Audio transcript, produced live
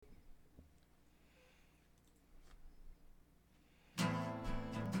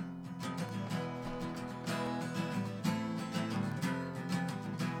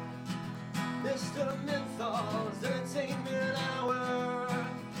entertainment hour.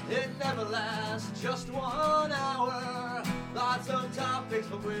 It never lasts just 1 hour. Lots of topics,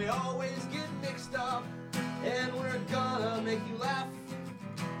 but we always get mixed up. And we're gonna make you laugh.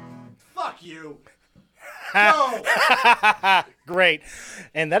 Fuck you. No. Great.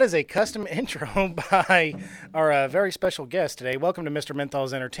 And that is a custom intro by our very special guest today. Welcome to Mr.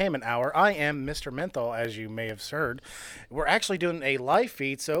 Menthol's Entertainment Hour. I am Mr. Menthol, as you may have heard. We're actually doing a live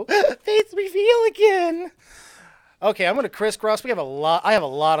feed, so faith me feel again. Okay, I'm going to crisscross. I have a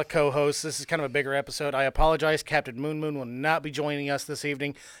lot of co-hosts. This is kind of a bigger episode. I apologize. Captain Moon Moon will not be joining us this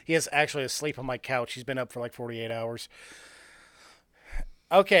evening. He is actually asleep on my couch. He's been up for like 48 hours.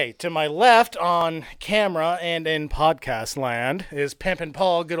 Okay, to my left on camera and in podcast land is Pimpin'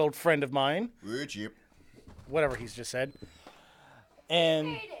 Paul, good old friend of mine. Yep. Whatever he's just said.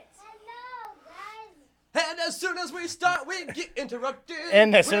 And as soon as we start, we get interrupted.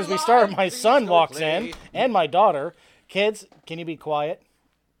 And as soon as we start, my son walks in, and my daughter. Kids, can you be quiet?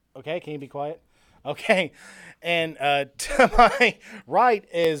 Okay, can you be quiet? Okay. And to my right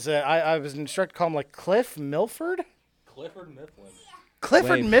is, I was instructed to call him like Cliff Milford? Clifford Mifflin.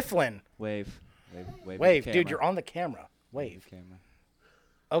 Clifford Wave. Mifflin. Wave, Dude, you're on the camera. Wave. Camera.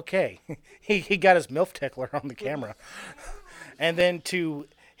 Okay. he got his MILF tickler on the camera. And then to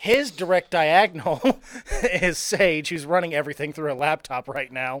his direct diagonal is Sage, who's running everything through a laptop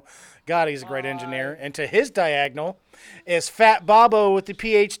right now. God, he's a great engineer. And to his diagonal is Fat Bobo with the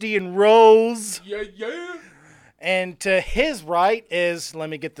PhD in Rose. Yeah. And to his right is, let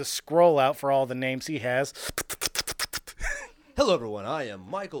me get the scroll out for all the names he has. Hello, everyone. I am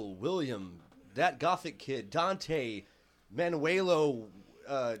Michael William, that gothic kid, Dante, Manuelo,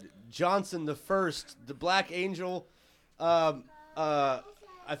 Johnson the First, the Black Angel. I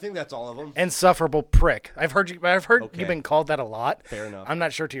think that's all of them. Insufferable prick. I've heard Okay. you've been called that a lot. Fair enough. I'm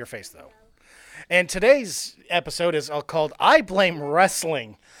not sure to your face though. And today's episode is called "I Blame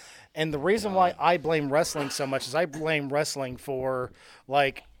Wrestling," and the reason why I blame wrestling so much is I blame wrestling for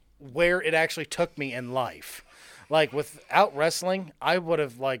like where it actually took me in life. Like, without wrestling, I would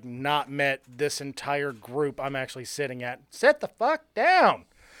have, like, not met this entire group I'm actually sitting at. Sit the fuck down!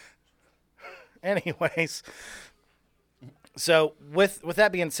 Anyways, so with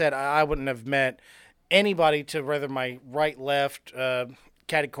that being said, I wouldn't have met anybody to whether my right, left,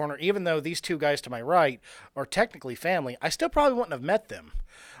 catty corner, even though these two guys to my right are technically family, I still probably wouldn't have met them.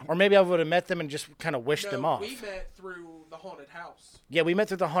 Or maybe I would have met them and just kind of wished them off. We met through the haunted house. Yeah, we met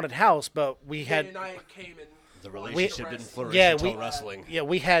through the haunted house, but we had... and I came in. The relationship didn't flourish until wrestling. Yeah,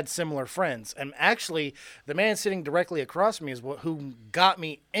 we had similar friends. And actually, the man sitting directly across from me is who got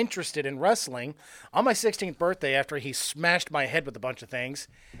me interested in wrestling on my 16th birthday after he smashed my head with a bunch of things.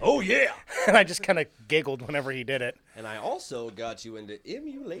 Oh, yeah! And I just kind of giggled whenever he did it. And I also got you into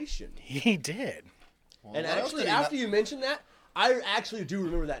emulation. He did. Well, And what else actually, did he after not- you mentioned that, I actually do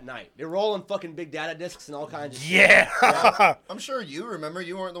remember that night. They were all on fucking big data discs and all kinds of shit. Yeah! I'm sure you remember.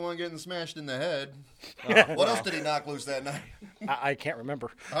 You weren't the one getting smashed in the head. Oh, What else did he knock loose that night? I can't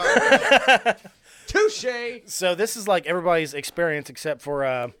remember. Touche! So this is like everybody's experience except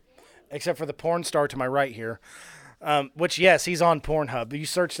for the porn star to my right here. Which, yes, he's on Pornhub. You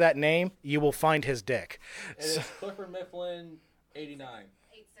search that name, you will find his dick. It is Clifford Mifflin, 89.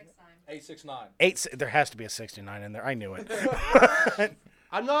 869. There has to be a 69 in there. I knew it.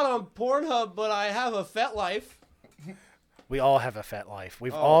 I'm not on Pornhub, but I have a FetLife. We all have a fat life.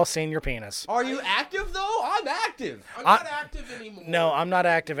 We've all seen your penis. Are you active, though? I'm active. I'm not active anymore. No, I'm not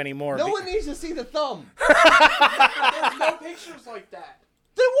active anymore. No one needs to see the thumb. There's no pictures like that.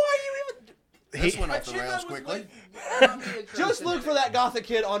 Then why are you even... This went My off the chin rails was quickly. Just look for that gothic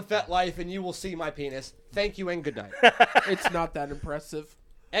kid on FetLife and you will see my penis. Thank you and good night. It's not that impressive.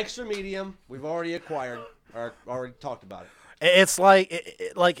 Extra medium, we've already acquired, or already talked about it. It's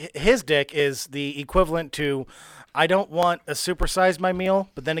like his dick is the equivalent to, I don't want to supersize my meal,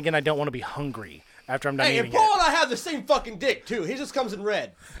 but then again, I don't want to be hungry after I'm done Hey, and eating Paul it. and I have the same fucking dick, too. He just comes in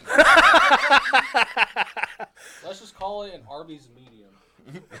red. Let's just call it an Arby's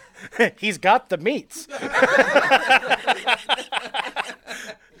medium. He's got the meats.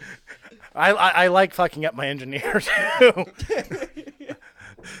 I like fucking up my engineer, too.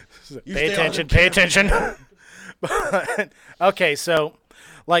 Pay attention. But, okay, so,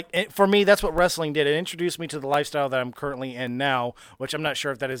 for me, that's what wrestling did. It introduced me to the lifestyle that I'm currently in now, which I'm not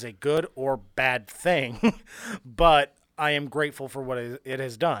sure if that is a good or bad thing, but I am grateful for what it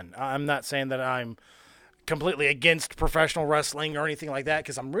has done. I'm not saying that I'm completely against professional wrestling or anything like that,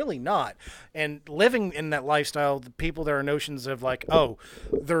 because I'm really not. And living in that lifestyle, the people, there are notions of like, oh,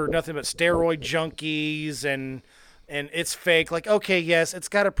 they're nothing but steroid junkies and it's fake. Like, okay, yes, it's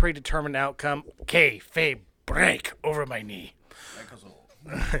got a predetermined outcome. Okay, break over my knee. Like us all.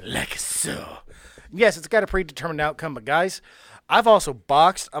 Like so. Yes, it's got a predetermined outcome, but guys, I've also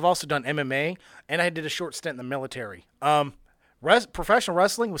boxed, I've also done MMA, and I did a short stint in the military. Professional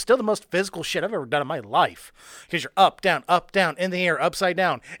wrestling was still the most physical shit I've ever done in my life. Because you're up, down, in the air, upside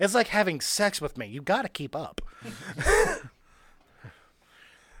down. It's like having sex with me. You got to keep up.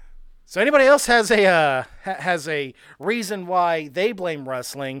 So anybody else has a reason why they blame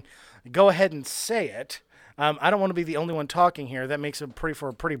wrestling, go ahead and say it. I don't want to be the only one talking here. That makes it for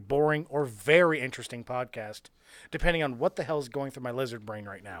a pretty boring or very interesting podcast, depending on what the hell is going through my lizard brain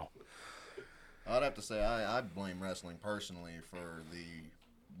right now. I'd have to say I blame wrestling personally for the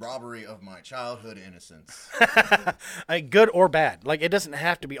robbery of my childhood innocence. Good or bad. Like, it doesn't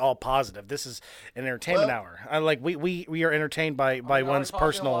have to be all positive. This is an entertainment hour. We are entertained by one's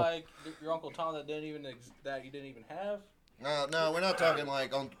personal. Like your Uncle Tom that you didn't even have. No, we're not talking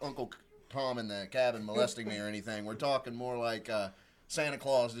like Uncle Tom in the cabin molesting me or anything. We're talking more like Santa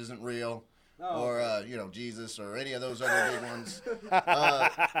Claus isn't real. Or, Jesus or any of those other big ones.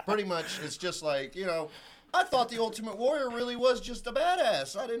 Pretty much, it's just like, I thought the Ultimate Warrior really was just a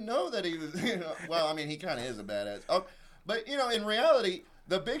badass. I didn't know that he was, well, I mean, he kind of is a badass. Oh, but, in reality,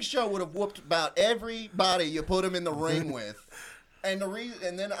 the Big Show would have whooped about everybody you put him in the ring with. And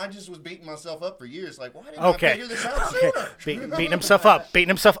then I just was beating myself up for years. Like, why didn't I figure this out sooner? Beating himself up. They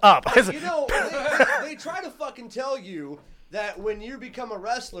try to fucking tell you that when you become a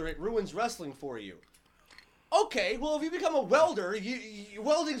wrestler, it ruins wrestling for you. Okay, well, if you become a welder,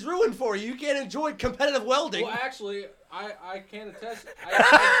 welding's ruined for you. You can't enjoy competitive welding. Well, actually, I can attest.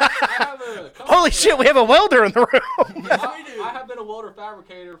 I have a Holy shit, we have a welder in the room. I have been a welder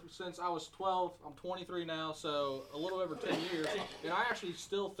fabricator since I was 12. I'm 23 now, so a little over 10 years. And I actually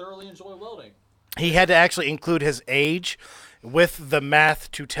still thoroughly enjoy welding. He had to actually include his age with the math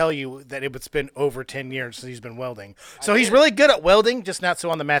to tell you that it's been over 10 years since he's been welding. So he's really good at welding, just not so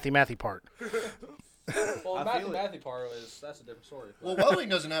on the mathy part. Well, the mathy part that's a different story. Well, welding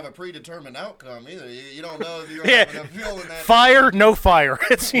doesn't have a predetermined outcome either. You don't know if you're going to have enough fuel in that. Fire, no fire.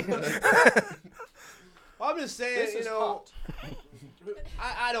 Well, I'm just saying, hot.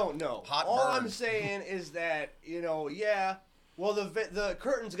 I don't know. All I'm saying is that, well, the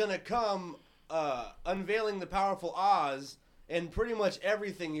curtain's going to come unveiling the powerful Oz and pretty much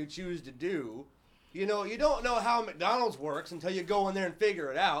everything you choose to do. You don't know how McDonald's works until you go in there and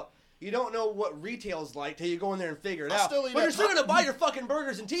figure it out. You don't know what retail's like till you go in there and figure it out. But you're still going to buy your fucking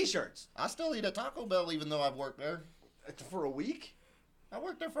burgers and T-shirts. I still eat at Taco Bell even though I've worked there. For a week? I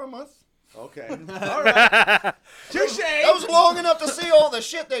worked there for a month. Okay. All right. Touche. That was long enough to see all the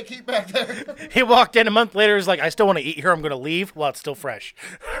shit they keep back there. He walked in a month later. He's like, I still want to eat here. I'm going to leave while it's still fresh.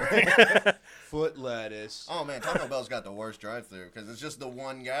 Foot lettuce. Oh, man, Taco Bell's got the worst drive-thru because it's just the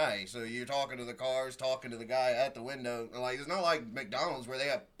one guy. So you're talking to the cars, talking to the guy at the window. Like, it's not like McDonald's where they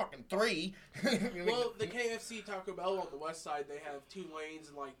have fucking 3. Well, the KFC Taco Bell on the west side, they have 2 lanes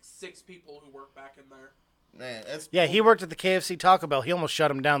and like 6 people who work back in there. Man, yeah, he worked at the KFC Taco Bell. He almost shut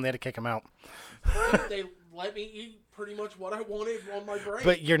him down. They had to kick him out. They let me eat pretty much what I wanted on my break.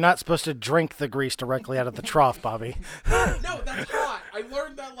 But you're not supposed to drink the grease directly out of the trough, Bobby. No, that's hot. I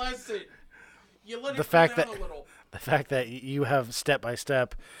learned that lesson. You let it cool down a little. The fact that you have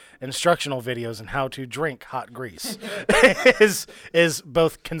step-by-step instructional videos on how to drink hot grease is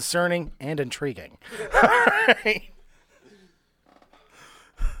both concerning and intriguing. All right.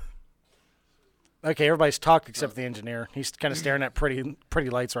 Okay, everybody's talked except the engineer. He's kind of staring at pretty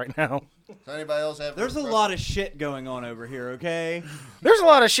lights right now. Does anybody else have? There's a lot of shit going on over here, okay? There's a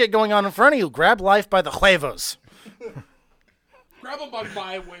lot of shit going on in front of you. Grab life by the huevos. Grab them by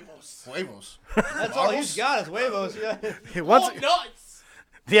my huevos. Huevos. That's all he's got is huevos. Yeah. Nuts.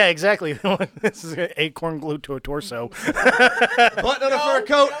 Yeah, exactly. This is an acorn glued to a torso. Button on a fur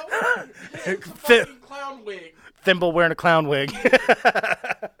coat. No. It's a fucking clown wig. Thimble wearing a clown wig.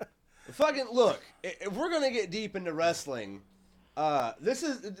 Fucking look, if we're gonna get deep into wrestling, well,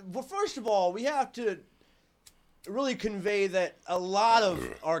 first of all, we have to really convey that a lot of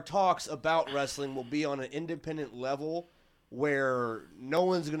our talks about wrestling will be on an independent level where no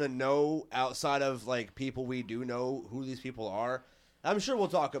one's gonna know outside of like people we do know who these people are. I'm sure we'll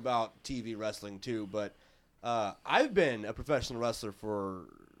talk about TV wrestling too, but I've been a professional wrestler for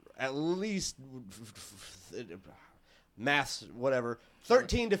at least maths, whatever,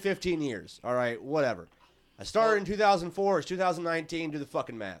 13 to 15 years. All right, whatever. I started in 2004. It's 2019. Do the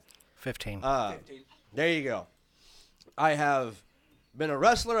fucking math. 15. 15. There you go. I have been a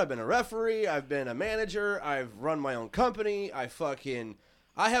wrestler. I've been a referee. I've been a manager. I've run my own company. I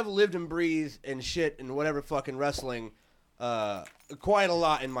have lived and breathed and shit and whatever fucking wrestling quite a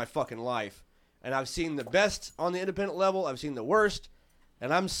lot in my fucking life. And I've seen the best on the independent level. I've seen the worst.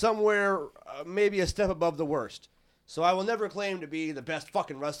 And I'm somewhere maybe a step above the worst. So I will never claim to be the best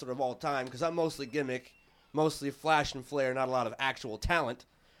fucking wrestler of all time because I'm mostly gimmick, mostly flash and flare, not a lot of actual talent.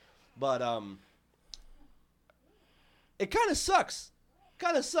 But it kind of sucks.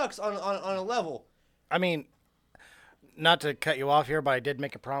 Kind of sucks on a level. I mean, not to cut you off here, but I did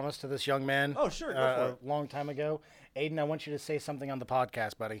make a promise to this young man. Oh, sure, go for it. A long time ago. Aiden, I want you to say something on the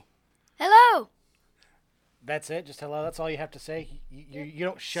podcast, buddy. Hello. That's it? Just hello? That's all you have to say? You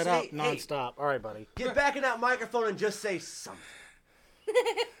don't shut up nonstop. All right, buddy. Get back in that microphone and just say something.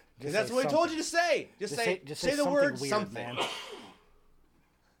 Because that's what I told you to say. Just say the word weird, something. Man.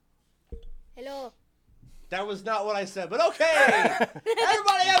 Hello. That was not what I said, but okay.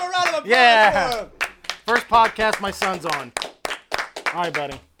 Everybody have a round of applause Yeah. for him. First podcast my son's on. All right,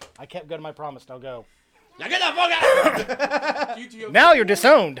 buddy. I kept good to my promise. Now go. Now get the fuck out! Now you're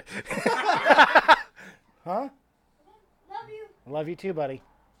disowned. Huh? Love you. Love you too, buddy.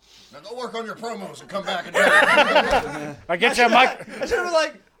 Now go work on your promos and come back and do it. I get you a mic. I should have been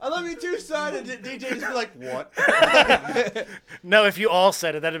like, I love you too, son, and DJ just be like, what? No, if you all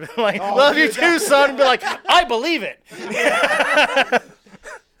said it, that'd have been like, love you too, son. And be like, I believe it.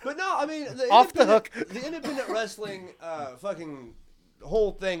 But no, I mean, Off the hook. The independent wrestling fucking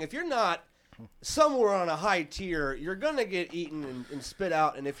whole thing, if you're not somewhere on a high tier, you're going to get eaten and spit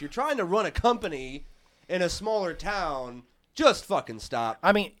out. And if you're trying to run a company in a smaller town, just fucking stop.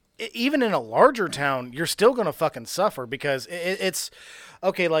 I mean, even in a larger town, you're still going to fucking suffer because it's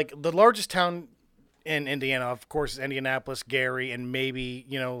okay. Like the largest town in Indiana, of course, is Indianapolis, Gary, and maybe,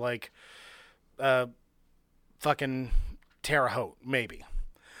 like fucking Terre Haute, maybe.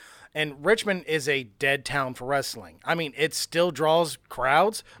 And Richmond is a dead town for wrestling. I mean, it still draws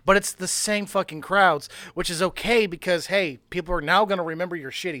crowds, but it's the same fucking crowds, which is okay because, hey, people are now going to remember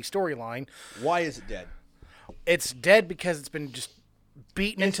your shitty storyline. Why is it dead? It's dead because it's been just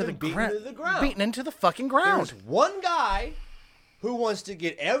beaten into the ground. Beaten into the fucking ground. There's one guy who wants to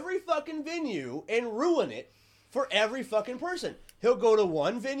get every fucking venue and ruin it for every fucking person. He'll go to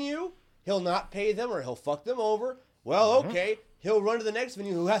one venue, he'll not pay them or he'll fuck them over. Well, okay. He'll run to the next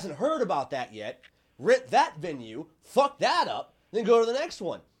venue who hasn't heard about that yet, rent that venue, fuck that up, then go to the next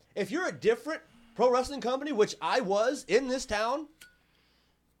one. If you're a different pro wrestling company, which I was in this town,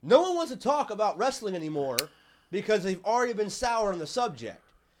 no one wants to talk about wrestling anymore because they've already been sour on the subject.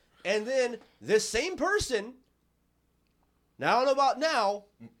 And then this same person, now I don't know about now,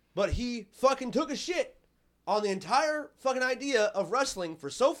 but he fucking took a shit on the entire fucking idea of wrestling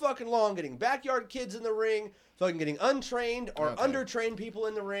for so fucking long, getting backyard kids in the ring, fucking getting untrained or undertrained people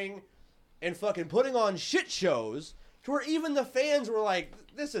in the ring, and fucking putting on shit shows to where even the fans were like,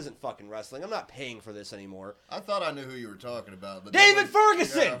 this isn't fucking wrestling. I'm not paying for this anymore. I thought I knew who you were talking about. But David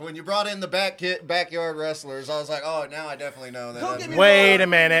Ferguson! Yeah, when you brought in the backyard wrestlers, I was like, oh, now I definitely know that. Don't get me Wait a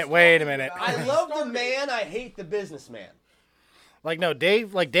minute. I love the man. I hate the businessman. Like, no,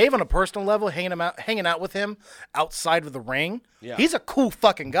 Dave on a personal level, hanging out with him outside of the ring, he's a cool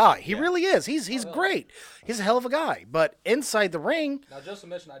fucking guy. He really is. He's great. He's a hell of a guy. But inside the ring... Now, just to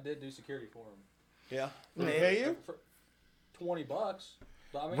mention, I did do security for him. Yeah. Did he pay you? For $20.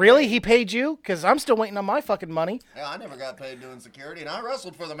 But, I mean, Really? He paid you? Because I'm still waiting on my fucking money. Yeah, I never got paid doing security, and I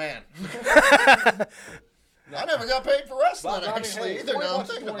wrestled for the man. I never got paid for wrestling, actually, either. Now I'm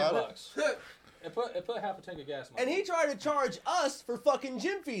thinking about it. It put half a tank of gas in my And he car. tried to charge us for fucking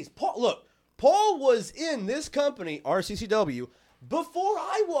gym fees. Paul was in this company, RCCW, before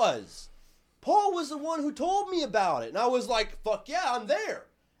I was. Paul was the one who told me about it. And I was like, fuck yeah, I'm there.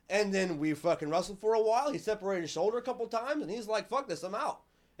 And then we fucking wrestled for a while. He separated his shoulder a couple times. And he's like, fuck this, I'm out.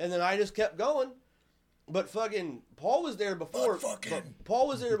 And then I just kept going. But fucking Paul was there before. Paul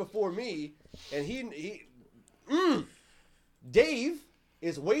was there before me. And Dave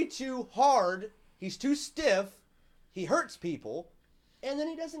is way too hard. He's too stiff. He hurts people, and then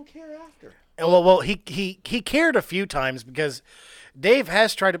he doesn't care after. Well, he cared a few times because Dave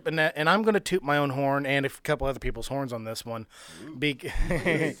has tried to, and I'm going to toot my own horn and a couple other people's horns on this one.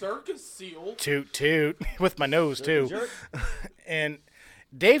 Circus seal. Toot with my nose too. And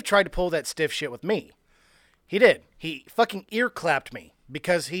Dave tried to pull that stiff shit with me. He did. He fucking ear clapped me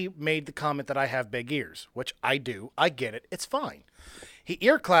because he made the comment that I have big ears, which I do. I get it. It's fine. He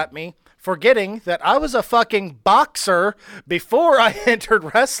ear clapped me, forgetting that I was a fucking boxer before I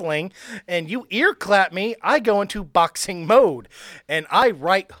entered wrestling, and you ear clap me, I go into boxing mode. And I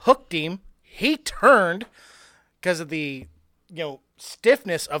right hooked him. He turned because of the,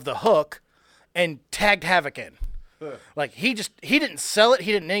 stiffness of the hook and tagged Havoc in. Like, he didn't sell it.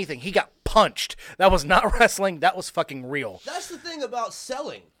 He didn't anything. He got punched. That was not wrestling. That was fucking real. That's the thing about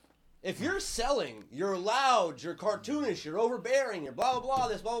selling. If you're selling, you're loud, you're cartoonish, you're overbearing, you're blah, blah, blah,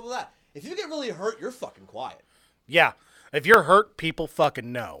 this, blah, blah, blah. If you get really hurt, you're fucking quiet. Yeah. If you're hurt, people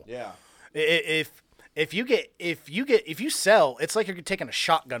fucking know. Yeah. If you sell, it's like you're taking a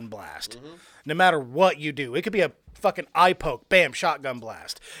shotgun blast. No matter what you do, it could be a fucking eye poke, bam, shotgun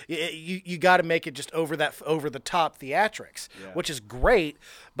blast. You got to make it just over the top theatrics, which is great.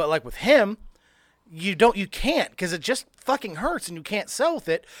 But like with him, you can't, because it just fucking hurts and you can't sell with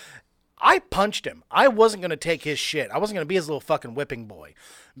it. I punched him. I wasn't going to take his shit. I wasn't going to be his little fucking whipping boy.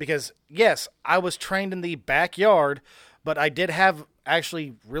 Because, yes, I was trained in the backyard, but I did have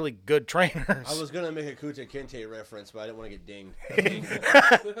actually really good trainers. I was going to make a Kuta Kinte reference, but I didn't want to get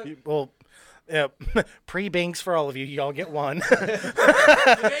dinged. Well, pre-bings for all of you. Y'all get one. Bing,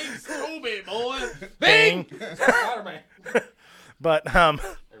 Scooby, boy. Bing! Spider-Man. But,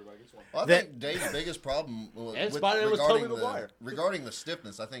 Everybody gets one. Well, I think Dave's biggest problem regarding the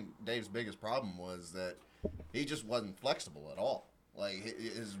stiffness, I think Dave's biggest problem was that he just wasn't flexible at all. Like,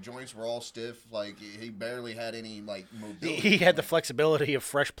 his joints were all stiff. Like, he barely had any, like, mobility. He had the flexibility of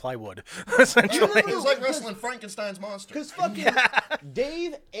fresh plywood, essentially. It was like wrestling Frankenstein's monster. Because fucking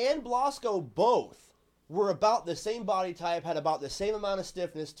Dave and Blasco both were about the same body type, had about the same amount of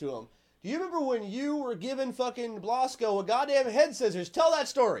stiffness to them. Do you remember when you were giving fucking Blasco a goddamn head scissors? Tell that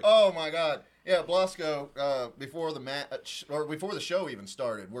story. Oh, my God. Yeah, Blasco, before the match, or before the show even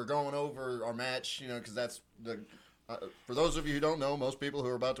started, we're going over our match, you know, because that's the... for those of you who don't know, most people who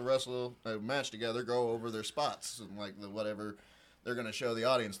are about to wrestle a match together go over their spots and like whatever they're going to show the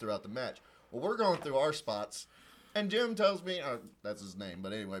audience throughout the match. Well, we're going through our spots, and Jim tells me, that's his name,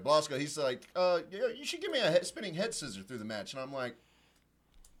 but anyway, Blasco, he's like, you should give me a spinning head scissor through the match. And I'm like,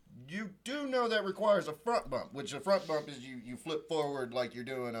 you do know that requires a front bump, which a front bump is you flip forward like you're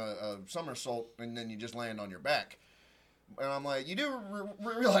doing a somersault, and then you just land on your back. And I'm like, you do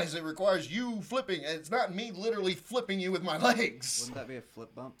realize it requires you flipping, and it's not me literally flipping you with my legs. Wouldn't that be a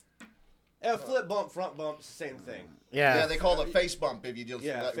flip bump? A flip bump, front bump, it's the same thing. Yeah, they call it a face bump if you just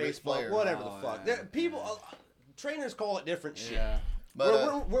face bump, whatever the fuck. People, trainers call it different shit. Yeah.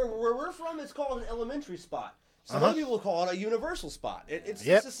 But, where we're from, it's called an elementary spot. Some other people call it a universal spot. It's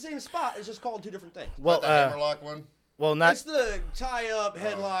the same spot. It's just called two different things. Well, the hammerlock one. Well, not it's the tie up,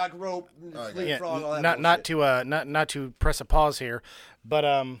 headlock, rope, leapfrog, all that. Not to press a pause here,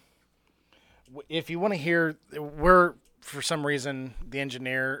 but if you want to hear, we're for some reason the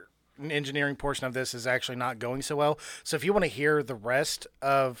engineering portion of this is actually not going so well. So if you want to hear the rest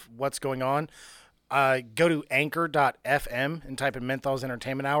of what's going on, go to anchor.fm and type in Menthol's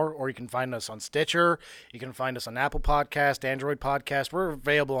Entertainment Hour, or you can find us on Stitcher. You can find us on Apple Podcast, Android Podcast. We're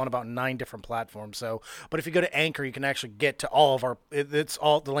available on about 9 different platforms. So, but if you go to Anchor, you can actually get to all of our.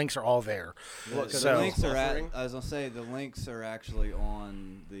 The links are all there. The links are I was gonna say the links are actually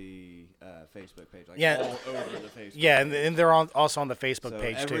on the Facebook page. Like all over the Facebook. Yeah, and they're also on the Facebook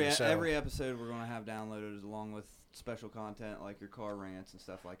page too. So every episode we're gonna have downloaded along with special content like your car rants and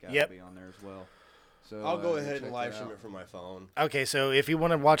stuff like that. Yep. Will be on there as well. So I'll go ahead and live stream it from my phone. Okay, so if you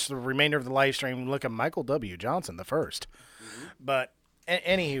want to watch the remainder of the live stream, look at Michael W. Johnson the first. But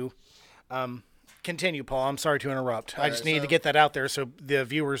anywho, continue, Paul. I'm sorry to interrupt. I just needed to get that out there so the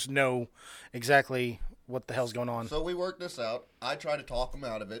viewers know exactly what the hell's going on. So we worked this out. I try to talk him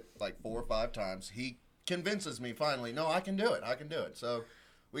out of it like 4 or 5 times. He convinces me finally, no, I can do it. I can do it. So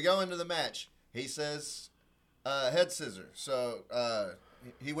we go into the match. He says, head scissor. So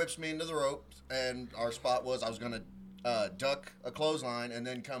he whips me into the ropes, and our spot was I was going to duck a clothesline and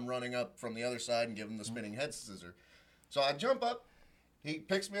then come running up from the other side and give him the spinning head scissor. So I jump up. He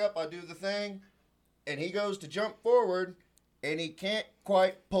picks me up. I do the thing, and he goes to jump forward, and he can't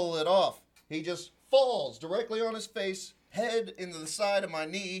quite pull it off. He just falls directly on his face, head into the side of my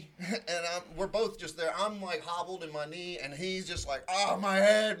knee, and we're both just there. I'm like hobbled in my knee, and he's just like, my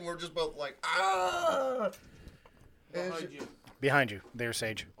head, and we're just both like, Behind you, there,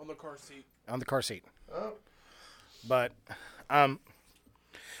 Sage. On the car seat. On the car seat. Oh. But,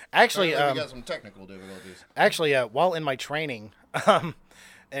 actually, we got some technical difficulties. Actually, while in my training,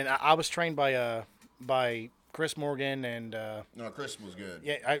 and I was trained by Chris Morgan and no, Chris was good.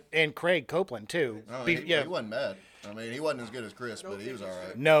 Yeah, and Craig Copeland too. No, he wasn't bad. I mean, he wasn't as good as Chris, but he was all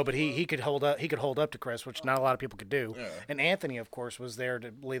right. No, but he could hold up. He could hold up to Chris, which not a lot of people could do. Yeah. And Anthony, of course, was there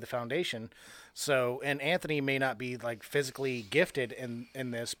to lay the foundation. So, and Anthony may not be like physically gifted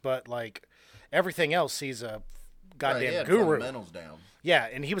in this, but like everything else, he's a goddamn he had guru. Fundamentals down. Yeah,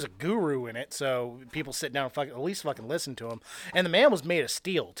 and he was a guru in it, so people sit down and at least fucking listen to him. And the man was made of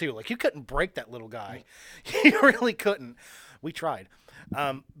steel too. Like you couldn't break that little guy. You really couldn't. We tried.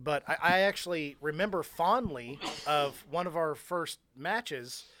 But I actually remember fondly of one of our first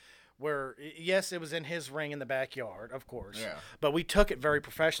matches where, yes, it was in his ring in the backyard, of course. Yeah. But we took it very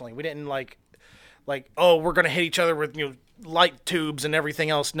professionally. We didn't like, oh, we're going to hit each other with, light tubes and everything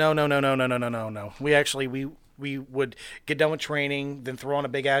else. No. We actually, we would get done with training, then throw on a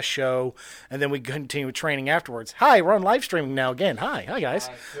big-ass show, and then we continue with training afterwards. Hi, we're on live streaming now again. Hi guys.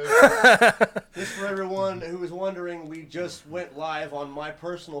 Just for everyone who was wondering, we just went live on my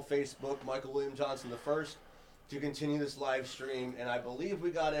personal Facebook, Michael William Johnson the First, to continue this live stream, and I believe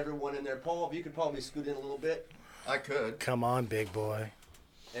we got everyone in there. Paul, if you could probably scoot in a little bit. I could. Come on, big boy.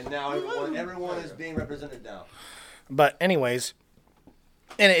 And now everyone is being represented now. But anyways,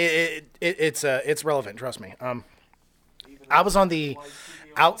 and it's relevant. Trust me. I was on the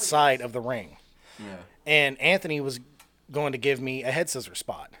outside of the ring, and Anthony was going to give me a head scissor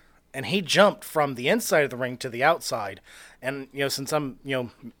spot, and he jumped from the inside of the ring to the outside, and since I'm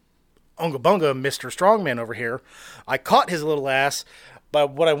Unga Bunga, Mr. Strongman over here, I caught his little ass,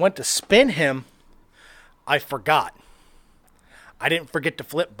 but when I went to spin him, I forgot. I didn't forget to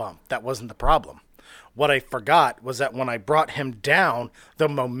flip bump. That wasn't the problem. What I forgot was that when I brought him down, the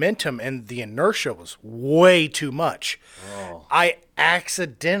momentum and the inertia was way too much. Oh. I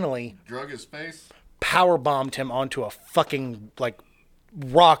accidentally drug his face, power bombed him onto a fucking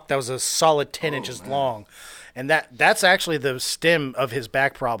rock that was a solid 10 inches long. And that's actually the stem of his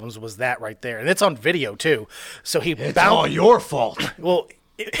back problems, was that right there. And it's on video too. So it's all your fault. Well,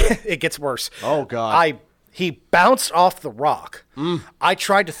 it gets worse. Oh God. He bounced off the rock. I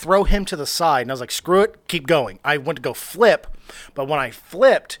tried to throw him to the side, and I was like, screw it, keep going. I went to go flip, but when I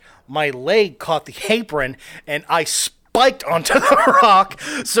flipped, my leg caught the apron, and I spiked onto the rock.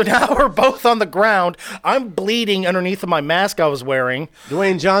 So now we're both on the ground. I'm bleeding underneath of my mask I was wearing.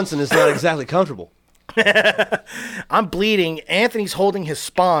 Dwayne Johnson is not exactly comfortable. I'm bleeding. Anthony's holding his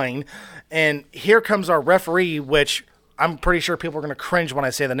spine, and here comes our referee, which I'm pretty sure people are going to cringe when I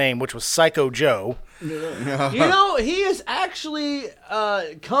say the name, which was Psycho Joe. He has actually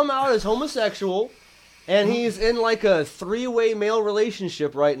come out as homosexual, and he's in a 3-way male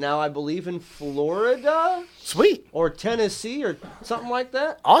relationship right now, I believe, in Florida. Sweet. Or Tennessee or something like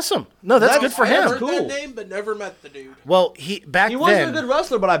that. Awesome. No, that's good for him. I've heard Cool. that name, but never met the dude. Well, he wasn't a good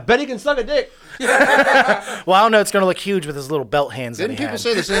wrestler, but I bet he can suck a dick. Well, I don't know. It's going to look huge with his little belt hands. Didn't people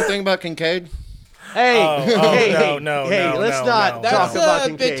say the same thing about Kincaid? Hey, no, let's not talk about Kincaid. That's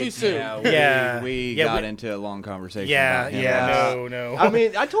a bit too soon. We got into a long conversation about him. No. I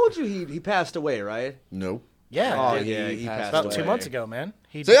mean, I told you he passed away, right? No. Yeah. He passed about away. 2 months ago, man.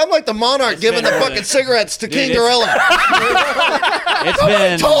 See, I'm like the monarch giving the fucking cigarettes to King Gorilla.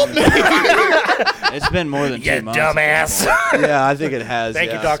 It's been more than 2 months. Dumbass. Yeah, I think it has.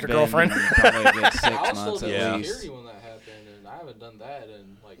 Thank you, Dr. Girlfriend. Probably a good 6 I was months still at doing least. security when that happened, and I haven't done that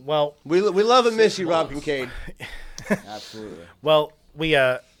in Well, we love and miss you, Rob Kincaid. Absolutely. Well, we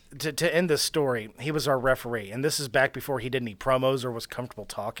to end this story, he was our referee, and this is back before he did any promos or was comfortable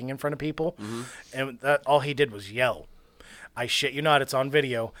talking in front of people, and all he did was yell. I shit you not, it's on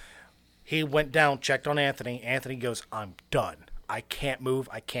video. He went down, checked on Anthony. Anthony goes, I'm done. I can't move.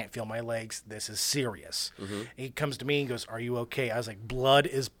 I can't feel my legs. This is serious. He comes to me and goes, are you okay? I was like, blood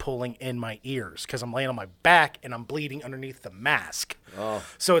is pulling in my ears because I'm laying on my back and I'm bleeding underneath the mask.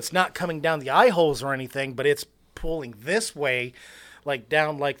 So it's not coming down the eye holes or anything, but it's pulling this way,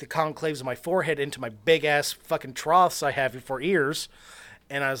 down the conclaves of my forehead into my big-ass fucking troughs I have for ears.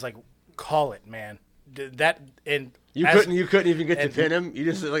 And I was like, call it, man. You couldn't even get to pin him. You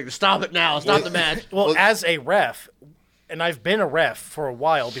just stop it now. Stop the match. Well, as a ref, and I've been a ref for a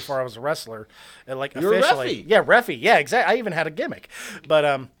while before I was a wrestler, You're officially. a Yeah, reffy. Yeah, exactly. I even had a gimmick, but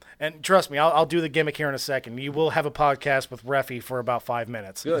and trust me, I'll do the gimmick here in a second. You will have a podcast with Reffy for about 5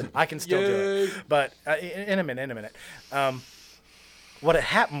 minutes. Good. I can still do it, but in a minute. What had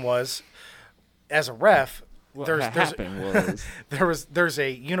happened was, as a ref. There's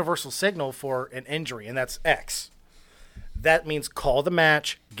a universal signal for an injury, and that's X. That means call the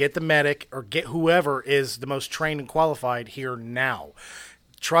match, get the medic, or get whoever is the most trained and qualified here now.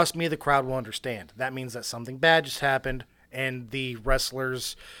 Trust me, the crowd will understand. That means that something bad just happened, and the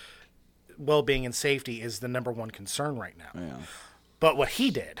wrestler's well-being and safety is the number one concern right now. Yeah. But what he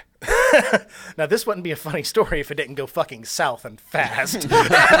did, now this wouldn't be a funny story if it didn't go fucking south and fast.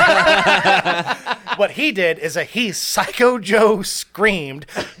 What he did is Psycho Joe screamed,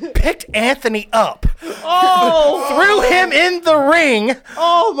 picked Anthony up, threw him in the ring,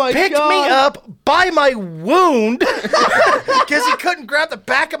 Oh my picked God. me up, by my wound because he couldn't grab the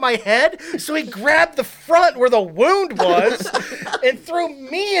back of my head. So he grabbed the front where the wound was and threw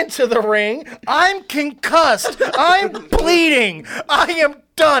me into the ring. I'm concussed. I'm bleeding. I am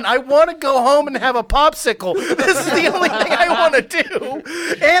done. I want to go home and have a popsicle. This is the only thing I want to do.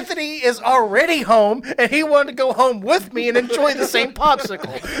 Anthony is already home, and he wanted to go home with me and enjoy the same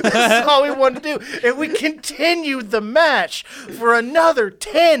popsicle. This is all we wanted to do. And we continued the match for another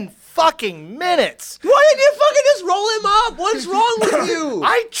 10 fucking minutes. Why didn't you fucking just roll him up? What's wrong with you?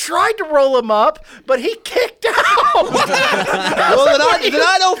 I tried to roll him up, but he kicked out. Well, then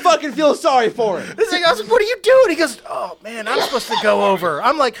I don't fucking feel sorry for him. I was like, what are you doing? He goes, oh, man, I'm supposed to go over.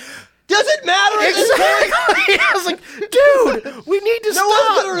 I'm like, does it matter? exactly. I was like, dude, we need to No stop.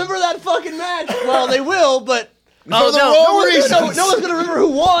 one's going to remember that fucking match. Well, they will, but... Oh, no one's going to remember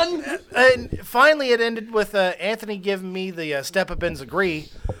who won. And finally, it ended with Anthony giving me the step up Enzaguri.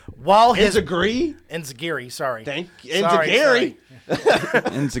 While his Enzaguri, sorry. Enzaguri.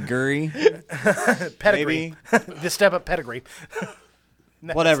 Enzaguri. Pedigree. The step up pedigree.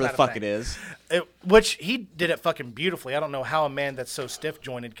 No, whatever the fuck it is. Which he did it fucking beautifully. I don't know how a man that's so stiff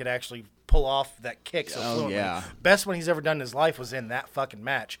jointed could actually pull off that kick so fluently. Yeah. Best one he's ever done in his life was in that fucking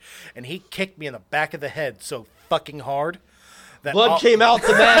match. And he kicked me in the back of the head so fucking hard. Blood came out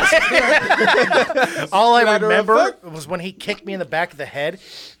the mask. All I remember was when he kicked me in the back of the head,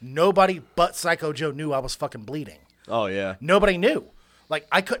 nobody but Psycho Joe knew I was fucking bleeding. Oh, yeah. Nobody knew. Like,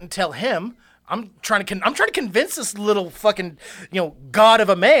 I couldn't tell him. I'm trying to convince this little fucking, god of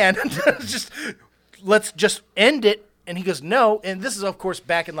a man. Let's just end it. And he goes, no. And this is, of course,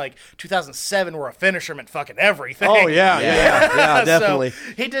 back in, 2007 where a finisher meant fucking everything. Oh, yeah, definitely.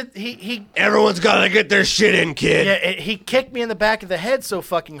 So he everyone's got to get their shit in, kid. Yeah, he kicked me in the back of the head so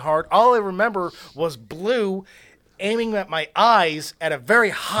fucking hard. All I remember was Blue aiming at my eyes at a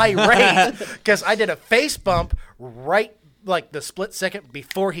very high rate because I did a face bump right the split second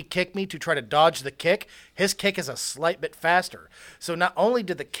before he kicked me to try to dodge the kick. His kick is a slight bit faster. So not only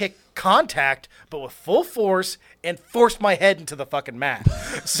did the kick contact, but with full force and forced my head into the fucking mat.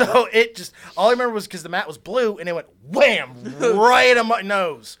 So all I remember was because the mat was blue and it went wham right on my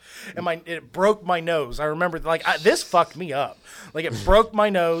nose. And it broke my nose. I remember this fucked me up. It broke my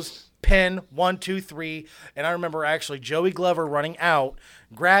nose, pin, 1, 2, 3. And I remember actually Joey Glover running out,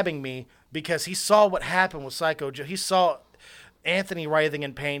 grabbing me because he saw what happened with Psycho Joe. He saw Anthony writhing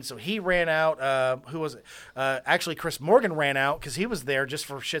in pain, so he ran out. Who was it? Actually, Chris Morgan ran out because he was there just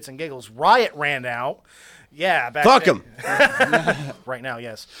for shits and giggles. Riot ran out. Yeah, fuck him. Right now,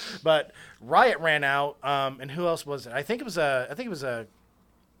 yes, but Riot ran out. And who else was it? I think it was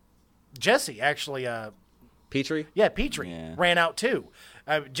Jesse actually. Petrie. Yeah, Petrie ran out too.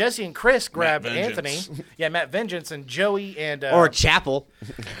 Jesse and Chris grabbed Anthony. Yeah, Matt Vengeance and Joey and or Chapel.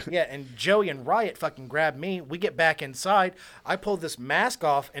 Yeah, and Joey and Riot fucking grabbed me. We get back inside. I pulled this mask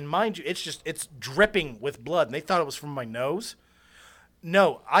off, and mind you, it's dripping with blood. And they thought it was from my nose.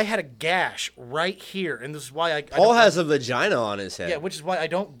 No, I had a gash right here, and this is why Paul has a vagina on his head. Yeah, which is why I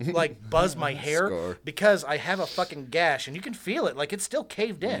don't buzz my hair because I have a fucking gash, and you can feel it. It's still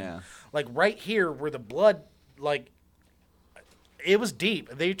caved in. Yeah. Right here where the blood it was deep.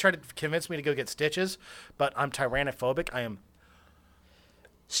 They tried to convince me to go get stitches, but I'm tyrannophobic. I am.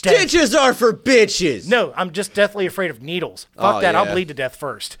 Stitches are for bitches. No, I'm just deathly afraid of needles. Fuck that. Yeah. I'll bleed to death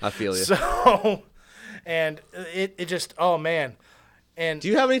first. I feel you. So, and it just, oh man. And do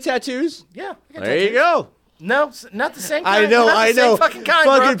you have any tattoos? Yeah. There you go. No, not the same kind. I know. Fucking kind,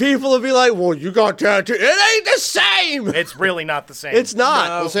 fucking people will be like, well, you got tattoos. It ain't the same. It's really not the same. It's not.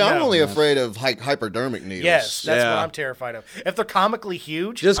 No, well, see, I'm only afraid of hypodermic needles. Yes, that's what I'm terrified of. If they're comically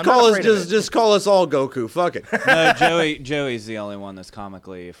huge, just call us all Goku. Fuck it. No, Joey's the only one that's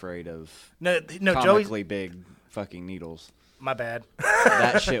comically afraid of comically big fucking needles. My bad.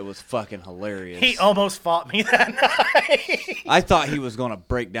 That shit was fucking hilarious. He almost fought me that night. I thought he was going to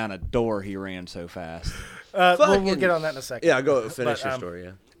break down a door. He ran so fast. We'll get on that in a second. Yeah, go finish your story,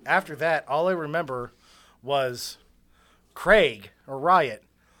 yeah. After that, all I remember was Craig, or Riot.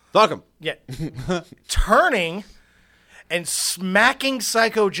 Fuck him. Yeah. Turning and smacking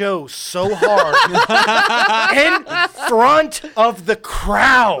Psycho Joe so hard in front of the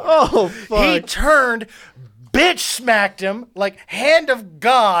crowd. Oh, fuck. He turned, bitch smacked him like hand of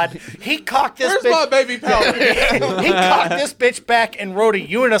God. He cocked this Where's bitch. my baby powder? He cocked this bitch back and rode a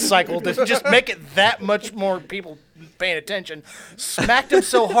unicycle to just make it that much more people paying attention, smacked him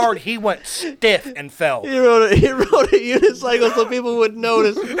so hard he went stiff and fell. He rode a unicycle so people would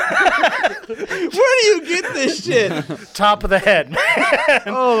notice. Where do you get this shit? Top of the head, man.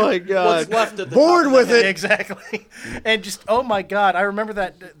 Oh my god! What's left at the Bored top of with the it. Exactly. And just, oh my God, I remember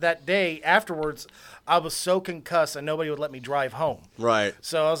that day afterwards, I was so concussed and nobody would let me drive home. Right.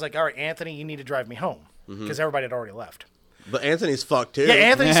 So I was like, all right, Anthony, you need to drive me home. Because everybody had already left. But Anthony's fucked too. Yeah,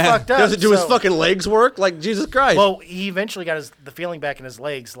 Anthony's fucked up. Does it do his so- fucking legs work? Like Jesus Christ. Well, he eventually got the feeling back in his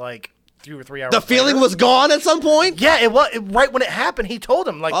legs like 2 or 3 hours the feeling later. was gone at some point. Yeah, it was. Right when it happened, he told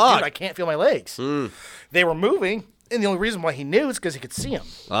him, like, Fuck. dude, I can't feel my legs. They were moving, and the only reason why he knew is because he could see them.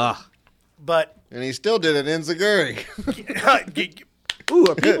 But, And he still did it in Zaguri. Ooh,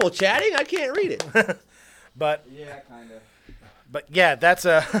 are people chatting? I can't read it. but Yeah, kind of. But yeah, that's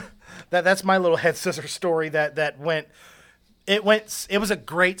that's my little head scissor story that went. It was a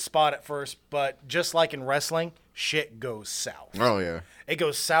great spot at first, but just like in wrestling, shit goes south. Oh, yeah. It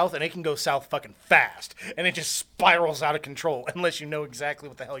goes south, and it can go south fucking fast, and it just spirals out of control unless you know exactly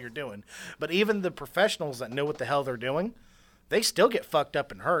what the hell you're doing. But even the professionals that know what the hell they're doing, they still get fucked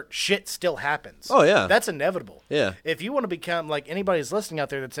up and hurt. Shit still happens. Oh, yeah. That's inevitable. Yeah. If you want to become, like anybody who's listening out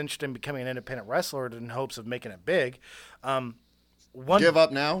there that's interested in becoming an independent wrestler in hopes of making it big, Give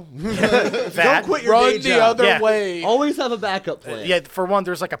up now? Don't quit your Run day the job. other Yeah. way. Always have a backup plan. Yeah, for one,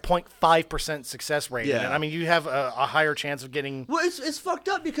 there's like a 0.5% success rate. Yeah. And I mean, you have a higher chance of getting. Well, it's fucked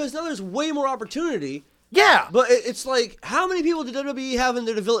up because now there's way more opportunity. Yeah. But it's like, how many people did WWE have in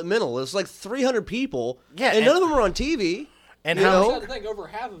their developmental? It's like 300 people. Yeah, and none of them are on TV. And you how know? You got to think over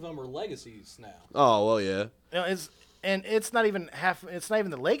half of them are legacies now. Oh well, yeah. You know, it's not even half. It's not even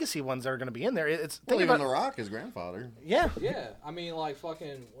the legacy ones that are going to be in there. It's Well, think even about The Rock, his grandfather. yeah, Yeah, I mean, like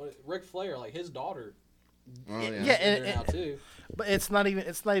fucking Ric Flair, like his daughter. Oh, yeah, is in and, there now too. but it's not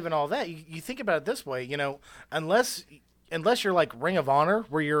even all that. You think about it this way, you know, unless you're like Ring of Honor,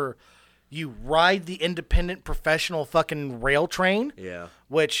 where you ride the independent professional fucking rail train, Yeah.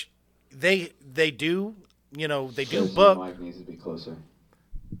 which they do, you know, they do book, Mike needs to be closer.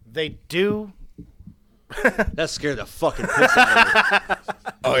 they do. That scared the fucking piss out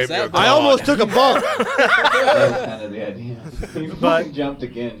of me. That I almost took a bump. That's kind of the idea. You But- fucking jumped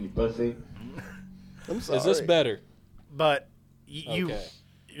again, you pussy. I'm sorry. Is this better? But you Okay.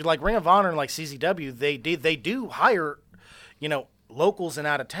 you're like Ring of Honor and like CZW, they do hire, you know, locals and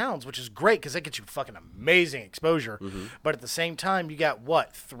out of towns, which is great because that gets you fucking amazing exposure. But at the same time, you got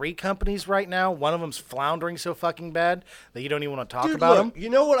 3 companies right now. One of them's floundering so fucking bad that you don't even want to talk Dude, about look, them. you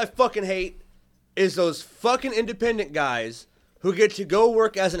know what I fucking hate is those fucking independent guys who get to go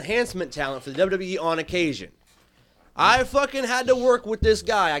work as enhancement talent for the WWE on occasion. I fucking had to work with this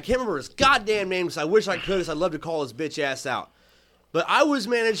guy. I can't remember his goddamn name, so I wish I could, because I'd love to call his bitch ass out. But I was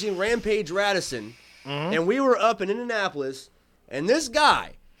managing Rampage Radisson, and we were up in Indianapolis, and this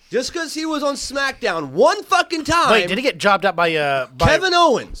guy, just because he was on SmackDown one fucking time... Wait, did he get jobbed out by Kevin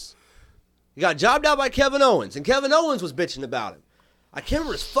Owens. He got jobbed out by Kevin Owens, and Kevin Owens was bitching about him. I can't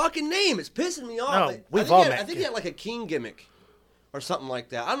remember his fucking name. It's pissing me off. No, we've all I met think he had like a king gimmick or something like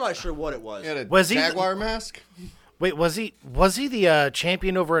that. I'm not sure what it was. He had a Was he- Jaguar mask? Wait, was he the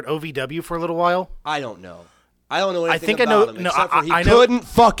champion over at OVW for a little while? I don't know. I don't know anything think I know- about him no, except for he I know- couldn't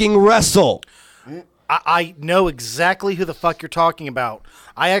fucking wrestle. I know exactly who the fuck you're talking about.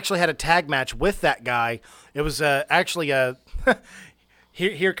 I actually had a tag match with that guy. It was actually a.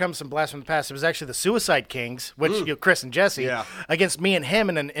 Here comes some blast from the past. It was actually the Suicide Kings, which you know, Chris and Jesse, Yeah. against me and him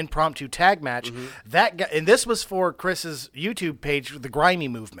in an impromptu tag match. That guy, and this was for Chris's YouTube page, the Grimy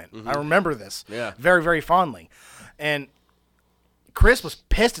Movement. I remember this, Yeah. very very fondly. And Chris was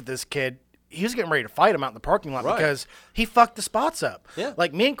pissed at this kid. He was getting ready to fight him out in the parking lot Right. because he fucked the spots up. Yeah.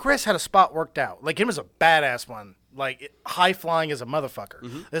 Like me and Chris had a spot worked out. Like it was a badass one. Like high flying as a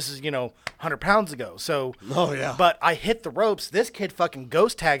motherfucker. This is 100 pounds ago. So Oh, yeah. But I hit the ropes. This kid fucking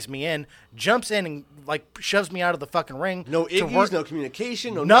ghost tags me in, jumps in and like shoves me out of the fucking ring. No to Iggy's, work- no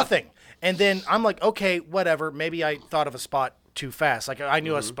communication, no nothing. And then I'm like, okay, whatever. Maybe I thought of a spot too fast. Like I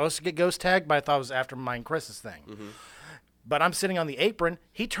knew I was supposed to get ghost tagged, but I thought it was after mine Chris's thing. But I'm sitting on the apron.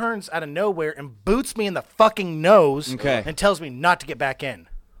 He turns out of nowhere and boots me in the fucking nose Okay. and tells me not to get back in.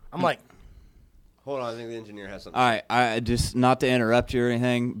 I'm like, Hold on, I think the engineer has something. All right, I just not to interrupt you or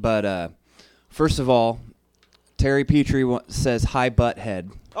anything, but first of all, Terry Petrie says hi,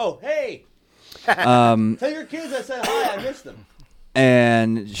 butthead, Oh, hey! um, Tell your kids I said hi, I missed them.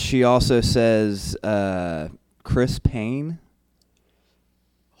 and she also says Chris Payne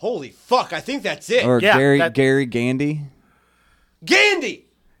Holy fuck, I think that's it. or Yeah, Gary Gandy. Gandy!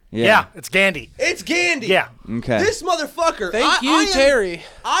 Yeah, it's Gandhi. It's Gandhi. Yeah. Okay. This motherfucker. Thank you, Terry.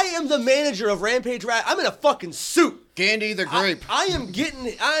 I am the manager of Rampage I'm in a fucking suit. Gandhi the grape. I am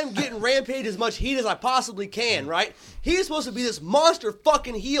getting Rampage as much heat as I possibly can, right? He's supposed to be this monster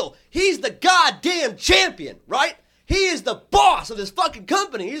fucking heel. He's the goddamn champion, right? He is the boss of this fucking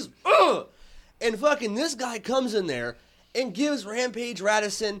company. He's And fucking this guy comes in there and gives Rampage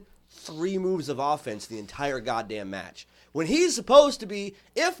Radisson 3 moves of offense the entire goddamn match. When he's supposed to be,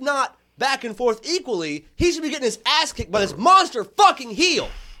 if not back and forth equally, he should be getting his ass kicked by this monster fucking heel,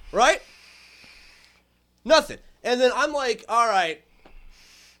 right? Nothing. And then I'm like, all right.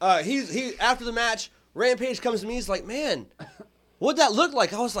 He after the match, Rampage comes to me. He's like, man, what'd that look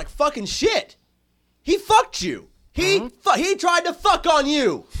like? I was like, fucking shit. He fucked you. He tried to fuck on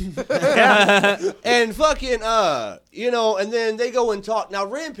you. And fucking, and then they go and talk. Now,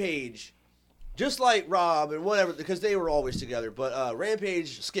 Rampage, just like Rob and whatever, because they were always together, but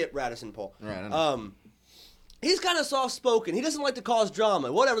Rampage, Skip, Radisson, Paul. Right. He's kind of soft-spoken. He doesn't like to cause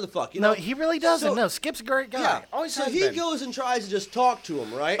drama, whatever the fuck. You know? No, he really doesn't. So- No, Skip's a great guy. Yeah. Always so has he been. goes and tries to just talk to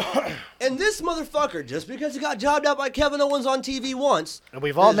him, right? And this motherfucker, just because he got jobbed out by Kevin Owens on TV once, And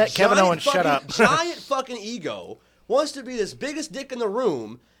we've all this met Kevin giant Owens. Shut fucking- up. Giant fucking ego, wants to be this biggest dick in the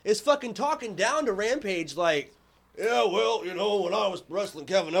room, is fucking talking down to Rampage like, yeah, well, when I was wrestling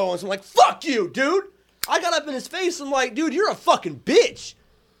Kevin Owens, I'm like, fuck you, dude. I got up in his face and I'm like, dude, you're a fucking bitch.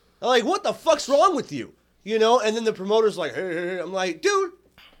 I'm like, what the fuck's wrong with you? And then the promoter's like, hey. I'm like, dude,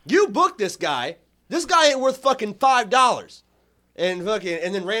 you booked this guy. This guy ain't worth fucking $5. And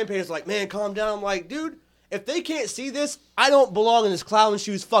then Rampage is like, man, calm down. I'm like, dude, if they can't see this, I don't belong in this clown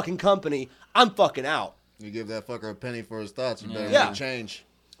shoes fucking company. I'm fucking out. You give that fucker a penny for his thoughts, you better Yeah. make change.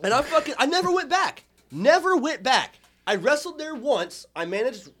 And I never went back. Never went back. I wrestled there once. I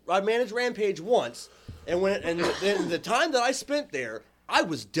managed Rampage once. And then the time that I spent there, I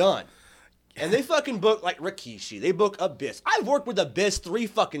was done. And they fucking book like Rikishi. They book Abyss. I've worked with Abyss 3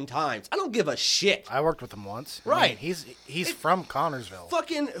 fucking times. I don't give a shit. I worked with him once. Right. I mean, he's from Connorsville.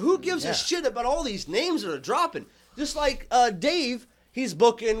 Fucking who gives a shit about all these names that are dropping? Just like Dave, he's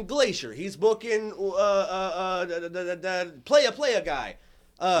booking Glacier. He's booking Playa guy.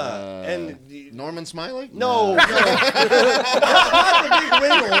 And Norman Smiley? no, not the big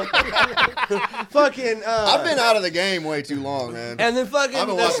wiggle. Fucking. I've been out of the game way too long, man. And then fucking I've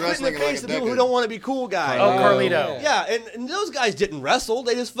been the watching spit in the wrestling in like face a of people who decade. don't want to be cool guy. Oh, Carlito. Yeah, and those guys didn't wrestle.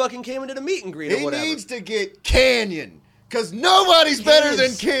 They just fucking came into the meet and greet or He whatever. needs to get Canyon, because nobody's better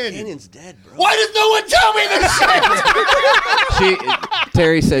than Canyon. Canyon's dead, bro. Why does no one tell me this shit?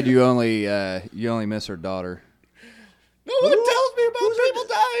 Terry said you only miss her daughter. No one tells me about people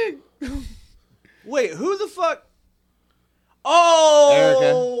dying. Wait, who the fuck? Oh,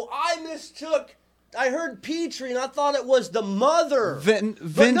 Erica. I mistook. I heard Petrie and I thought it was the mother. But no, this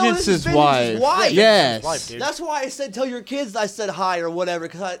Vengeance's is Vengeance's wife. wife. Yes. Wife, dude. That's why I said tell your kids I said hi or whatever,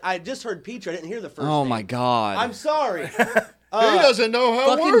 because I just heard Petrie. I didn't hear the first Oh name. my God. I'm sorry. He doesn't know how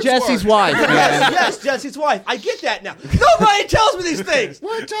Fucking words Jesse's work. wife, man. Yes, Jesse's wife. I get that now. Nobody tells me these things.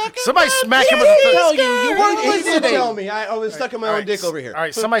 We're talking Somebody about smack him with a Tell you, you weren't He listening. didn't. Tell me. I was stuck in my own dick over here. All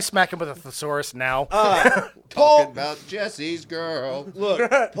right, somebody smack him with a thesaurus now. talking Paul, about Jesse's girl.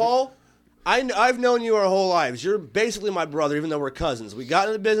 look, Paul, I've known you our whole lives. You're basically my brother, even though we're cousins. We got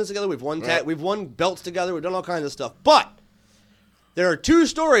into business together. We've won we've won belts together. We've done all kinds of stuff. But there are 2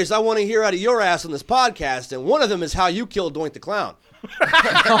 stories I want to hear out of your ass on this podcast, and one of them is how you killed Doink the Clown.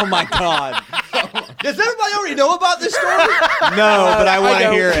 Oh my God. Does everybody already know about this story? No, but I want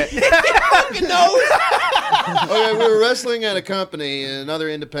to hear it. Fucking knows. Okay, we were wrestling at a company, another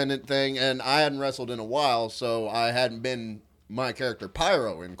independent thing, and I hadn't wrestled in a while, so I hadn't been my character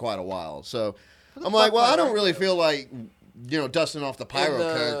Pyro in quite a while. So I'm like, well, I don't really feel like, dusting off the Pyro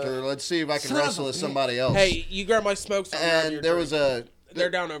character. Let's see if I can wrestle as somebody else. Hey, you grab my smoke something out of and your there drink. was They're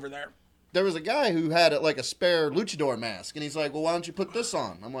down over there. there was a guy who had a spare luchador mask, and he's like, well, why don't you put this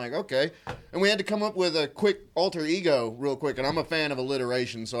on? I'm like, okay. And we had to come up with a quick alter ego real quick, and I'm a fan of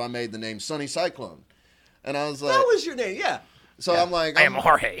alliteration, so I made the name Sunny Cyclone. And I was like... That was your name, yeah. So I'm like... I am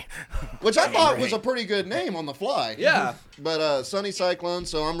Jorge. Which I thought was a pretty good name on the fly. Yeah. But Sunny Cyclone,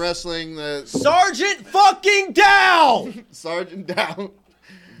 so I'm wrestling the... Sergeant fucking Down! Sergeant Down.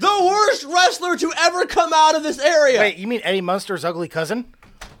 The worst wrestler to ever come out of this area. Wait, you mean Eddie Munster's ugly cousin?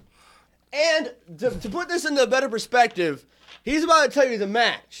 And to put this into a better perspective, he's about to tell you the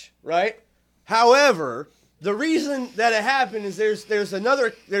match, right? However, the reason that it happened is there's a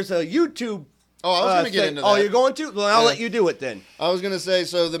YouTube. Oh, I was going to get thing. into that. Oh, you're going to? Well, I'll Yeah. let you do it then. I was going to say,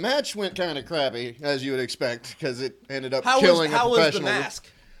 so the match went kind of crappy, as you would expect, because it ended up How killing was a the professional. mask?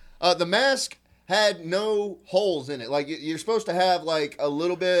 The mask had no holes in it. Like, you're supposed to have, like, a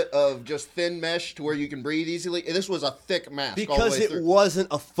little bit of just thin mesh to where you can breathe easily. This was a thick mask all the Because way it through. wasn't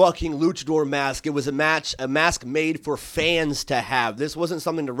a fucking luchador mask. It was a mask made for fans to have. This wasn't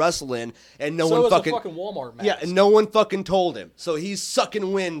something to wrestle in, and no So one it was fucking... a fucking Walmart mask. Yeah, and no one fucking told him. So he's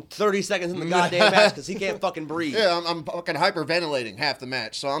sucking wind 30 seconds in the goddamn mask because he can't fucking breathe. Yeah, I'm fucking hyperventilating half the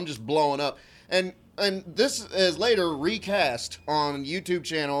match, so I'm just blowing up. And this is later recast on a YouTube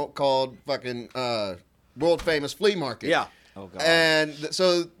channel called fucking World Famous Flea Market. Yeah. Oh god. And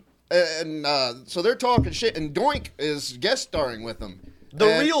so they're talking shit, and Doink is guest starring with them. The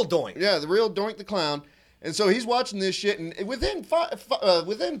real Doink. Yeah, the real Doink the Clown. And so he's watching this shit, and within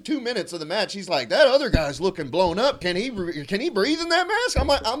 2 minutes of the match, he's like, "That other guy's looking blown up. Can he breathe in that mask?" I'm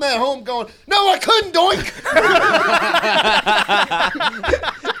at home going, "No, I couldn't, Doink."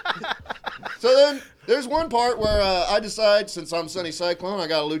 So then there's one part where I decide, since I'm Sunny Cyclone, I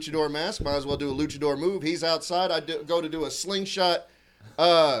got a luchador mask, might as well do a luchador move. He's outside. I go to do a slingshot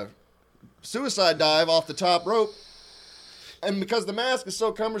suicide dive off the top rope. And because the mask is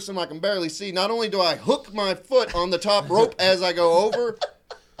so cumbersome I can barely see, not only do I hook my foot on the top rope as I go over,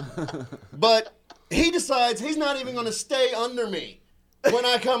 but he decides he's not even going to stay under me when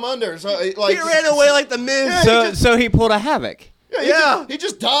I come under. So like, He ran away like the Miz. Yeah, So he pulled a Havoc. He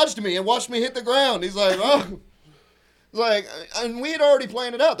just dodged me and watched me hit the ground. He's like, oh. Like, and we had already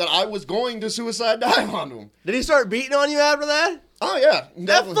planned it out that I was going to suicide dive onto him. Did he start beating on you after that? Oh, yeah. That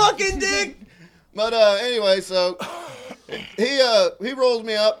Definitely. fucking dick! But anyway, so he rolls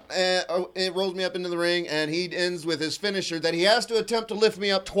me up and it rolls me up into the ring, and he ends with his finisher that he has to attempt to lift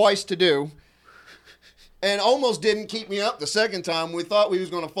me up twice to do, and almost didn't keep me up the second time. We thought we was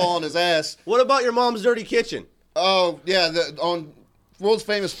going to fall on his ass. What about your mom's dirty kitchen? Oh yeah, on World's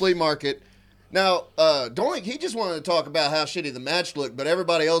Famous Flea Market. Now, Doink, he just wanted to talk about how shitty the match looked, but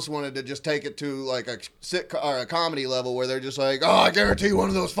everybody else wanted to just take it to like a or a comedy level where they're just like, "Oh, I guarantee one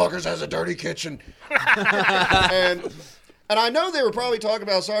of those fuckers has a dirty kitchen." and I know they were probably talking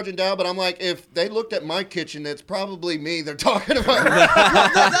about Sergeant Dow, but I'm like, if they looked at my kitchen, it's probably me they're talking about.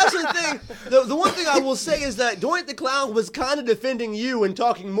 That's the thing. The one thing I will say is that Doink the Clown was kind of defending you and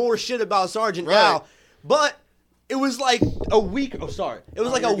talking more shit about Sergeant Dow, but it was like a week. Oh, sorry. It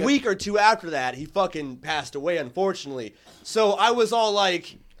was like a week or two after that he fucking passed away, unfortunately. So I was all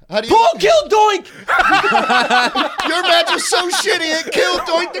like, How do you? "Paul killed Doink!" Your match was so shitty it killed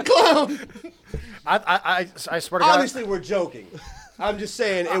Doink the Clown. I swear to God. Obviously, we're joking. I'm just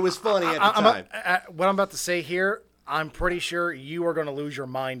saying it was funny at the time. What I'm about to say here, I'm pretty sure you are going to lose your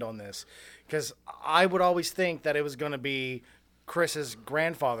mind on this, because I would always think that it was going to be Chris's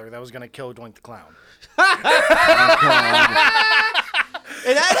grandfather that was going to kill Doink the Clown.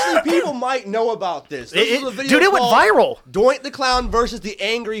 And actually, people might know about this. This was a video Dude, it went called viral. Doink the Clown versus the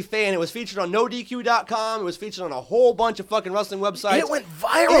Angry Fan. It was featured on NoDQ.com. It was featured on a whole bunch of fucking wrestling websites. It went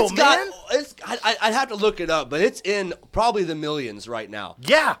viral, I'd have to look it up, but it's in probably the millions right now.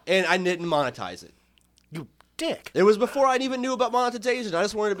 Yeah. And I didn't monetize it. You dick. It was before I even knew about monetization. I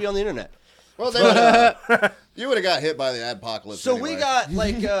just wanted to be on the internet. Well, you would have got hit by the apocalypse. So anyway.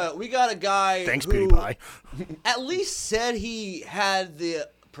 we got a guy Thanks, who PewDiePie. at least said he had the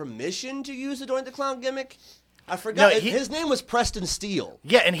permission to use the Doink the Clown gimmick. I forgot. No, His name was Preston Steele.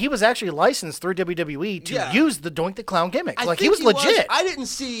 Yeah, and he was actually licensed through WWE to use the Doink the Clown gimmick. I Like, think he was legit. I didn't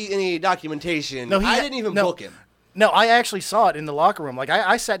see any documentation. No, I didn't even book him. No, I actually saw it in the locker room. Like,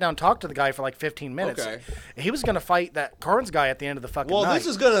 I sat down and talked to the guy for like 15 minutes. Okay. He was going to fight that Carnes guy at the end of the fucking Well, night. this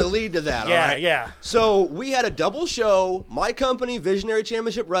is going to lead to that, Yeah, all right? yeah. So we had a double show, my company, Visionary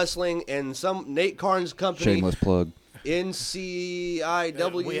Championship Wrestling, and some Nate Carnes' company, Shameless plug.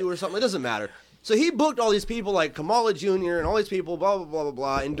 NCIW or something. It doesn't matter. So he booked all these people like Kamala Jr. and all these people, blah, blah, blah, blah,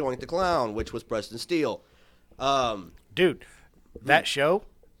 blah, and Doink the Clown, which was Preston Steele. Dude, that show,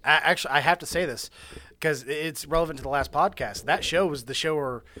 actually, I have to say this because it's relevant to the last podcast. That show was the show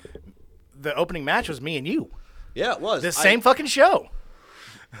where the opening match was me and you. Yeah, it was. The same fucking show.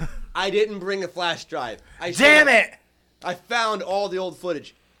 I didn't bring a flash drive. Damn it! I found all the old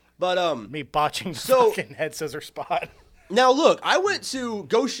footage. But, Me botching the So- fucking head scissor spot. now look, I went to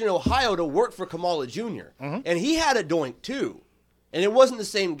Goshen, Ohio to work for Kamala Jr., and he had a Doink too. And it wasn't the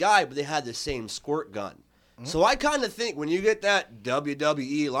same guy, but they had the same squirt gun. So I kind of think when you get that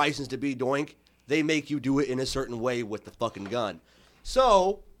WWE license to be Doink, they make you do it in a certain way with the fucking gun.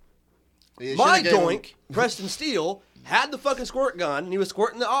 So You my should've gave him- Doink, Preston Steele, had the fucking squirt gun, and he was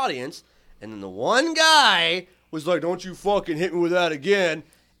squirting the audience, and then the one guy was like, "Don't you fucking hit me with that again."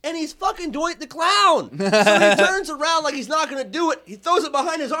 And he's fucking Doink the Clown. So he turns around like he's not going to do it. He throws it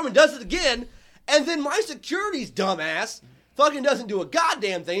behind his arm and does it again. And then my security's dumbass fucking doesn't do a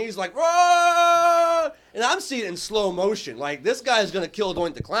goddamn thing. He's like, "Roar!" And I'm seeing it in slow motion. Like, this guy's going to kill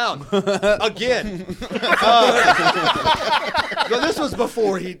Doink the Clown again. But this was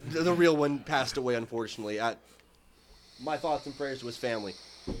before the real one passed away, unfortunately. My thoughts and prayers to his family.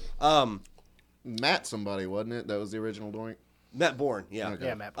 Matt somebody, wasn't it? That was the original Doink? Matt Bourne, yeah. Okay.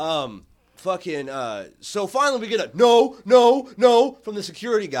 Yeah, Matt. So finally we get a no from the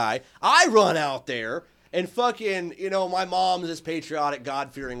security guy. I run out there and fucking, my mom's this patriotic,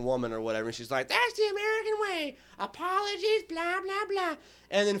 God-fearing woman or whatever. And she's like, that's the American way. Apologies, blah, blah, blah.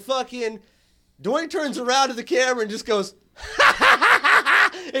 And then fucking Doink turns around to the camera and just goes, ha, ha, ha, ha,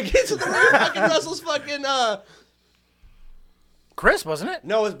 ha. And gets in the ring and fucking wrestles fucking, Chris, wasn't it?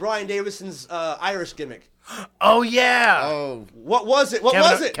 No, it was Brian Davison's Irish gimmick. Oh, yeah. Oh, What was it? What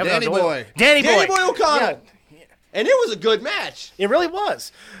was it? Danny O'Doyle. Boy. Danny Danny Boy. Boy O'Connell. Yeah. And it was a good match. It really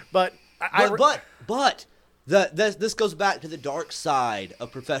was. But this goes back to the dark side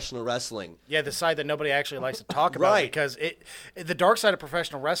of professional wrestling. yeah, the side that nobody actually likes to talk about, Right. because the dark side of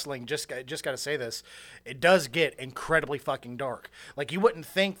professional wrestling, just got to say this, it does get incredibly fucking dark. Like, you wouldn't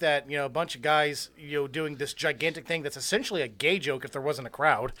think that, a bunch of guys, doing this gigantic thing that's essentially a gay joke if there wasn't a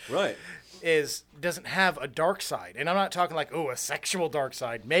crowd. Right. Doesn't have a dark side. And I'm not talking like, a sexual dark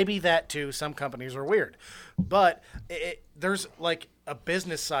side. Maybe that too. Some companies are weird. But there's like a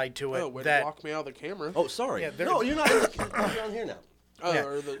business side to it way to that block me out of the camera. Oh, sorry. Yeah, No, you're not. You're on here now. yeah,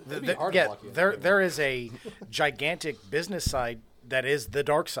 Or the, It'd be hard to block you. there is a gigantic business side that is the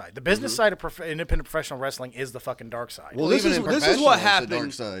dark side. The business side of independent professional wrestling is the fucking dark side. Well, this is what it's the happened.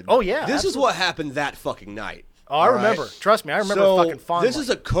 dark side. Oh yeah, This is absolutely. what happened that fucking night. Oh, I remember. Trust me, I remember fucking fondly. This is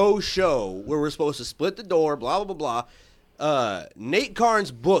a co-show where we're supposed to split the door, blah, blah, blah, blah. Nate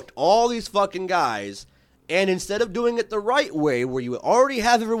Carnes booked all these fucking guys, and instead of doing it the right way, where you already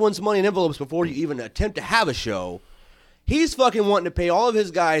have everyone's money in envelopes before you even attempt to have a show, he's fucking wanting to pay all of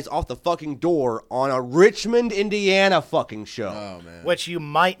his guys off the fucking door on a Richmond, Indiana fucking show. Oh, man. which you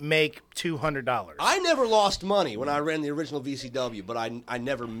might make $200. I never lost money when I ran the original VCW, but I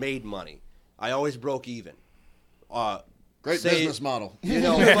never made money. I always broke even. Great business model.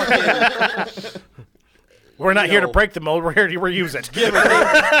 Fucking, We're not here to know. break the mold. We're here to reuse it.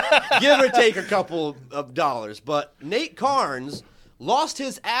 give or take a couple of dollars. But Nate Carnes lost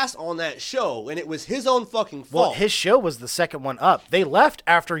his ass on that show, and it was his own fucking fault. Well, his show was the second one up. They left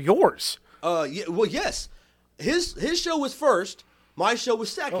after yours. Yes. His show was first. My show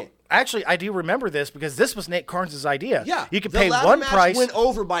was second. Actually, I do remember this because this was Nate Carnes' idea. Yeah. You could the pay ladder one match price. went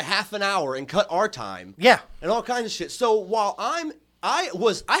over by half an hour and cut our time. Yeah. And all kinds of shit. So while I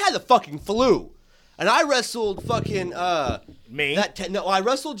had the fucking flu, and I wrestled fucking Me? No, I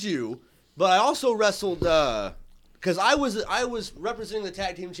wrestled you, but I also wrestled because I was representing the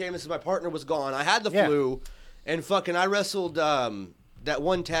tag team champions. My partner was gone. I had the Yeah. flu, and fucking I wrestled that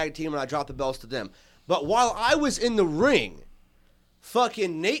one tag team, and I dropped the belts to them. But while I was in the ring,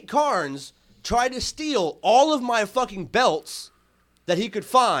 fucking Nate Carnes tried to steal all of my fucking belts that he could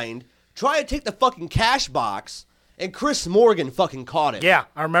find, try to take the fucking cash box, and Chris Morgan fucking caught it. Yeah,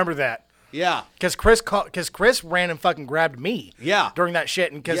 I remember that. Yeah. Because Chris ran and fucking grabbed me. Yeah. During that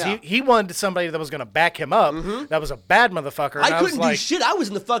shit, and because Yeah. he wanted somebody that was going to back him up. That was a bad motherfucker. And I was couldn't do like, shit. I was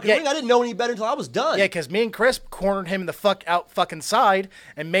in the fucking Yeah. ring. I didn't know any better until I was done. Yeah, because me and Chris cornered him in the fucking side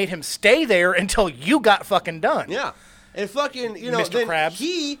and made him stay there until you got fucking done. Yeah. And fucking, Mr. then Krabs.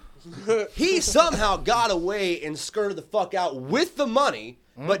 he somehow got away and skirted the fuck out with the money,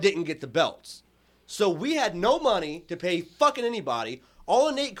 but didn't get the belts. So we had no money to pay fucking anybody. All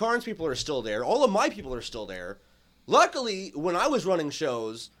of Nate Carnes' people are still there. All of my people are still there. Luckily, when I was running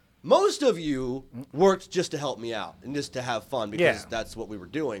shows, most of you worked just to help me out and just to have fun because Yeah. that's what we were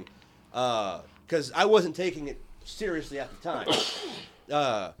doing. Because I wasn't taking it seriously at the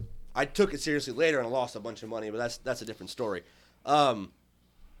time. I took it seriously later and I lost a bunch of money, but that's a different story.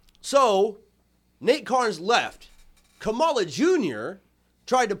 So, Nate Carnes left. Kamala Jr.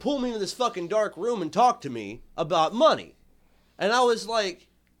 tried to pull me into this fucking dark room and talk to me about money. And I was like,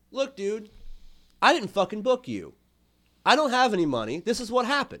 look, dude, I didn't fucking book you. I don't have any money. This is what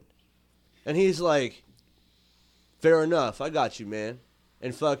happened. And he's like, fair enough. I got you, man.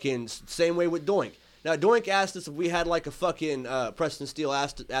 And fucking same way with Doink. Now, Doink asked us if we had like a fucking, Preston Steele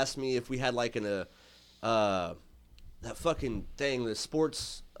asked me if we had like that fucking thing, the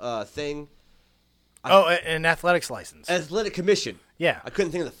sports thing. An athletics license. Athletic commission. Yeah. I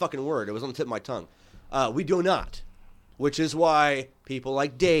couldn't think of the fucking word. It was on the tip of my tongue. We do not. Which is why people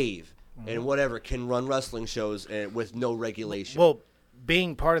like Dave and whatever can run wrestling shows with no regulation. Well,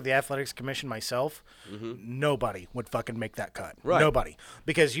 being part of the athletics commission myself, nobody would fucking make that cut. Right. Nobody,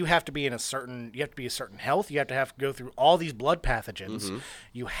 because you have to be a certain health. You have to go through all these blood pathogens.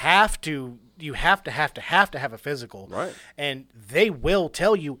 You have to have a physical. Right. And they will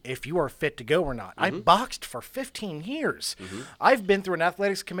tell you if you are fit to go or not. I boxed for 15 years. I've been through an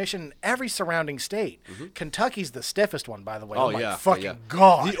athletics commission in every surrounding state. Kentucky's the stiffest one, by the way. Oh, my yeah. fucking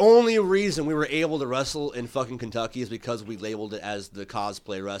God. The only reason we were able to wrestle in fucking Kentucky is because we labeled it as the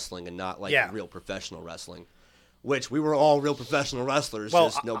cosplay wrestling and not like real professional wrestling. Which we were all real professional wrestlers,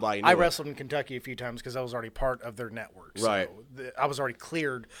 just nobody knew I it. wrestled in Kentucky a few times because I was already part of their network. So Right. I was already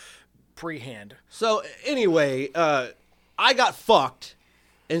cleared pre-hand. So anyway, I got fucked,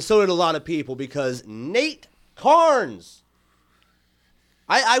 and so did a lot of people because Nate Carnes.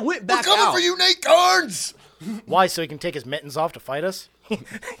 I went back We're coming out. for you, Nate Carnes! Why? So he can take his mittens off to fight us?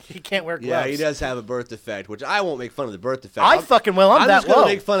 He can't wear gloves. Yeah, he does have a birth defect, which I won't make fun of the birth defect. I fucking will. I'm that just gonna low.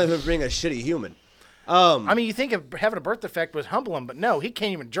 make fun of him being a shitty human. I mean, you think of having a birth defect would humble him, but no, he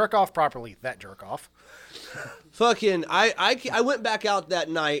can't even jerk off properly. That jerk off. Fucking, I went back out that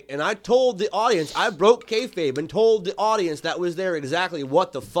night and I told the audience, I broke kayfabe and told the audience that was there exactly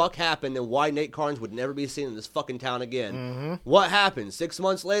what the fuck happened and why Nate Carnes would never be seen in this fucking town again. What happened? 6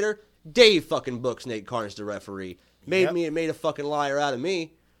 months later, Dave fucking books Nate Carnes to referee. Made a fucking liar out of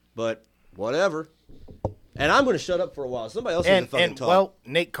me, but whatever. And I'm going to shut up for a while. Somebody else needs to fucking talk. Well,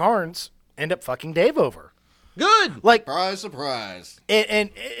 Nate Carnes end up fucking Dave over. Good. Like, Surprise, surprise. and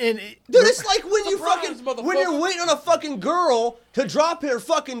Dude, it's like when you Surprise, fucking motherfucker. when you're waiting on a fucking girl to drop her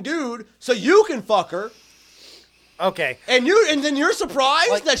fucking dude so you can fuck her, okay. and then you're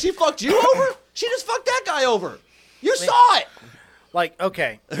surprised that she fucked you over. She just fucked that guy over. You saw it. Like,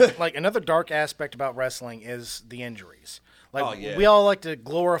 okay, like another dark aspect about wrestling is the injuries. Like, Oh, yeah. we all like to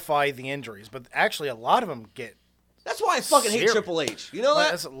glorify the injuries, but actually a lot of them get, That's why I fucking hate Serious. Triple H. You know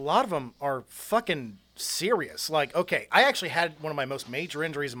that? a lot of them are fucking serious. Like, okay, I actually had one of my most major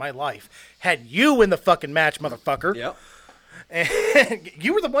injuries in my life. Had you in the fucking match, motherfucker. Yep. And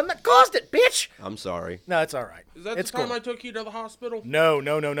you were the one that caused it, bitch. I'm sorry. No, it's all right. Is that it's the time cool. I took you to the hospital? No.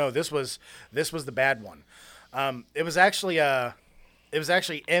 This was the bad one. It was actually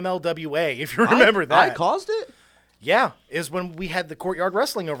MLWA, if you remember that. I caused it? Yeah, is when we had the courtyard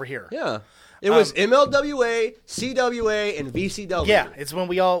wrestling over here. Yeah. It was MLWA, CWA, and VCW. Yeah, it's when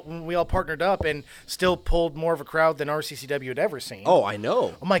we all partnered up and still pulled more of a crowd than RCCW had ever seen. Oh, I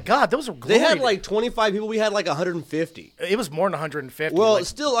know. Oh my God, those were They had glorious. like 25 people. We had like 150. It was more than 150. Well, Like,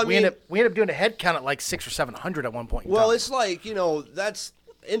 still, I we mean- ended up doing a head count at like 600 or 700 at one point. In Well, time. it's like, that's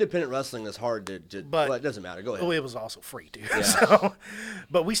independent wrestling is hard to but it doesn't matter. Go ahead. Oh, it was also free, dude. So,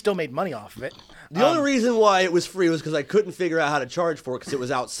 but we still made money off of it. The only reason why it was free was because I couldn't figure out how to charge for it because it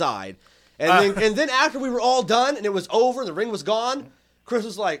was outside. And then after we were all done and it was over and the ring was gone, Chris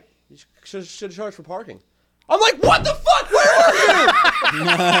was like, "You should have charged for parking." I'm like, "What the fuck? Where were you?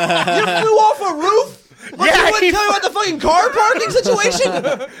 You flew off a roof? Like, Yeah, you wouldn't tell me about the fucking car parking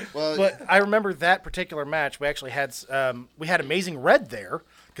situation?" Well, But I remember that particular match. We actually had Amazing Red there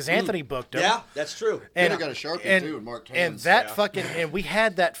because Anthony booked him. Yeah, that's true. Coulda got a Sharpie, too, and marked And hands. that fucking and we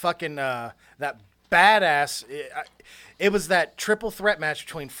had that fucking that badass. It was that triple threat match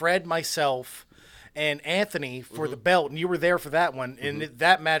between Fred, myself, and Anthony for the belt, and you were there for that one. And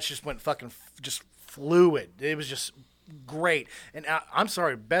that match just went fucking just fluid. It was just great. And I'm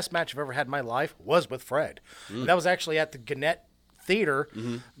sorry, best match I've ever had in my life was with Fred. That was actually at the Gannett Theater.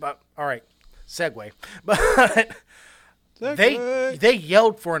 But all right, segue. But they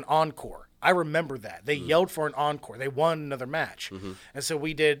yelled for an encore. I remember that. They yelled for an encore. They won another match. And so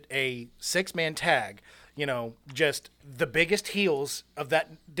we did a 6-man tag, just the biggest heels of that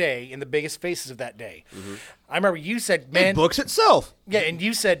day and the biggest faces of that day. I remember you said, man. It books itself. Yeah, and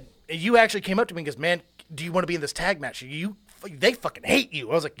you said, you actually came up to me and goes, man, do you want to be in this tag match? They fucking hate you.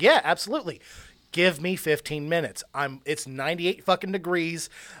 I was like, yeah, absolutely. Give me 15 minutes. It's 98 fucking degrees.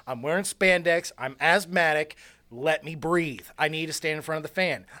 I'm wearing spandex. I'm asthmatic. Let me breathe. I need to stand in front of the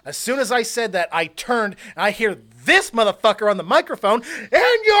fan. As soon as I said that, I turned and I hear this motherfucker on the microphone,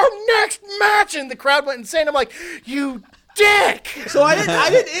 and your next match, and the crowd went insane. I'm like, you dick. So I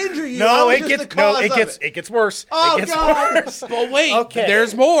didn't injure you. I No, was it just gets the cause of it gets worse. Oh, it gets God. worse. But wait, Okay.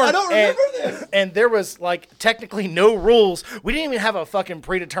 there's more. I don't remember this. And there was like technically no rules. We didn't even have a fucking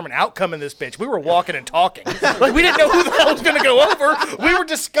predetermined outcome in this bitch. We were walking and talking. Like we didn't know who the hell was gonna go over. We were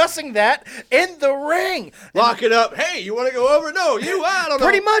discussing that in the ring. Lock it up. Hey, you want to go over? No, you. I don't know.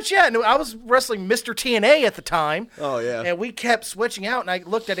 Pretty much, yeah. No, I was wrestling Mr. TNA at the time. Oh, yeah. And we kept switching out, and I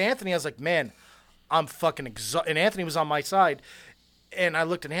looked at Anthony. I was like, man, I'm fucking exhausted. And Anthony was on my side. And I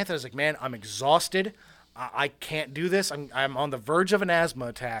looked at Anthony. I was like, man, I'm exhausted. I can't do this. I'm on the verge of an asthma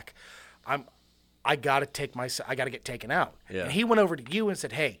attack. I gotta get taken out. Yeah. And he went over to you and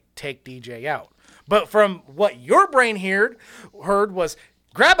said, hey, take DJ out. But from what your brain heard was,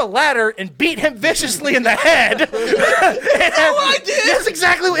 grab a ladder and beat him viciously in the head. That's what I did. That's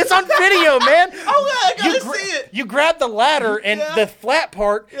exactly. It's on video, man. I gotta see it. You grabbed the ladder and the flat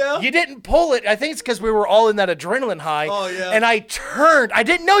part. Yeah. You didn't pull it. I think it's because we were all in that adrenaline high. Oh, yeah. And I turned. I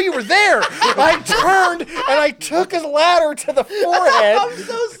didn't know you were there. I turned and I took his ladder to the forehead. I'm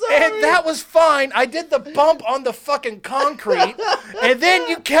so sorry. And that was fine. I did the bump on the fucking concrete, and then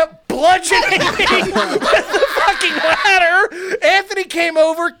you kept bludgeoning me with the fucking ladder. Anthony came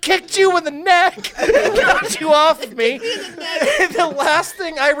over, kicked you in the neck, and got you off of me. And the last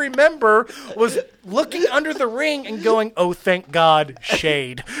thing I remember was looking under the ring and going, oh, thank God,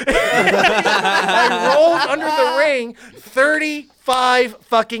 shade. I rolled under the ring. 35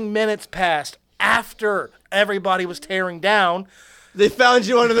 fucking minutes passed after everybody was tearing down. They found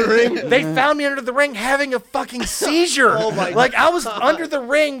you under the ring? They found me under the ring having a fucking seizure. Oh my Like, I was under the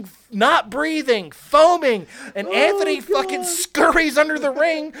ring, not breathing, foaming, and Anthony fucking scurries under the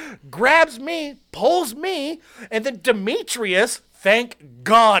ring, grabs me, pulls me, and then Demetrius, thank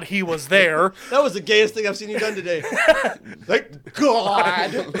God he was there. That was the gayest thing I've seen you done today. Thank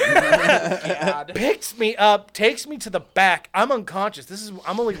God. Picks me up, takes me to the back. I'm unconscious.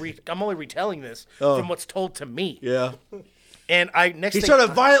 I'm only retelling this from what's told to me. Yeah. And He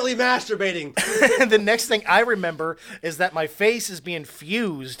started violently masturbating. And the next thing I remember is that my face is being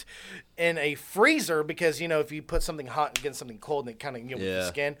fused in a freezer because, if you put something hot against something cold and it kind of, with the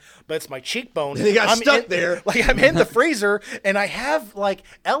skin, but it's my cheekbone. And he got stuck there. Like, I'm in the freezer and I have like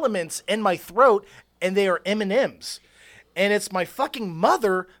elements in my throat and they are M&Ms. And it's my fucking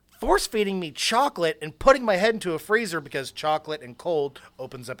mother force feeding me chocolate and putting my head into a freezer because chocolate and cold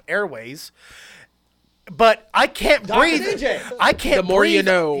opens up airways. But I can't breathe. DJ. I can't. The more breathe. you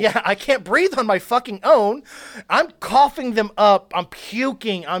know. Yeah, I can't breathe on my fucking own. I'm coughing them up. I'm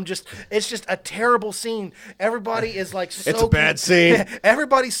puking. It's just a terrible scene. Everybody is like so. It's a bad scene.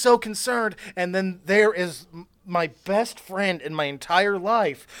 Everybody's so concerned, and then there is my best friend in my entire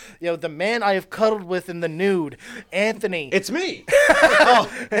life. The man I have cuddled with in the nude, Anthony. It's me.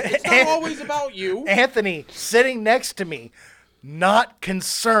 It's not always about you. Anthony sitting next to me, not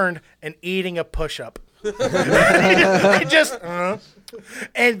concerned and eating a push-up. I just, I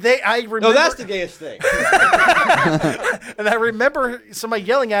remember. No, that's the gayest thing. And I remember somebody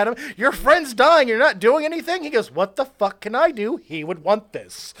yelling at him, "Your friend's dying. You're not doing anything." He goes, "What the fuck can I do? He would want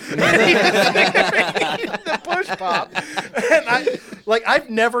this." And he was the push pop. And I've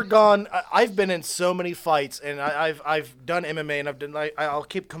never gone. I've been in so many fights, and I've done MMA, and I'll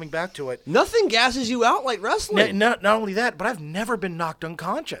keep coming back to it. Nothing gasses you out like wrestling. Not only that, but I've never been knocked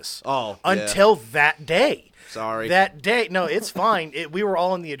unconscious. Oh, yeah. Until that day. Sorry. That day. No, it's fine. We were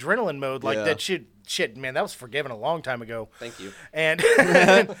all in the adrenaline mode. Like, Yeah. that shit, man, that was forgiven a long time ago. Thank you. And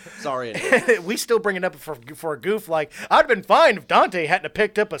Sorry. we still bring it up for a goof. Like, I'd have been fine if Dante hadn't have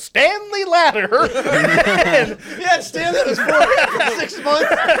picked up a Stanley ladder. Yeah, Stanley was for 6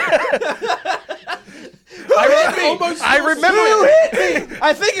 months. I remember. Who hit me?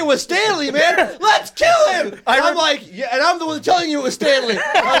 I think it was Stanley, man. Let's kill him. I'm like, yeah, and I'm the one telling you it was Stanley.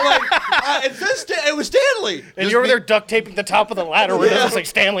 I'm like, it was Stanley. And you're over there duct taping the top of the ladder where it doesn't say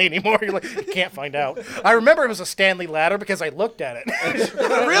Stanley anymore. You're like, you can't find out. I remember it was a Stanley ladder because I looked at it.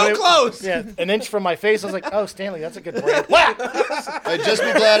 Real close. Yeah, an inch from my face. I was like, oh, Stanley, that's a good brand. Whack! Hey, just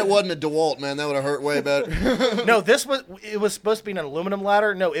be glad it wasn't a DeWalt, man. That would have hurt way better. No, it was supposed to be an aluminum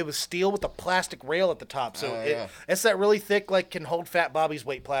ladder. No, it was steel with a plastic rail at the top. So it's that really thick, like, can hold Fat Bobby's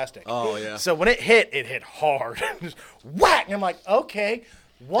weight plastic. Oh, yeah. So when it hit hard. Just whack! And I'm like, okay,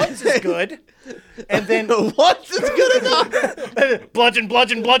 once is good. And then once is good enough. bludgeon.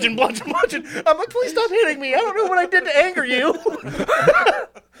 I'm like, please stop hitting me. I don't know what I did to anger you.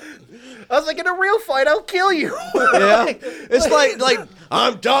 I was like, in a real fight, I'll kill you. Yeah. It's like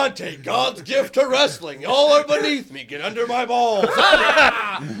I'm Dante, God's gift to wrestling. Y'all are beneath me. Get under my balls.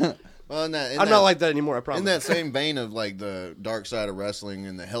 Well, I'm not like that anymore, I promise. In that same vein of like the dark side of wrestling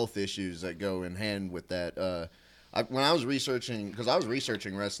and the health issues that go in hand with that, when I was researching, because I was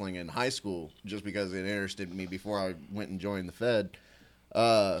researching wrestling in high school just because it interested me before I went and joined the Fed,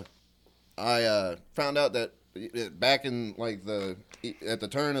 I found out that back in like at the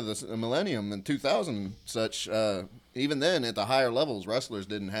turn of the millennium in 2000 such, even then at the higher levels, wrestlers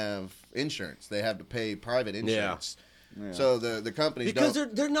didn't have insurance. They had to pay private insurance. Yeah. So the companies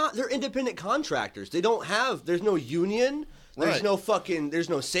they're independent contractors. They don't have, there's no union. There's Right. no fucking. There's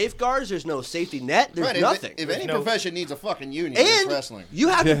no safeguards. There's no safety net. There's Right, nothing. If any profession needs a fucking union, and it's wrestling. you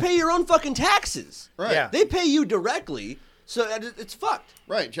have to pay your own fucking taxes. Right. Yeah. They pay you directly, so it's fucked.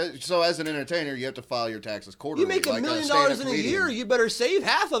 Right. So as an entertainer, you have to file your taxes quarterly. You make $1 like million stand-up in a comedian. year, you better save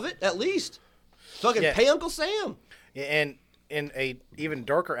half of it at least. Fucking Yeah. pay Uncle Sam. And in a even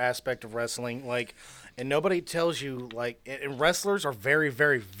darker aspect of wrestling, like, and nobody tells you, like, and wrestlers are very,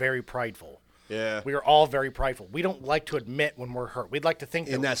 very, very prideful. Yeah. We are all very prideful. We don't like to admit when we're hurt. We'd like to think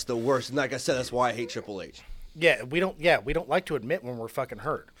And that, that's the worst. And like I said, that's why I hate Triple H. we don't like to admit when we're fucking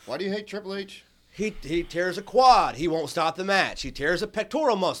hurt. Why do you hate Triple H? He tears a quad. He won't stop the match. He tears a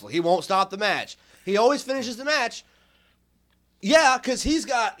pectoral muscle. He won't stop the match. He always finishes the match. Yeah, because he's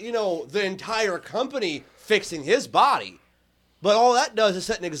got, the entire company fixing his body. But all that does is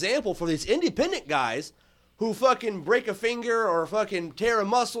set an example for these independent guys who fucking break a finger or fucking tear a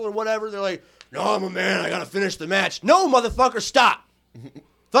muscle or whatever. They're like, no, I'm a man. I got to finish the match. No, motherfucker, stop.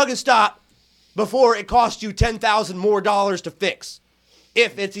 Fucking stop before it costs you $10,000 more to fix.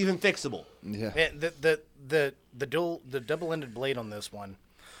 If it's even fixable. Yeah. And the double-ended blade on this one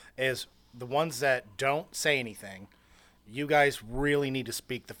is the ones that don't say anything. You guys really need to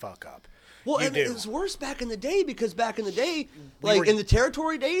speak the fuck up. Well, You and do. it was worse back in the day because back in the day, were- in the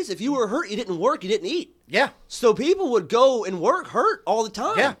territory days, if you were hurt, you didn't work, you didn't eat. Yeah. So people would go and work hurt all the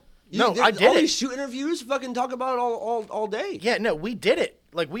time. Yeah. No, I did all it. these shoot interviews, fucking talk about it all day. Yeah, no, we did it.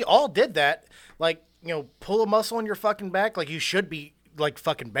 Like, we all did that. Like, pull a muscle on your fucking back. Like, you should be, like,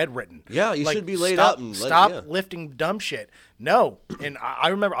 fucking bedridden. Yeah, you Like, should be laid stop, up and stop lifting dumb shit. No. And I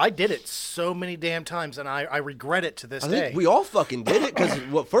remember I did it so many damn times, and I regret it to this I day. think we all fucking did it because,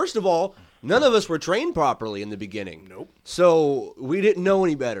 well, first of all, none of us were trained properly in the beginning. Nope. So we didn't know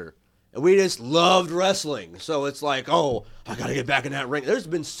any better. And we just loved wrestling. So it's like, oh, I got to get back in that ring. There's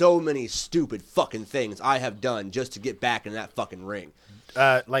been so many stupid fucking things I have done just to get back in that fucking ring.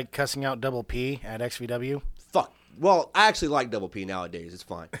 Like cussing out Double P at XVW. Fuck. Well, I actually like Double P nowadays. It's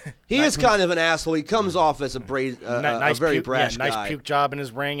fine. He is kind of an asshole. He comes off as a very brash guy. Nice puke job in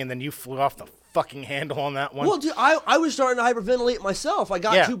his ring, and then you flew off the fucking handle on that one. Well, dude, I was starting to hyperventilate myself. I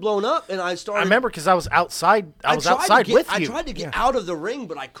got too blown up, and I started. I remember because I was outside. I was outside with you. I tried to get out of the ring,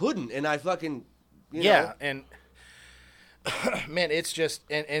 but I couldn't, and I fucking. And man, it's just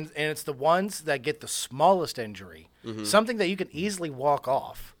and it's the ones that get the smallest injury, something that you can easily walk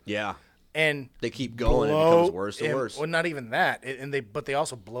off. Yeah. And they keep going, and it becomes worse and worse. Well, not even that, but they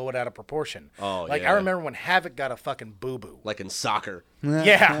also blow it out of proportion. Oh, like yeah. I remember when Havoc got a fucking boo boo, like in soccer.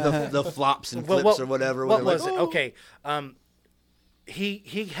 Yeah, the flops and flips or whatever. What was it? Okay,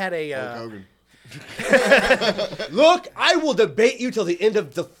 he had a. Hogan. Look, I will debate you till the end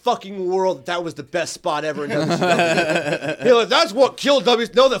of the fucking world that was the best spot ever in WCW. Like, that's what killed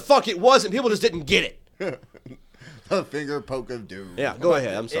WCW. No, the fuck it wasn't. People just didn't get it. The finger poke of doom. Yeah, go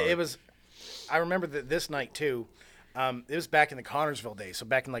ahead. I'm sorry. It was. I remember that this night too. It was back in the Connorsville days, so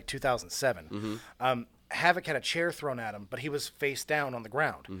back in like 2007. Havoc had a chair thrown at him, but he was face down on the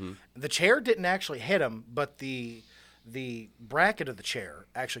ground. The chair didn't actually hit him, but the bracket of the chair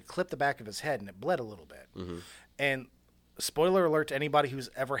actually clipped the back of his head, and it bled a little bit. And spoiler alert to anybody who's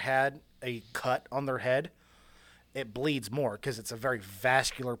ever had a cut on their head, it bleeds more because it's a very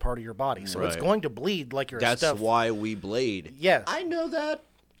vascular part of your body. So it's going to bleed like your stuff. That's why we blade. Yes. I know that.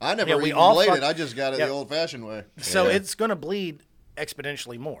 I never we even all bladed. I just got it the old-fashioned way. So it's going to bleed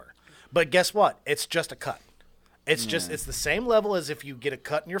exponentially more. But guess what? It's just a cut. It's it's the same level as if you get a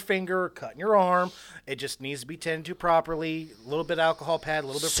cut in your finger, cut in your arm. It just needs to be tended to properly. A little bit of alcohol pad, a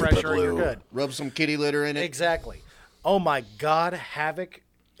little bit of pressure, and you're good. Rub some kitty litter in it. Exactly. Oh my God, Havoc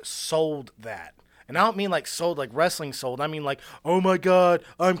sold that. And I don't mean like sold like wrestling sold. I mean like, oh my God,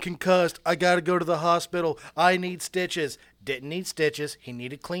 I'm concussed. I got to go to the hospital. I need stitches. Didn't need stitches. He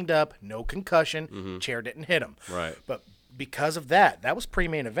needed cleaned up. No concussion. Chair didn't hit him. Right. But because of that, that was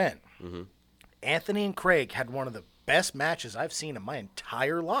pre-main event. Anthony and Craig had one of the best matches I've seen in my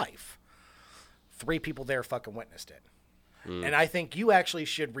entire life. 3 people there fucking witnessed it. And I think you actually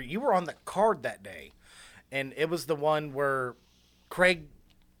should you were on the card that day. And it was the one where Craig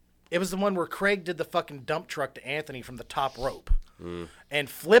did the fucking dump truck to Anthony from the top rope and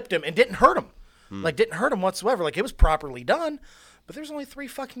flipped him and didn't hurt him. Like, didn't hurt him whatsoever. Like, it was properly done, but there's only 3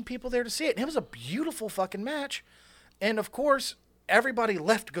 fucking people there to see it. And it was a beautiful fucking match. And, of course, everybody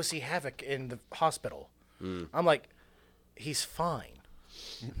left to go see Havoc in the hospital. I'm like, he's fine.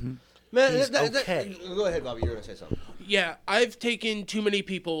 Man, He's okay. Go ahead, Bobby. You're going to say something. Yeah, I've taken too many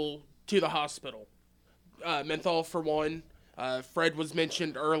people to the hospital. Menthol, for one. Fred was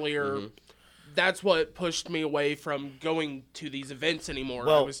mentioned earlier. that's what pushed me away from going to these events anymore.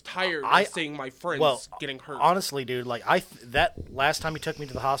 Well, I was tired of seeing my friends getting hurt. Honestly, dude, like that last time he took me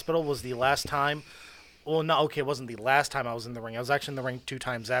to the hospital was the last time. Well, no, okay, it wasn't the last time I was in the ring. I was actually in the ring 2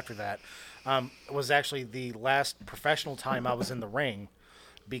 times after that. It was actually the last professional time I was in the ring,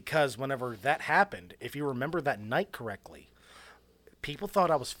 because whenever that happened, if you remember that night correctly, people thought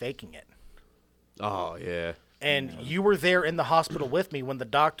I was faking it. Oh, yeah. And you were there in the hospital with me when the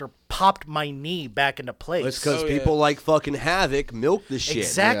doctor popped my knee back into place. It's because people like fucking Havoc milk the shit.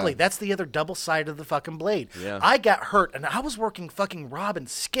 Exactly. Yeah. That's the other double side of the fucking blade. Yeah. I got hurt, and I was working fucking Rob and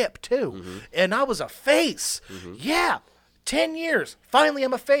Skip, too. And I was a face. Yeah. 10 years. Finally,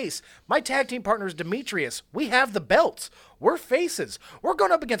 I'm a face. My tag team partner is Demetrius. We have the belts. We're faces. We're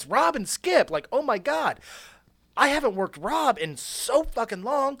going up against Rob and Skip. Like, oh, my God. I haven't worked Rob in so fucking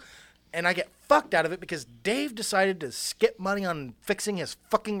long, and I get fucked out of it because Dave decided to skip money on fixing his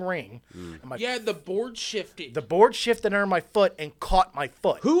fucking ring. And The board shifted. the board shifted under my foot and caught my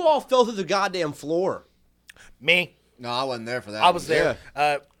foot. Who all fell through the goddamn floor? Me. No, I wasn't there for that. I was one.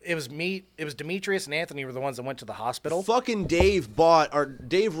 there. It was me. It was Demetrius and Anthony were the ones that went to the hospital. Fucking Dave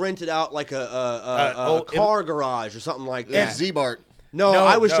Dave rented out like a car garage or something like It that. was Z-Bart. No, No,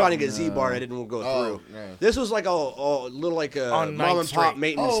 I was no. trying to get Z-Bar. I didn't go through. no. This was like a little like a On mom 9th and pop Street.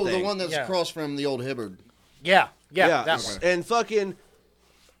 maintenance Oh, thing. the one that's Yeah. across from the old Hibbard. Yeah. Yeah, That one. and fucking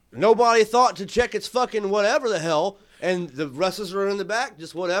nobody thought to check its fucking whatever the hell, and the wrestlers are in the back,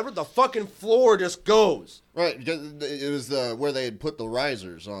 just whatever. The fucking floor just goes. Right, because it was where they had put the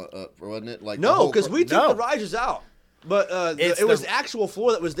risers on, wasn't it? Like the No, whole because we took No. the risers out, but It's it was the- the actual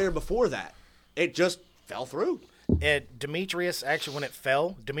floor that was there before that. It just fell through. Demetrius, actually, when it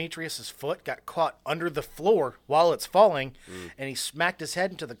fell, Demetrius's foot got caught under the floor while it's falling, and he smacked his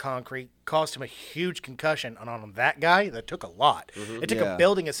head into the concrete, caused him a huge concussion. And on that guy, that took a lot. It took Yeah. a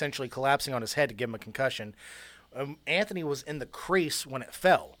building essentially collapsing on his head to give him a concussion. Anthony was in the crease when it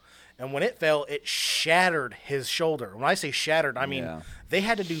fell. And when it fell, it shattered his shoulder. When I say shattered, I mean Yeah. they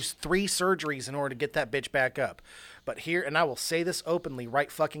had to do 3 surgeries in order to get that bitch back up. But here, and I will say this openly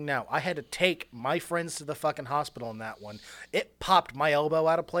right fucking now, I had to take my friends to the fucking hospital in that one. It popped my elbow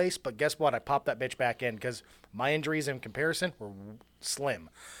out of place, but guess what? I popped that bitch back in because my injuries in comparison were slim.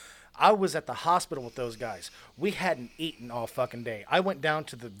 I was at the hospital with those guys. We hadn't eaten all fucking day. I went down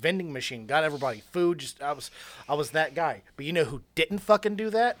to the vending machine, got everybody food. I was that guy. But you know who didn't fucking do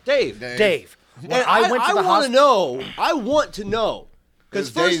that? Dave. Dave. When And I went to the want to hospital, know. I want to know. Because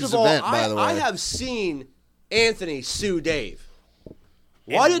It was first Dave's of all, event, by the I way. have seen Anthony sue Dave.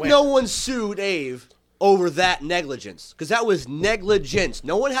 Why And did when? no one sue Dave over that negligence? Because that was negligence.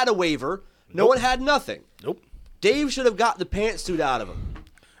 No one had a waiver. No one had nothing. Nope. Dave should have got the pantsuit out of him.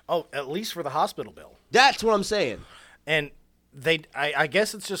 Oh, at least for the hospital bill. That's what I'm saying. And I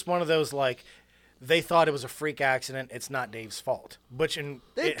guess it's just one of those, like, they thought it was a freak accident. It's not Dave's fault. Which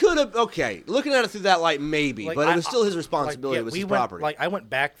They could have, okay, looking at it through that light, maybe, like, but it was still his responsibility. Like, It was we his went, property. Like, I went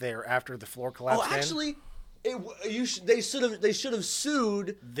back there after the floor collapsed. Oh, actually, they should have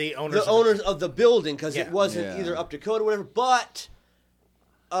sued The owners of the building because Yeah. it wasn't Yeah. either up to code or whatever. But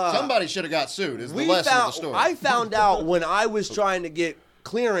Somebody should have got sued. Is the we lesson found of the story. I found out when I was trying to get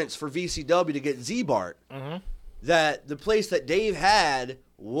clearance for VCW to get Z-Bart that the place that Dave had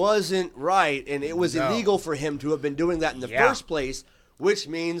wasn't right, and it was No. illegal for him to have been doing that in the Yeah. first place. Which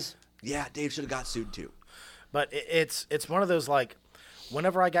means, yeah, Dave should have got sued too. But it's one of those, like,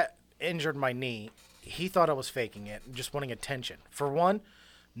 whenever I got injured my knee, he thought I was faking it and just wanting attention. For one,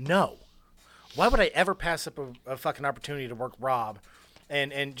 no. Why would I ever pass up a fucking opportunity to work Rob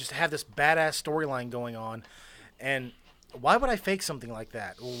and just have this badass storyline going on? And why would I fake something like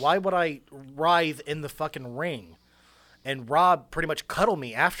that? Why would I writhe in the fucking ring? And Rob pretty much cuddled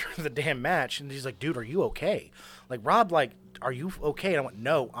me after the damn match. And he's like, dude, are you okay? Like, Rob, like, are you okay? And I went,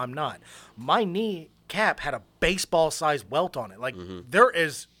 no, I'm not. My knee cap had a baseball-sized welt on it. Like, there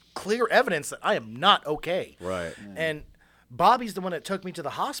is clear evidence that I am not okay. Right. And Bobby's the one that took me to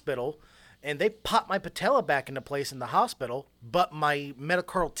the hospital, and they popped my patella back into place in the hospital, but my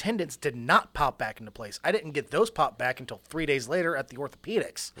metacarpal tendons did not pop back into place. I didn't get those popped back until 3 days later at the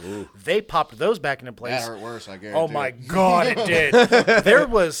orthopedics. They popped those back into place. That hurt worse, I guarantee. Oh my God, it did. There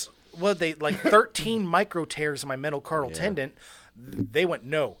was, like 13 micro tears in my metacarpal tendon. They went,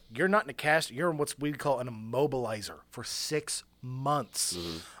 no, you're not in a cast. You're in what we call an immobilizer for 6 months.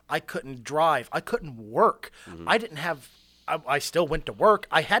 I couldn't drive. I couldn't work. I didn't have. I still went to work.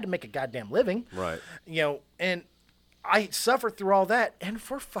 I had to make a goddamn living. Right. You know, and I suffered through all that, and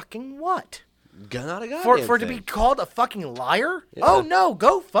for fucking what? Not a goddamn For it to be thing. called a fucking liar? Yeah. Oh no,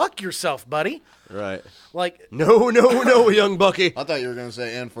 go fuck yourself, buddy. Right. Like No, young Bucky. I thought you were going to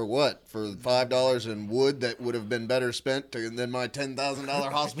say, and for what? For $5 in wood that would have been better spent than my $10,000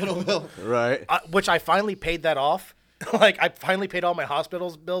 hospital bill? Right. which I finally paid that off. Like I finally paid all my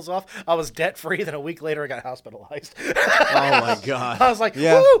hospital bills off. I was debt free. Then a week later, I got hospitalized. Oh my God. I was like,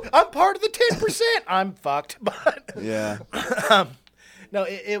 Yeah. "Woo! I'm part of the 10%." I'm fucked. But Yeah. no,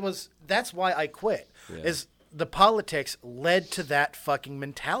 it was. That's why I quit. Is the politics led to that fucking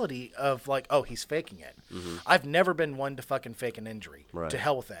mentality of like, oh, he's faking it. I've never been one to fucking fake an injury. Right. To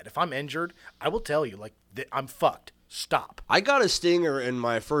hell with that. If I'm injured, I will tell you, like, I'm fucked. Stop. I got a stinger in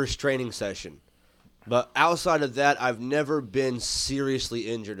my first training session. But outside of that, I've never been seriously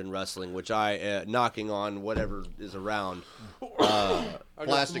injured in wrestling, which knocking on whatever is around. I got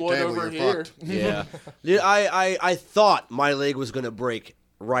Plastic some wood table, over you're here. fucked. Yeah. Dude, I thought my leg was going to break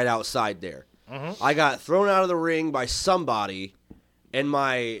right outside there. I got thrown out of the ring by somebody, and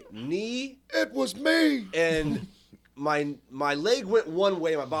my knee It was me. and my leg went one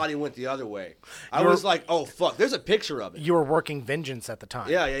way, my body went the other way. I was like, oh, fuck. There's a picture of it. You were working Vengeance at the time.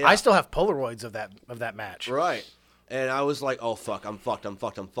 Yeah. I still have Polaroids of that match. Right. And I was like, oh, fuck, I'm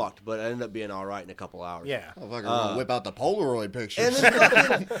fucked. But I ended up being all right in a couple hours. Yeah. I'm gonna whip out the Polaroid pictures. And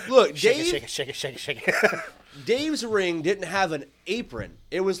then fucking, look, Shake it. Dave's ring didn't have an apron.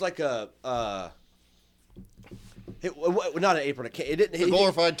 It was like a, not an apron. It didn't. a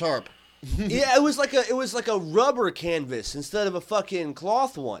glorified tarp. Yeah, it was like a rubber canvas instead of a fucking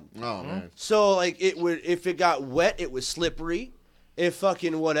cloth one. Oh man. So like if it got wet, it was slippery. If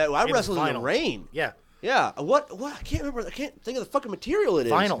fucking whatever, I It was wrestled in the vinyl. rain. Yeah. Yeah. What? I can't remember. I can't think of the fucking material it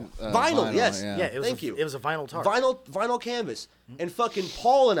is. Vinyl. Vinyl. Yes. yeah. Yeah, it was Thank you. It was a vinyl tarp. Vinyl canvas. And fucking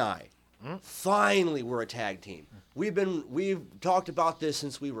Paul and I finally were a tag team. We've talked about this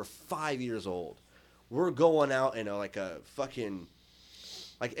since we were 5 years old. We're going out in like a fucking,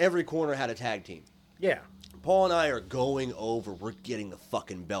 like every corner had a tag team. Yeah. Paul and I are going over. We're getting the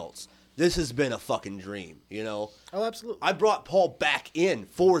fucking belts. This has been a fucking dream, you know? Oh, absolutely. I brought Paul back in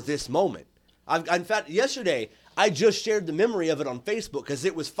for this moment. In fact, yesterday, I just shared the memory of it on Facebook because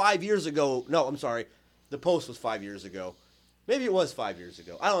it was 5 years ago. No, I'm sorry. The post was 5 years ago. Maybe it was 5 years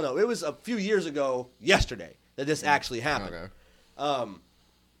ago. I don't know. It was a few years ago yesterday that this actually happened. Okay.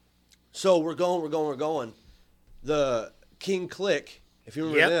 So we're going. The King Click, if you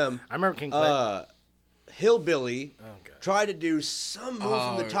remember them. I remember King Click. Hillbilly God. tried to do some move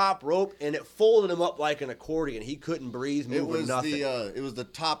from the top rope, and it folded him up like an accordion. He couldn't breathe, It moving was nothing. it was the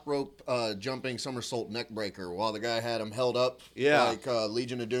top rope jumping somersault neck breaker while the guy had him held up. Yeah. Like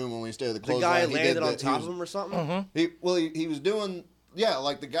Legion of Doom when we stayed at the the clothesline. guy he landed did on that. top of him or something? He was doing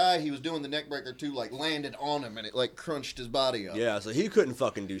like the guy he was doing the neck breaker to like landed on him and it like crunched his body up. Yeah, so he couldn't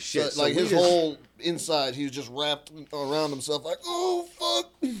fucking do shit. So, like we his just- whole inside, he was just wrapped around himself like, oh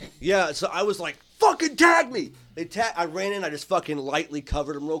fuck. Yeah, so I was like, fucking tag me! I ran in, I just fucking lightly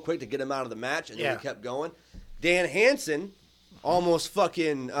covered him real quick to get him out of the match, and then we kept going. Dan Hansen almost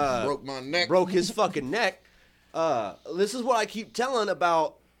fucking Broke my neck. broke his fucking neck. This is what I keep telling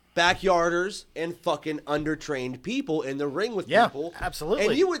about backyarders and fucking undertrained people in the ring with Yeah, people. absolutely.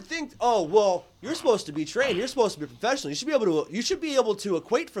 And you would think, oh well, you're supposed to be trained, you're supposed to be professional, you should be able to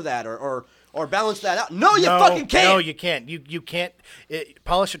equate for that or balance that out. No, you fucking can't. No, you can't. You can't.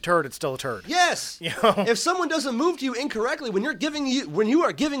 Polish a turd, it's still a turd. Yes. You know? If someone doesn't move to you incorrectly when you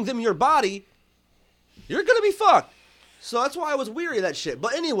are giving them your body, you're gonna be fucked. So that's why I was weary of that shit.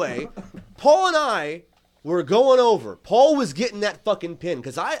 But anyway, Paul and I were going over. Paul was getting that fucking pin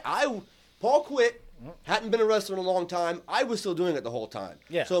because Paul quit, hadn't been a wrestler in a long time. I was still doing it the whole time.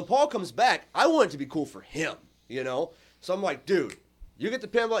 Yeah. So when Paul comes back, I want it to be cool for him, you know. So I'm like, dude, you get the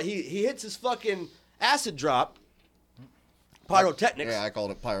pin. He hits his fucking acid drop. Pyrotechnics. Yeah, I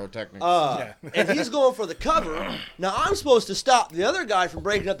called it pyrotechnics. And he's going for the cover. Now I'm supposed to stop the other guy from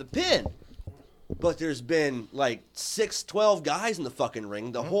breaking up the pin. But there's been like 12 guys in the fucking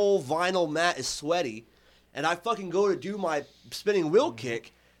ring. The whole vinyl mat is sweaty. And I fucking go to do my spinning wheel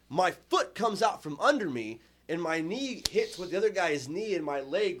kick. My foot comes out from under me. And my knee hits with the other guy's knee. And my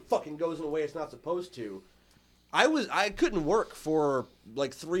leg fucking goes in a way it's not supposed to. I couldn't work for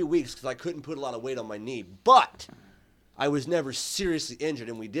like 3 weeks because I couldn't put a lot of weight on my knee. But I was never seriously injured,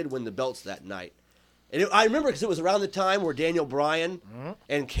 and we did win the belts that night. And I remember because it was around the time where Daniel Bryan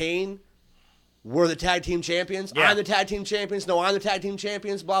and Kane were the tag team champions. Yeah. I'm the tag team champions. No, I'm the tag team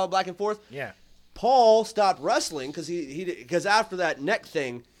champions. Blah, blah, back and forth. Yeah. Paul stopped wrestling because after that neck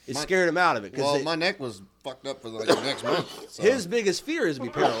thing, it scared him out of it. Well, my neck was fucked up for like the next month. So. His biggest fear is to be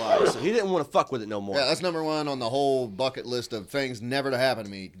paralyzed, so he didn't want to fuck with it no more. Yeah, that's number one on the whole bucket list of things never to happen to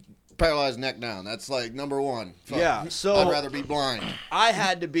me. paralyzed neck down. That's like number one. Fuck. Yeah, so I'd rather be blind. I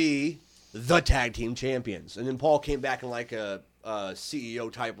had to be the tag team champions, and then Paul came back in like a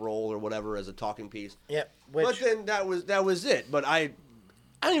CEO type role or whatever as a talking piece. Yeah, but then that was it. But I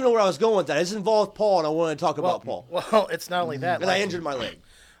don't even know where I was going with that. It's involved Paul, and I wanted to talk about Paul. Well, it's not only that. And I injured my leg.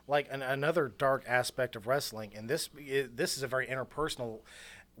 Like another dark aspect of wrestling, and this is a very interpersonal.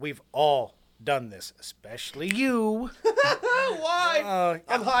 We've all done this, especially you. Why?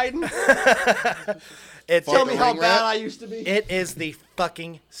 I'm hiding. Tell me how bad I used to be. It is the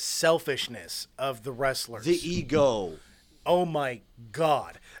fucking selfishness of the wrestlers. The ego. Oh my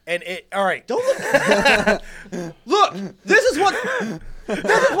God. And all right. Don't look. Look, this is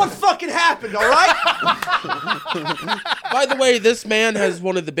what fucking happened, all right? By the way, this man has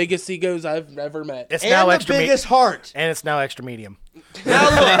one of the biggest egos I've ever met. It's and now the extra biggest heart. And it's now extra medium. Now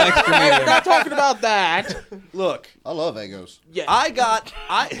look, We're not talking about that. look. I love egos. Yeah. I got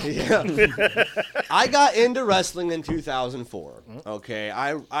into wrestling in 2004. Okay,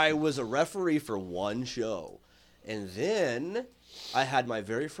 I was a referee for one show, and then I had my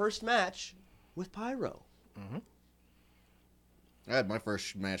very first match with Pyro. Mm-hmm. I had my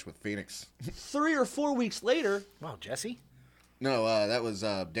first match with Phoenix. 3 or 4 weeks later. Wow, Jesse? No, that was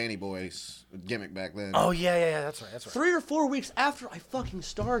Danny Boy's gimmick back then. Oh, yeah, that's right. 3 or 4 weeks after I fucking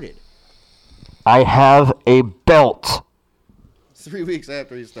started. I have a belt. 3 weeks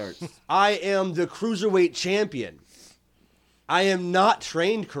after he starts. I am the cruiserweight champion. I am not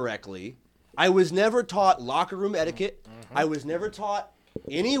trained correctly. I was never taught locker room etiquette. Mm-hmm. I was never taught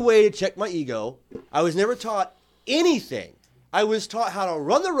any way to check my ego. I was never taught anything. I was taught how to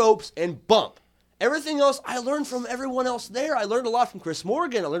run the ropes and bump. Everything else I learned from everyone else there. I learned a lot from Chris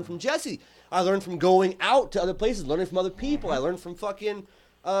Morgan. I learned from Jesse. I learned from going out to other places, learning from other people. I learned from fucking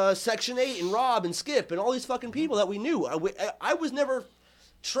Section 8 and Rob and Skip and all these fucking people that we knew. I was never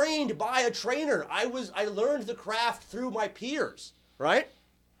trained by a trainer. I learned the craft through my peers, right?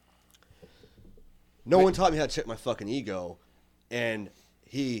 No one taught me how to check my fucking ego, and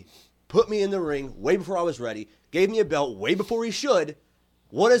he put me in the ring way before I was ready, gave me a belt way before he should.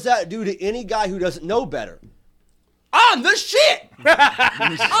 What does that do to any guy who doesn't know better? I'm the shit!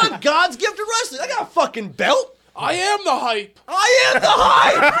 I'm God's gift to wrestling. I got a fucking belt. I am the hype. I am the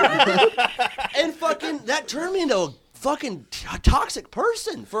hype! And fucking, that turned me into a fucking toxic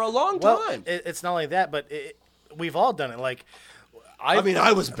person for a long time. Well, it's not only that, but we've all done it. Like,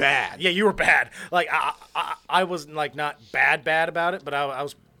 I was bad. Yeah, you were bad. Like, I was, like, not bad about it, but I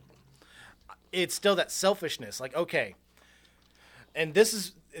was... It's still that selfishness. Like, okay... And this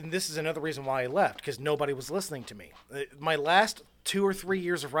is another reason why I left, because nobody was listening to me. My last 2 or 3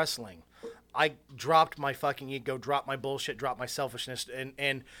 years of wrestling, I dropped my fucking ego, dropped my bullshit, dropped my selfishness,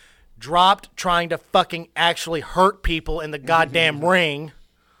 and dropped trying to fucking actually hurt people in the goddamn ring.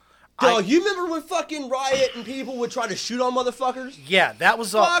 Dog, you remember when fucking Riot and people would try to shoot on motherfuckers? Yeah, that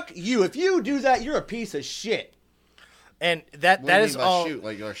was all. Fuck you. If you do that, you're a piece of shit. And that is all. Shoot?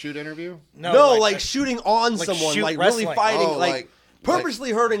 Like our shoot interview? No, like shooting on someone, like wrestling. really fighting, Oh, like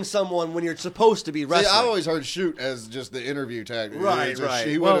purposely hurting someone when you're supposed to be wrestling. See, I've always heard shoot as just the interview tactic. Right.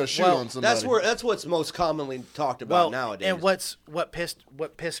 He would shoot on somebody. That's what's most commonly talked about nowadays. And what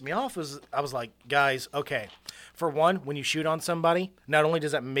pissed me off was I was like, guys, okay, for one, when you shoot on somebody, not only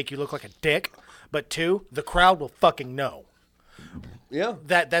does that make you look like a dick, but two, the crowd will fucking know. Yeah.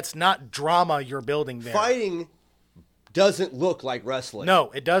 That's not drama you're building there. Fighting doesn't look like wrestling.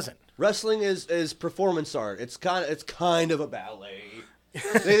 No, it doesn't. Wrestling is performance art. It's kind of a ballet.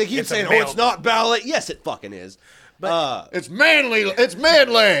 They keep saying, male. "Oh, it's not ballet." Yes, it fucking is. But it's manly. It's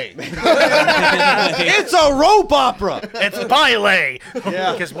manly. it's a rope opera. It's ballet.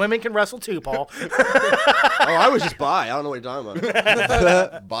 Yeah. Because women can wrestle too, Paul. Oh, I was just bi. I don't know what you're talking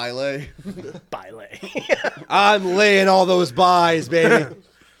about. Ballet. Ballet. I'm laying all those buys, baby.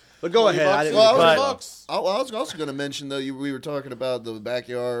 But go ahead. I was also going to mention though. We were talking about the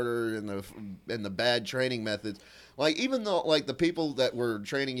backyard and the bad training methods. Like even though like the people that were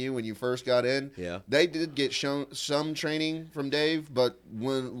training you when you first got in, they did get shown some training from Dave. But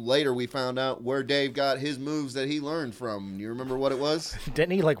when later we found out where Dave got his moves that he learned from. You remember what it was?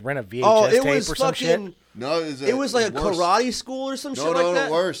 Didn't he like rent a VHS tape or some shit? No, it was like a karate school or some shit like that.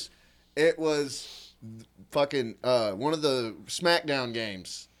 No, worse. It was fucking one of the SmackDown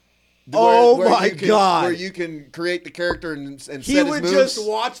games. God! Where you can create the character and set his moves. He would just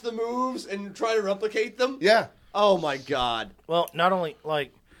watch the moves and try to replicate them? Yeah. Oh, my God. Well, not only,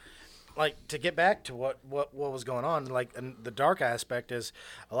 like to get back to what was going on, like, and the dark aspect is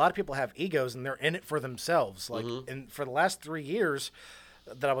a lot of people have egos and they're in it for themselves. Like, and for the last 3 years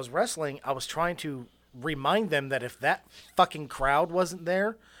that I was wrestling, I was trying to remind them that if that fucking crowd wasn't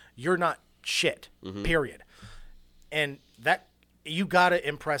there, you're not shit, period. And that you got to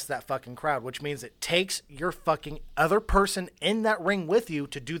impress that fucking crowd, which means it takes your fucking other person in that ring with you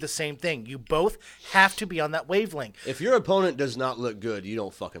to do the same thing. You both have to be on that wavelength. If your opponent does not look good, you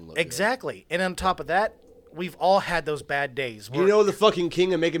don't fucking look Exactly. And on top of that, we've all had those bad days. good. You know the fucking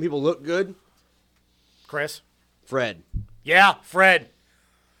king of making people look good? Chris? Fred. Yeah, Fred.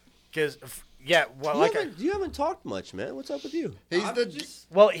 Because, yeah, well, You haven't talked much, man. What's up with you?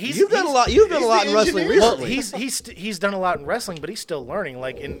 You've done a lot. You've done a lot in wrestling recently. Well, he's done a lot in wrestling, but he's still learning.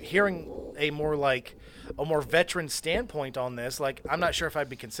 Like, in hearing a more veteran standpoint on this, like, I'm not sure if I'd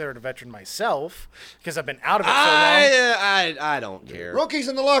be considered a veteran myself because I've been out of it so long. I don't care. Rookies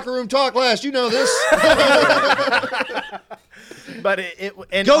in the locker room talk last. You know this. But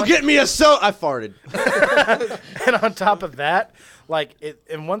get me a soda. I farted. And on top of that,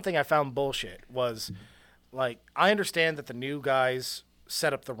 and one thing I found bullshit was, like, I understand that the new guys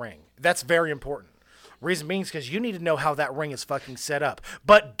set up the ring. That's very important. Reason being is because you need to know how that ring is fucking set up.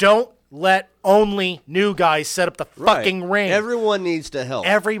 But don't let only new guys set up the fucking ring. Everyone needs to help.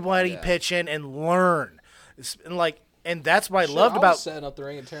 Everybody pitch in and learn. And that's what I loved about setting up the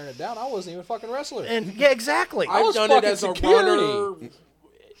ring and tearing it down. I wasn't even a fucking wrestler. And yeah, exactly. I've done it as a runner.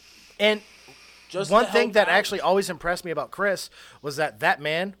 And one thing that actually always impressed me about Chris was that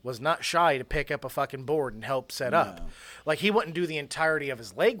man was not shy to pick up a fucking board and help set up. Like, he wouldn't do the entirety of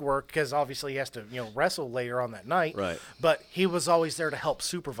his leg work because obviously he has to, wrestle later on that night. Right. But he was always there to help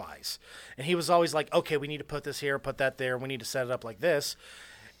supervise. And he was always like, okay, we need to put this here, put that there. We need to set it up like this.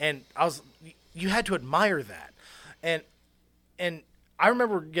 And you had to admire that. And I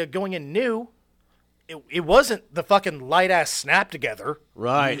remember going in new. It wasn't the fucking light-ass snap together.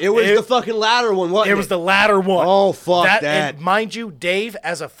 Right. It was the fucking ladder one, wasn't it? It was the ladder one. Oh, fuck that. And mind you, Dave,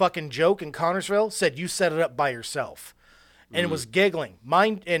 as a fucking joke in Connorsville, said you set it up by yourself. And was giggling.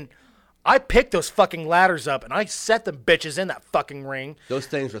 And I picked those fucking ladders up, and I set them bitches in that fucking ring. Those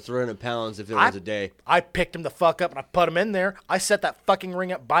things were 300 pounds if it was a day. I picked them the fuck up, and I put them in there. I set that fucking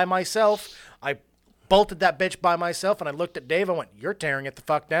ring up by myself. I bolted that bitch by myself, and I looked at Dave. I went, you're tearing it the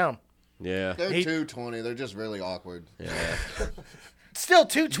fuck down. Yeah. They're 220. They're just really awkward. Yeah. Still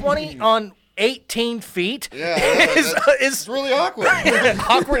 220 on 18 feet. Yeah. It's really awkward.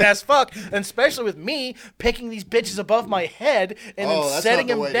 Awkward as fuck. And especially with me picking these bitches above my head and then setting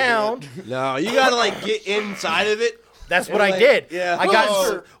them down. No, you gotta get inside of it. That's what I did. Yeah. I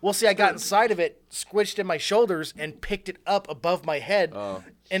got inside of it, squished in my shoulders, and picked it up above my head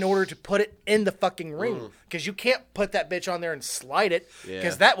in order to put it in the fucking ring. Because you can't put that bitch on there and slide it,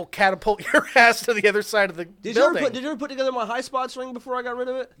 because that will catapult your ass to the other side of the building. Did you ever put together my high spots ring before I got rid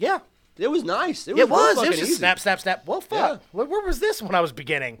of it? Yeah. It was nice. It was fucking just easy. snap, snap, snap. Well, fuck. Yeah. Where was this when I was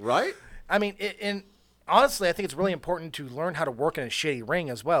beginning? Right? I mean, and honestly, I think it's really important to learn how to work in a shitty ring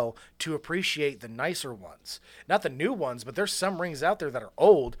as well to appreciate the nicer ones. Not the new ones, but there's some rings out there that are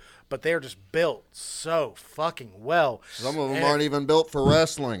old, but they're just built so fucking well. Some of them aren't even built for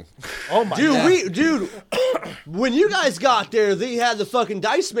wrestling. Oh my god. Dude, when you guys got there, they had the fucking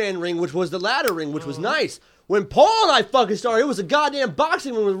Dice Man ring, which was the ladder ring, which was nice. When Paul and I fucking started, it was a goddamn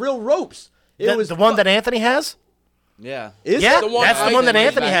boxing ring with real ropes. It was the one that Anthony has? Yeah. That's the one that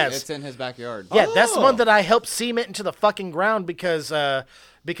Anthony has. It's in his backyard. Yeah, that's the one that I helped cement into the fucking ground because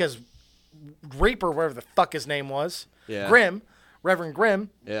Reaper, whatever the fuck his name was, Reverend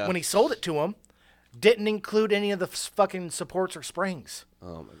Grimm, when he sold it to him, didn't include any of the fucking supports or springs.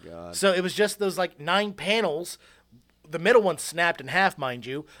 Oh my god. So it was just those 9 panels. The middle one snapped in half, mind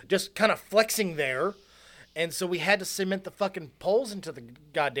you, just kind of flexing there. And so we had to cement the fucking poles into the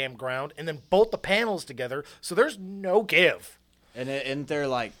goddamn ground and then bolt the panels together so there's no give. And isn't there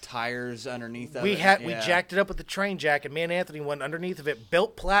tires underneath of we it? We jacked it up with the train jack, and me and Anthony went underneath of it,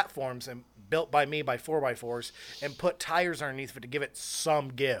 built platforms and built by me by 4x4s, and put tires underneath of it to give it some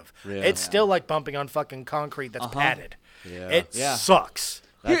give. Yeah. It's still like bumping on fucking concrete that's padded. Yeah. It sucks.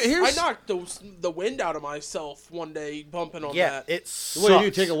 I knocked the wind out of myself one day bumping on that. Yeah, it sucks. What,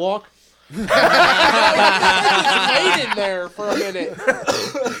 you take a walk? I just laid in there for a minute.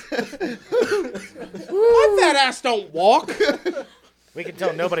 My fat ass don't walk. We can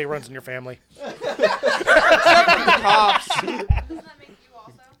tell nobody runs in your family. Except for the cops.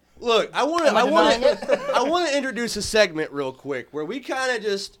 Look, I want to introduce a segment real quick where we kind of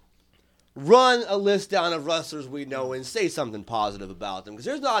just run a list down of wrestlers we know and say something positive about them, because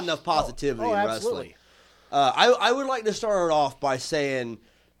there's not enough positivity in wrestling. I would like to start it off by saying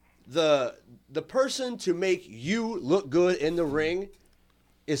the person to make you look good in the ring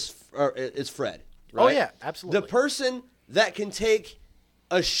is Fred. Right? Oh yeah, absolutely. The person that can take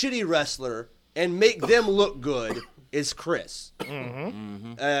a shitty wrestler and make them look good is Chris.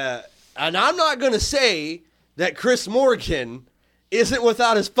 And I'm not going to say that Chris Morgan isn't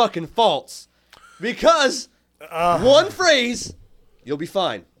without his fucking faults. Because one phrase, you'll be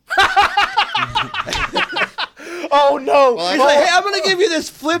fine. Oh, no. He's like, hey, I'm going to give you this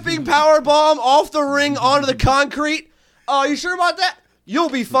flipping power bomb off the ring onto the concrete. Oh, you sure about that? You'll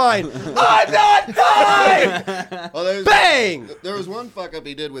be fine. I'm not fine! Well, Bang! There was one fuck up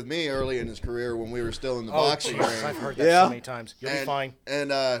he did with me early in his career when we were still in the boxing ring. I've heard that so many times. You'll be fine.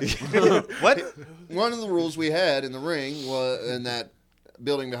 And What? one of the rules we had in the ring was in that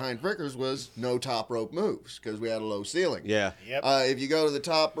building behind Frickers was no top rope moves because we had a low ceiling. Yeah. Yep. If you go to the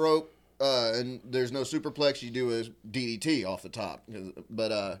top rope and there's no superplex, you do a DDT off the top.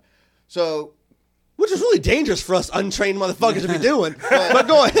 But so. Which is really dangerous for us untrained motherfuckers to be doing. But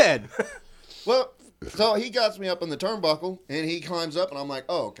go ahead. Well, so he gets me up in the turnbuckle, and he climbs up, and I'm like,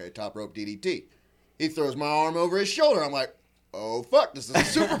 oh, okay, top rope DDT. He throws my arm over his shoulder. I'm like, oh, fuck, this is a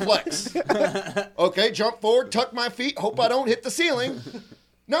superplex. Okay, jump forward, tuck my feet, hope I don't hit the ceiling.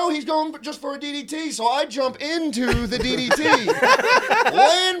 No, he's going just for a DDT, so I jump into the DDT,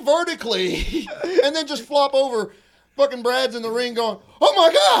 land vertically, and then just flop over. Fucking Brad's in the ring going, oh my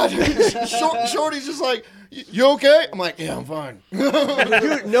God! Shorty's just like, you okay? I'm like, yeah, I'm fine.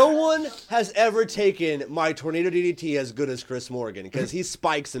 Dude, no one has ever taken my tornado DDT as good as Chris Morgan because he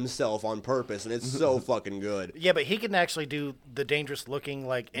spikes himself on purpose and it's so fucking good. Yeah, but he can actually do the dangerous looking,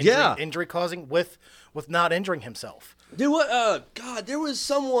 like, injury causing with not injuring himself. Dude, what? God, there was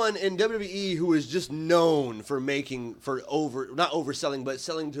someone in WWE who was just known for not overselling, but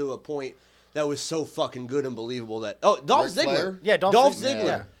selling to a point that was so fucking good and believable that... Oh, Dolph Ric Ziggler. Flair? Yeah, Dolph Ziggler. Ziggler.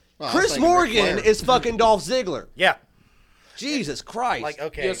 Yeah. Well, Chris Morgan is fucking Dolph Ziggler. Yeah. Jesus Christ. Like,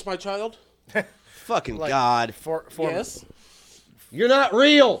 okay. Yes, my child. Fucking Like, God. For Yes. You're not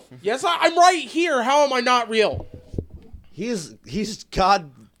real. Yes, I'm right here. How am I not real? He's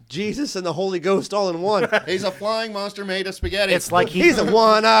God, Jesus, and the Holy Ghost all in one. He's a flying monster made of spaghetti. It's like He's a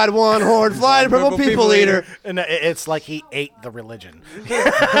one-eyed, one-horned, flying purple people eater. And it's like he ate the religion.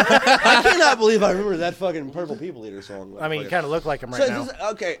 I cannot believe I remember that fucking purple people eater song. I mean, you kind of look like him right So now. is this-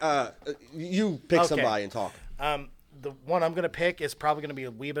 okay, you pick somebody and talk. The one I'm going to pick is probably going to be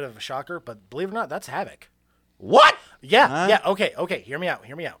a wee bit of a shocker, but believe it or not, that's Havoc. What? Yeah, okay. Hear me out.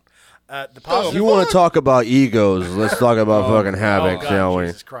 The positive. You want to talk about egos? Let's talk about fucking Havoc, God, shall we?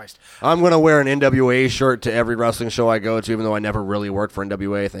 Jesus Christ. I'm going to wear an NWA shirt to every wrestling show I go to, even though I never really worked for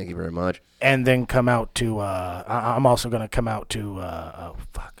NWA. Thank you very much. And then come out to, I'm also going to come out to,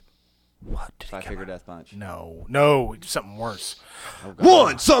 fuck. What did he come Five-Figure out? Death Punch. No, something worse.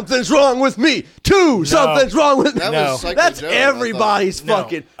 One, something's wrong with me. Two, something's wrong with me. That No. was Psycho That's Joe, I everybody's No.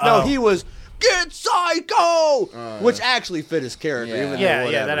 fucking. Oh. No, he was Get Psycho, which actually fit his character. Yeah. Even though Yeah,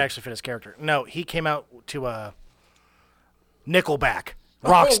 whatever. that actually fit his character. No, he came out to Nickelback,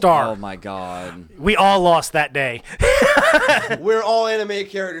 Rockstar. Oh my God. We all lost that day. We're all anime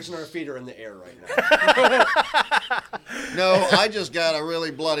characters, and our feet are in the air right now. thought. No, I just got a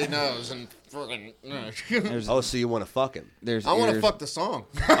really bloody nose and fucking. Oh, so you want to fuck him? There's I want to ears- fuck the song.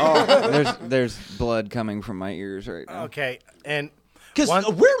 There's blood coming from my ears right now. Okay, and Because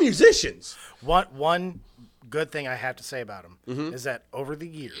One- we're musicians. one good thing I have to say about him is that over the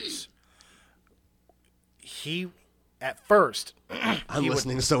years, he, at first, I'm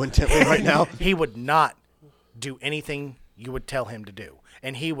listening so intently right now. he would not do anything you would tell him to do,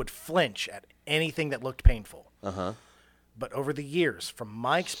 and he would flinch at anything that looked painful. But over the years, from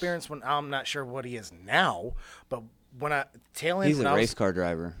my experience, when I'm not sure what he is now, but when I He's a race car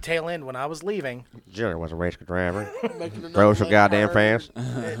driver. tail end when I was leaving, Jerry was a race car driver. Making another Drove so left goddamn tire.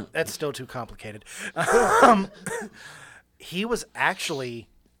 fast. that's still too complicated. He was actually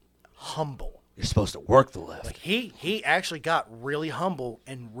humble. You're supposed to work the left. Like he actually got really humble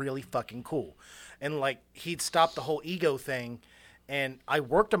and really fucking cool, and like he'd stop the whole ego thing. And I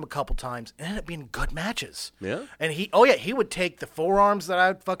worked him a couple times, and it ended up being good matches. Yeah? And he would take the forearms that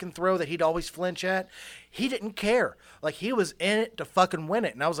I'd fucking throw that he'd always flinch at. He didn't care. Like, he was in it to fucking win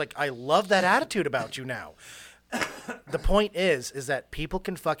it. And I was like, I love that attitude about you now. The point is that people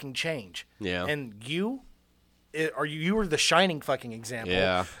can fucking change. Yeah. And you were the shining fucking example.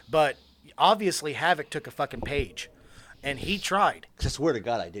 Yeah. But obviously Havoc took a fucking page, and he tried. I swear to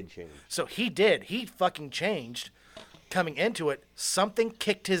God, I did change. So he did. He fucking changed. Coming into it, something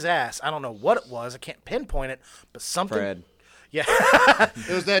kicked his ass. I don't know what it was. I can't pinpoint it, but something. Fred. Yeah.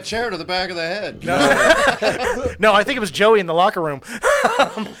 It was that chair to the back of the head. No, I think it was Joey in the locker room.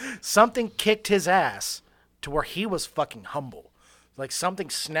 Something kicked his ass to where he was fucking humble. Like something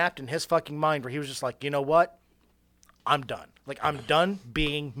snapped in his fucking mind where he was just like, you know what? I'm done. Like, I'm done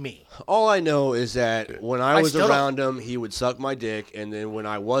being me. All I know is that when I was still around him, he would suck my dick, and then when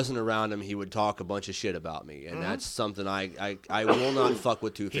I wasn't around him, he would talk a bunch of shit about me, and that's something I will not fuck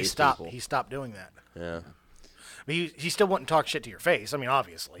with two-faced people. He stopped doing that. Yeah. But he still wouldn't talk shit to your face. I mean,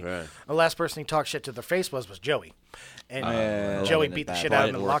 obviously. Right. The last person he talked shit to their face was Joey. And Joey beat the shit out of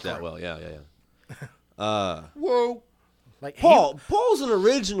him in the locker room. Well, yeah. Whoa. Like, Paul's an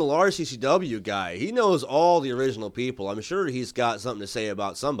original RCCW guy. He knows all the original people. I'm sure he's got something to say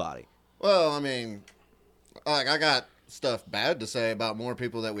about somebody. Well, I mean, like, I got stuff bad to say about more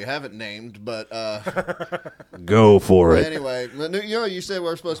people that we haven't named, but Go for it. anyway, you said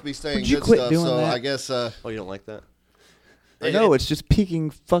we're supposed to be saying Would you good quit stuff, doing so that? I guess Oh, you don't like that? No, it's just peeking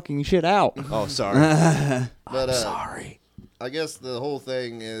fucking shit out. Oh, sorry. but Sorry. I guess the whole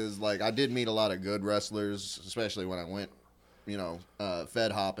thing is, like, I did meet a lot of good wrestlers, especially when I went,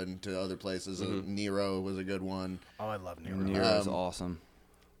 fed hopping to other places. Nero was a good one. oh, I love Nero. Nero's awesome.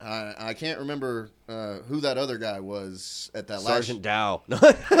 I can't remember who that other guy was at that Sergeant Dow.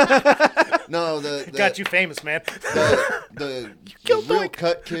 No, the Got you famous, man. the killed real Mike.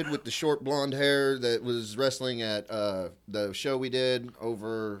 cut kid with the short blonde hair that was wrestling at the show we did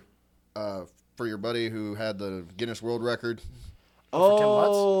over for your buddy who had the Guinness World Record.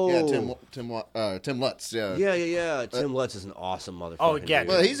 Oh. Yeah, Tim Lutz. Yeah. Yeah. Tim Lutz is an awesome motherfucker. Oh, yeah. dude.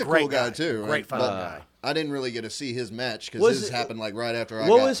 Well, he's a Great cool guy guy. too. Great fucking But guy. I didn't really get to see his match because Was his it- happened like right after I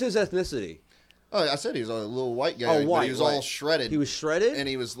What got. was his ethnicity? Oh, I said he was a little white guy. Oh, but white, he was white. all shredded. He was shredded? and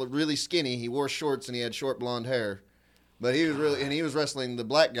he was really skinny. He wore shorts and he had short blonde hair. But he was he was wrestling the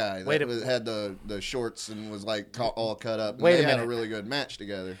black guy that had the shorts and was like all cut up. And Wait a they had a minute. really good match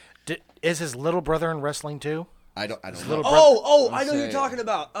together. Is his little brother in wrestling, too? I don't know. Little I know who you're talking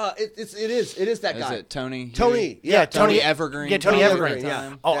about. It is that Is guy. it Tony? Tony. Yeah, Tony Evergreen. Yeah, Tony Tony Evergreen.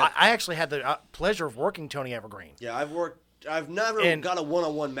 Evergreen, yeah. Oh, I actually had the pleasure of working Tony Evergreen. Yeah, I've never got a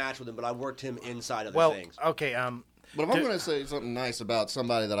one-on-one match with him, but I've worked him inside other things. Okay, But if I'm going to say something nice about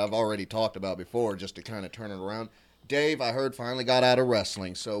somebody that I've already talked about before, just to kind of turn it around, Dave, I heard, finally got out of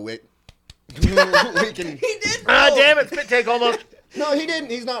wrestling, so we can. He did. damn it, spit take almost. No, he didn't.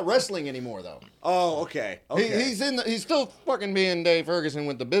 He's not wrestling anymore, though. Oh, okay. He's still fucking being Dave Ferguson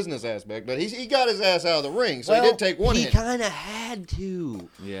with the business aspect, but he got his ass out of the ring, so Well, he did take one He hit. kind of had to.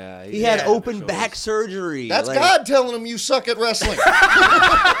 Yeah. He had open choice. back surgery. That's like, God telling him you suck at wrestling.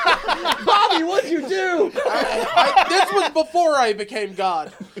 Bobby, what'd you do? This was before I became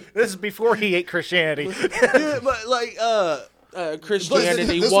God. This is before he ate Christianity. Yeah, but like,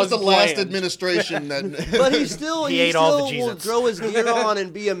 Christianity this was the last planned. administration that. but he still He ate all the will Jesus. throw his gear on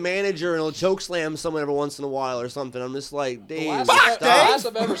and be a manager, and he'll choke slam someone every once in a while or something. I'm just like, The Dave, last stop.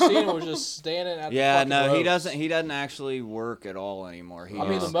 I've ever seen him was just standing at the Yeah, fucking no, he ropes. doesn't. He doesn't actually work at all anymore. He I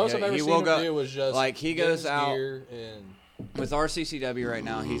mean, the just- most I've ever he seen will him go- do was just like he get goes his out gear and with RCCW right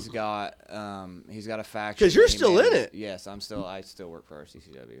now. He's got a faction. 'Cause you're that he still in manages. it. Yes, I still work for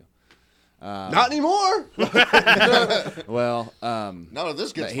RCCW. Not anymore. Well, None of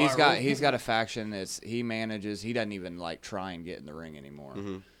this gets he's viral. got a faction. He manages. He doesn't even like try and get in the ring anymore.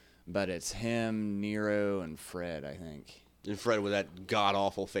 But it's him, Nero, and Fred. I think. And Fred with that god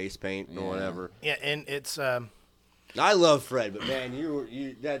awful face paint or Yeah. whatever. Yeah, and it's I love Fred, but man,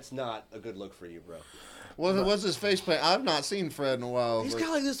 you that's not a good look for you, bro. What's his face paint? I've not seen Fred in a while. He's got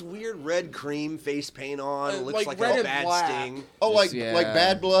like this weird red cream face paint on. It looks like like red a and bad black. sting. Oh, like Yeah.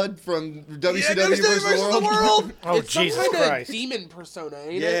 Bad Blood from WCW WCW versus the World. oh it's Jesus some kind Christ, of demon persona,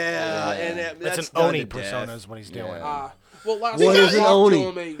 ain't it? Yeah, and that's an done Oni to death. persona is what he's doing. Yeah. Well, last What time is I an talked to Oni?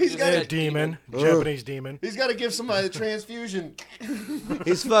 him, he He's just got said A demon, Japanese demon. He's got to give somebody a transfusion.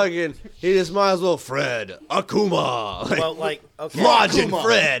 He's fucking. He just might as well Fred Akuma. Well, like okay, Rajin Akuma.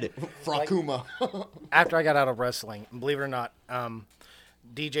 Fred. Frakuma. after I got out of wrestling, and believe it or not,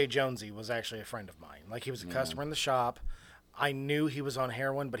 DJ Jonesy was actually a friend of mine. Like, he was a customer in the shop. I knew he was on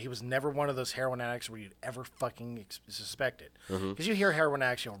heroin, but he was never one of those heroin addicts where you'd ever fucking suspect it. Because you hear heroin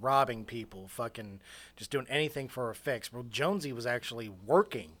addicts, robbing people, fucking just doing anything for a fix. Well, Jonesy was actually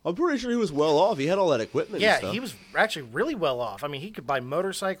working. I'm pretty sure he was well off. He had all that equipment. Yeah, and stuff. he was actually really well off. I mean, he could buy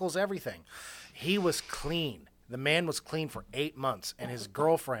motorcycles, everything. He was clean. The man was clean for 8 months, and his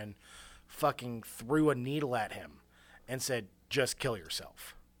girlfriend fucking threw a needle at him and said, just kill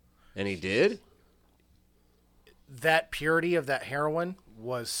yourself. And he did. That purity of that heroin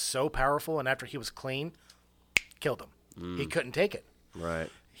was so powerful, and after he was clean, killed him. He couldn't take it. Right.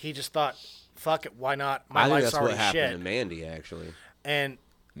 He just thought, fuck it, why not? My I think life's that's what already happened shit. to Mandy, actually. And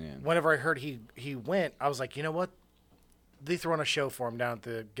Yeah. whenever I heard he went, I was like, you know what? They throw on a show for him down at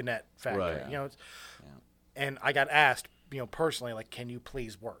the Gannett factory. Right. And I got asked personally, like, can you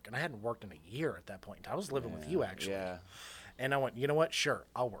please work? And I hadn't worked in a year at that point. I was living with you, actually. Yeah. And I went, you know what? Sure,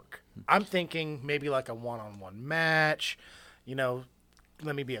 I'll work. I'm thinking maybe like a one-on-one match.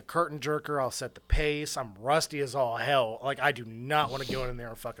 Let me be a curtain jerker. I'll set the pace. I'm rusty as all hell. Like, I do not want to go in there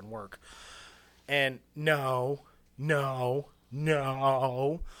and fucking work. And no. I'm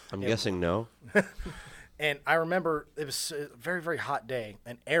guessing no. And I remember it was a very, very hot day,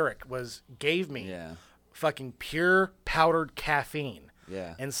 and Eric gave me fucking pure powdered caffeine.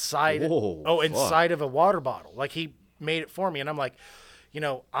 Yeah. Inside of a water bottle. Like, he made it for me, and I'm like,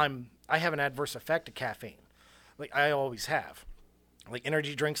 I have an adverse effect to caffeine. Like, I always have. Like,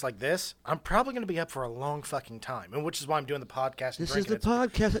 energy drinks like this, I'm probably going to be up for a long fucking time, and which is why I'm doing the podcast. This is the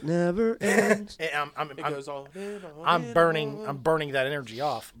podcast that never ends. I'm burning that energy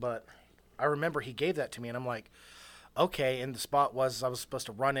off, but I remember he gave that to me, and I'm like, okay. And the spot was I was supposed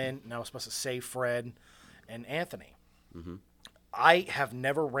to run in, and I was supposed to save Fred and Anthony. Mm-hmm. I have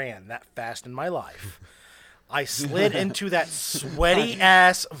never ran that fast in my life. I slid into that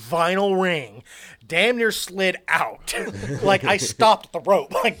sweaty-ass vinyl ring, damn near slid out. Like, I stopped at the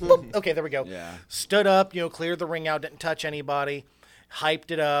rope. Like, boop. Okay, there we go. Yeah. Stood up, cleared the ring out, didn't touch anybody,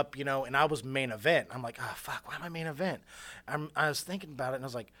 hyped it up, and I was main event. I'm like, oh, fuck, why am I main event? I was thinking about it, and I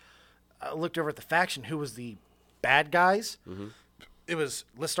was like, I looked over at the faction, who was the bad guys. Mm-hmm. It was,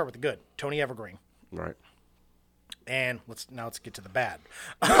 let's start with the good, Tony Evergreen. Right. And let's get to the bad.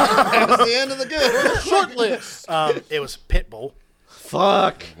 That was the end of the good. Short list. It was Pitbull.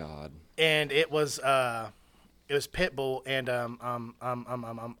 Fuck. Oh, God. And it was Pitbull and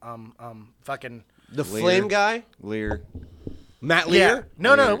fucking The Lear. Flame guy, Lear. Matt Lear.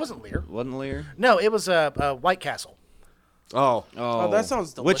 Yeah. No, it wasn't Lear. Wasn't Lear? No, it was White Castle. Oh. Oh, that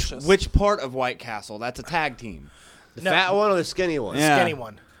sounds delicious. Which part of White Castle? That's a tag team. The fat one or the skinny one? Yeah. Skinny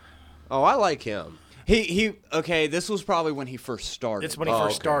one. Oh, I like him. He okay, this was probably when he first started. It's when he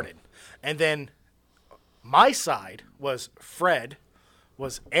first started. And then my side was Fred,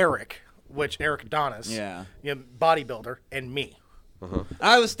 was Eric, Eric Adonis, bodybuilder, and me. Uh-huh.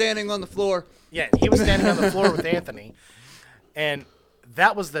 I was standing on the floor. Yeah, he was standing on the floor with Anthony, and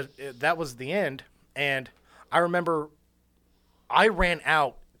that was the end. And I remember I ran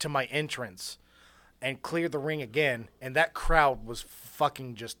out to my entrance and cleared the ring again, and that crowd was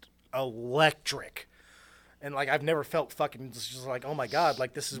fucking just electric. And, like, I've never felt fucking just like, oh, my God,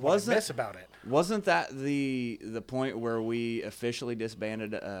 like, this is what I miss about it. Wasn't that the point where we officially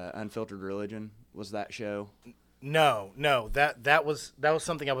disbanded Unfiltered Religion? Was that show? No. That was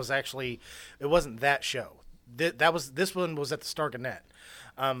something I was actually – it wasn't that show. This one was at the Starganet.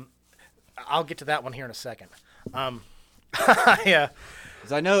 I'll get to that one here in a second. Because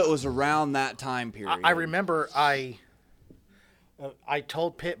I know it was around that time period. I remember I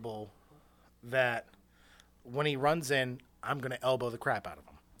told Pitbull that – when he runs in, I'm going to elbow the crap out of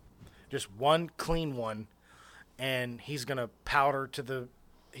him. Just one clean one, and he's going to powder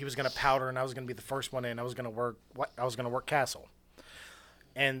he was going to powder, and I was going to be the first one in. I was going to work Castle.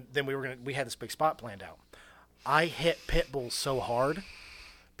 And then we had this big spot planned out. I hit Pitbull so hard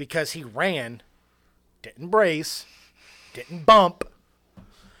because he ran, didn't brace, didn't bump.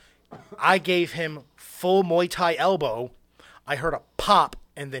 I gave him full Muay Thai elbow. I heard a pop,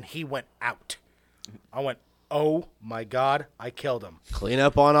 and then he went out. I went, oh, my God, I killed him. Clean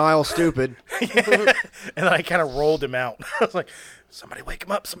up on aisle, stupid. And then I kind of rolled him out. I was like, somebody wake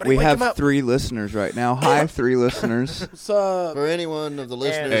him up. Somebody wake him up. We have 3 listeners right now. Hi, 3 listeners. For anyone of the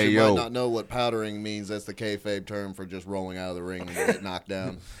listeners who might not know what powdering means, that's the kayfabe term for just rolling out of the ring when you get knocked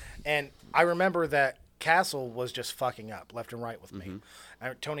down. And I remember that Castle was just fucking up left and right with me.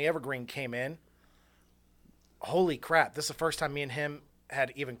 Tony Evergreen came in. Holy crap. This is the first time me and him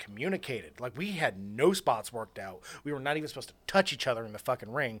had even communicated. Like, we had no spots worked out. We were not even supposed to touch each other in the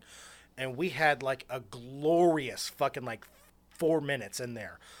fucking ring. And we had, like, a glorious fucking, like, 4 minutes in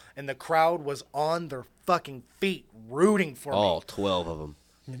there. And the crowd was on their fucking feet rooting for me. All 12 of them.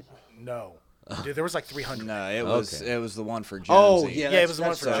 No. Dude, there was like 300. No, it was the one for Jonesy. Oh, yeah. It was the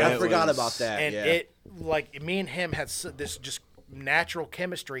one for Jonesy. I forgot about that. And it, like, me and him had this just natural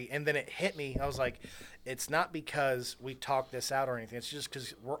chemistry, and then it hit me. I was like, it's not because we talked this out or anything. It's just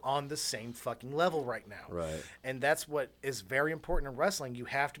because we're on the same fucking level right now. Right. And that's what is very important in wrestling. You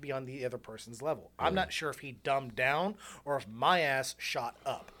have to be on the other person's level. I'm not sure if he dumbed down or if my ass shot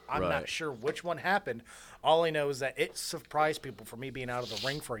up. I'm not sure which one happened. All I know is that it surprised people for me being out of the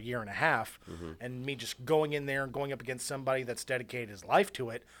ring for a year and a half and me just going in there and going up against somebody that's dedicated his life to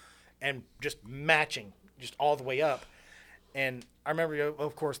it and just matching just all the way up. And I remember,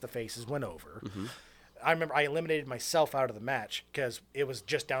 of course, the faces went over. I remember I eliminated myself out of the match because it was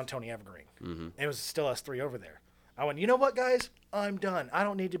just down Tony Evergreen. And it was still us 3 over there. I went, you know what, guys? I'm done. I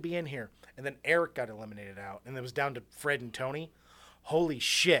don't need to be in here. And then Eric got eliminated out, and it was down to Fred and Tony. Holy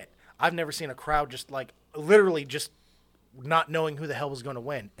shit. I've never seen a crowd just like literally just not knowing who the hell was going to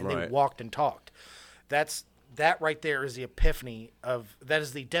win. And they walked and talked. That right there is the epiphany of, that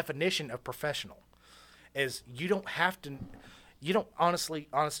is the definition of professional. Is you don't have to, you don't honest to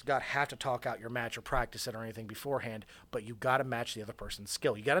God have to talk out your match or practice it or anything beforehand, but you got to match the other person's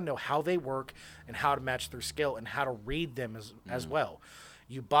skill. You got to know how they work and how to match their skill and how to read them as well.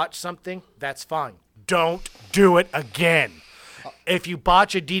 You botch something, that's fine. Don't do it again. If you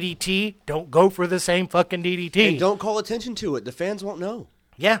botch a DDT, don't go for the same fucking DDT. And don't call attention to it. The fans won't know.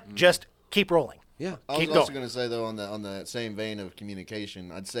 Yeah, just keep rolling. Yeah. I was also going to say, though, on the same vein of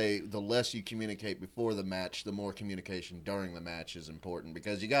communication, I'd say the less you communicate before the match, the more communication during the match is important,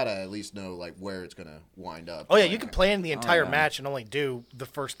 because you got to at least know like where it's going to wind up. Oh, yeah, you can plan the entire match and only do the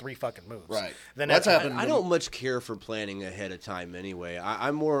first 3 fucking moves. Right. Then That's happened. I don't much care for planning ahead of time anyway.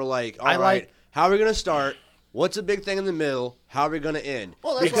 I'm more like, all right, how are we going to start? What's a big thing in the middle? How are we going to end?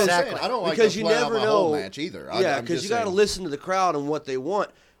 Well, that's what I'm saying. I don't like because to you plan out never my know whole match either. Yeah, because you got to listen to the crowd and what they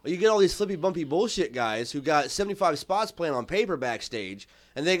want. Well, you get all these flippy, bumpy bullshit guys who got 75 spots planned on paper backstage,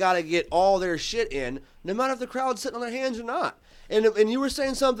 and they got to get all their shit in, no matter if the crowd's sitting on their hands or not. And you were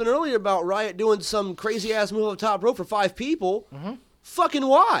saying something earlier about Riot doing some crazy-ass move up top rope for 5 people. Mm-hmm. Fucking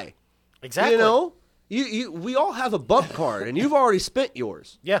why? Exactly. You know? We all have a bump card, and you've already spent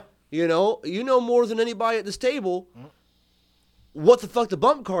yours. Yeah. You know more than anybody at this table what the fuck the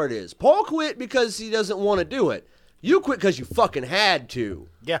bump card is. Paul quit because he doesn't want to do it. You quit because you fucking had to.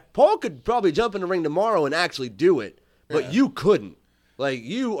 Yeah. Paul could probably jump in the ring tomorrow and actually do it, but you couldn't. Like,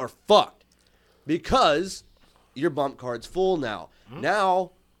 you are fucked because your bump card's full now. Mm-hmm.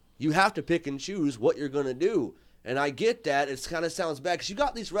 Now, you have to pick and choose what you're going to do. And I get that. It kind of sounds bad because you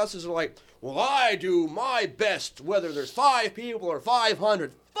got these wrestlers who are like, well, I do my best whether there's 5 people or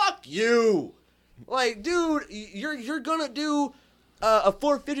 500. Fuck you. Like, dude, you're going to do a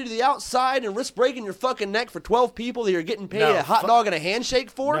 450 to the outside and risk breaking your fucking neck for 12 people that you're getting paid a hot dog and a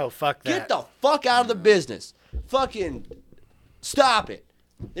handshake for? No, fuck that. Get the fuck out of the business. Fucking stop it.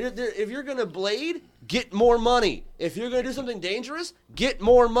 If you're going to blade, get more money. If you're going to do something dangerous, get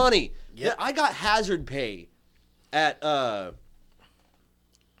more money. Yep. I got hazard pay at, NOW.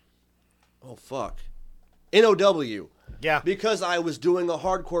 Yeah. Because I was doing a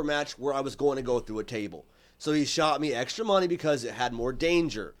hardcore match where I was going to go through a table. So he shot me extra money because it had more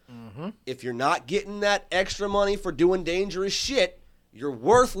danger. Mm-hmm. If you're not getting that extra money for doing dangerous shit, you're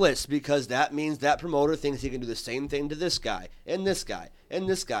worthless, because that means that promoter thinks he can do the same thing to this guy and this guy and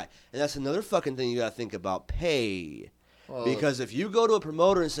this guy. And that's another fucking thing you got to think about, pay. Well, because if you go to a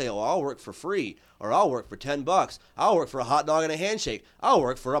promoter and say, oh, I'll work for free, or I'll work for $10, I'll work for a hot dog and a handshake, I'll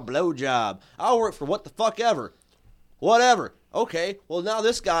work for a blowjob, I'll work for what the fuck ever, whatever. Okay, well now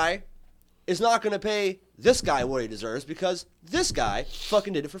this guy is not going to pay this guy what he deserves because this guy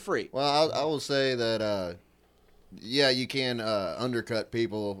fucking did it for free. Well, I will say that, yeah, you can undercut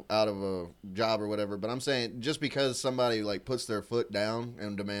people out of a job or whatever, but I'm saying just because somebody like puts their foot down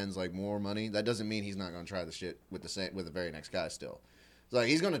and demands like more money, that doesn't mean he's not going to try the shit with the very next guy still. It's like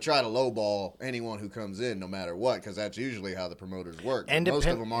he's going to try to lowball anyone who comes in no matter what, because that's usually how the promoters work. Most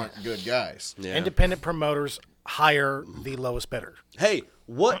of them aren't good guys. Yeah. Independent promoters hire the lowest bidder. Hey,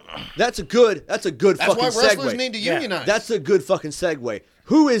 what? That's a good fucking segue. That's why wrestlers need to unionize. Yeah, that's a good fucking segue.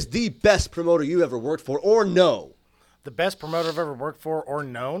 Who is the best promoter you ever worked for or know? The best promoter I've ever worked for or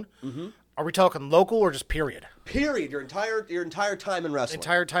known? Mm-hmm. Are we talking local or just period? Period. Your entire time in wrestling.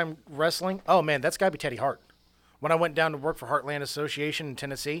 Entire time wrestling? Oh, man, that's got to be Teddy Hart. When I went down to work for Heartland Association in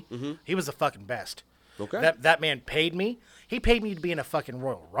Tennessee, he was the fucking best. Okay. That man paid me. He paid me to be in a fucking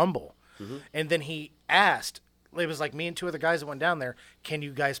Royal Rumble. Mm-hmm. And then he asked, it was like me and 2 other guys that went down there, can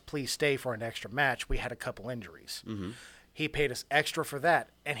you guys please stay for an extra match? We had a couple injuries. Mm-hmm. He paid us extra for that.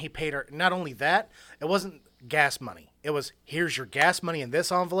 And he paid her, not only that, it wasn't gas money. It was, here's your gas money in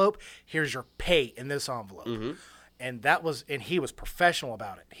this envelope, here's your pay in this envelope. Mm-hmm. And and he was professional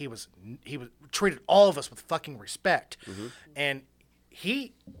about it. He was treated all of us with fucking respect. Mm-hmm. And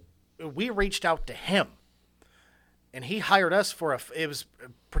we reached out to him, and he hired us for it was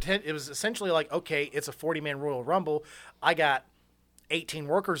essentially like, okay, it's a 40-man Royal Rumble. I got 18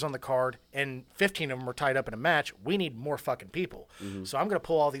 workers on the card, and 15 of them are tied up in a match. We need more fucking people. Mm-hmm. So I'm going to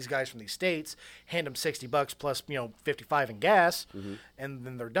pull all these guys from these states, hand them $60 plus, $55 in gas, and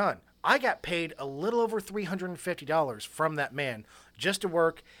then they're done. I got paid a little over $350 from that man just to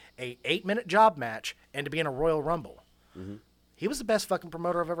work a 8-minute job match and to be in a Royal Rumble. Mm-hmm. He was the best fucking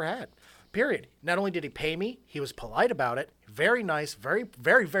promoter I've ever had. Period. Not only did he pay me, he was polite about it, very nice, very,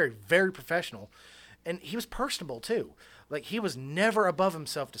 very, very, very professional. and he was personable too. Like, he was never above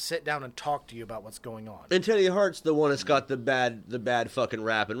himself to sit down and talk to you about what's going on. And Teddy Hart's the one that's got the bad fucking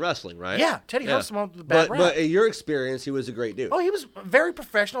rap in wrestling, right? Yeah, Teddy Hart's the one with the bad rap. But in your experience, he was a great dude. Oh, he was a very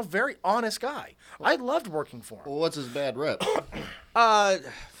professional, very honest guy. I loved working for him. Well, what's his bad rep? Fuck, I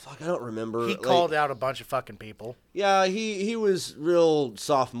don't remember. He called out a bunch of fucking people. Yeah, he was real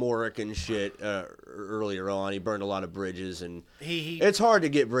sophomoric and shit earlier on. He burned a lot of bridges, and it's hard to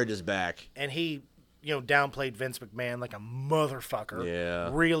get bridges back. And he, downplayed Vince McMahon like a motherfucker.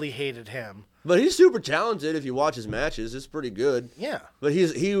 Yeah. Really hated him. But he's super talented. If you watch his matches, it's pretty good. Yeah. But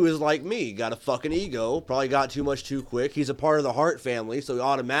he was like me, got a fucking ego, probably got too much too quick. He's a part of the Hart family, so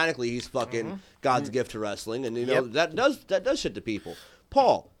automatically he's fucking God's gift to wrestling, and that does shit to people.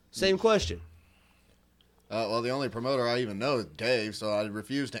 Paul, same question. Well, the only promoter I even know is Dave, so I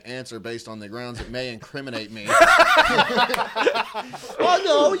refuse to answer based on the grounds it may incriminate me. Oh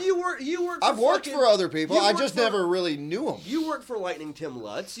no, you worked. I've worked for other people. I just never really knew them. You worked for Lightning Tim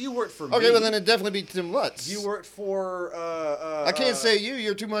Lutz. You worked for Okay, me. well then it'd definitely be Tim Lutz. You worked for. I can't say you.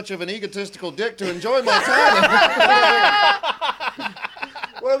 You're too much of an egotistical dick to enjoy my time.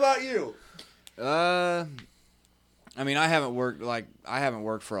 What about you? I mean, I haven't worked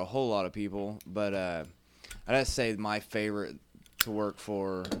for a whole lot of people, but I'd have to say my favorite to work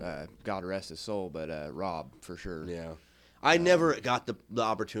for, God rest his soul, but Rob for sure. Yeah, I never got the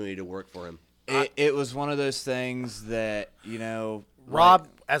opportunity to work for him. It was one of those things that Rob,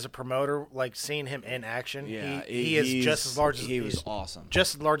 as a promoter, like seeing him in action, yeah, he is just as large as he was awesome,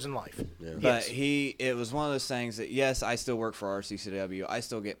 just as large in life. Yeah. But it was one of those things that yes, I still work for RCCW. I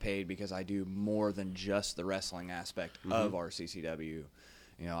still get paid because I do more than just the wrestling aspect of RCCW.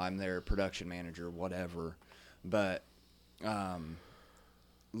 I'm their production manager, whatever. But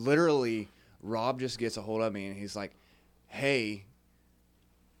literally, Rob just gets a hold of me and he's like, "Hey,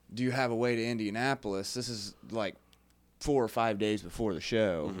 do you have a way to Indianapolis? This is like 4 or 5 days before the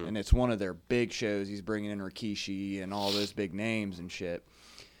show, and it's one of their big shows. He's bringing in Rikishi and all those big names and shit.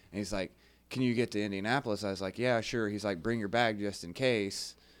 And he's like, can you get to Indianapolis? I was like, yeah, sure. He's like, bring your bag just in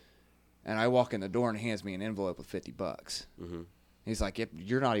case. And I walk in the door and he hands me an envelope with $50. Mm-hmm. He's like,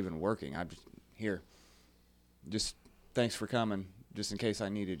 you're not even working. I'm just here. Just thanks for coming, just in case I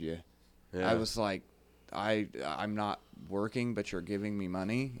needed you. Yeah. I was like, I'm not working, but you're giving me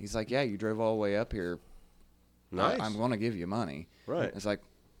money. He's like, yeah, you drove all the way up here. Nice. I'm going to give you money. Right. It's like,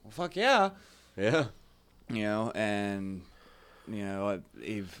 well, fuck yeah. Yeah. And,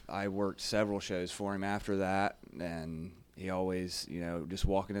 I worked several shows for him after that, and he always, just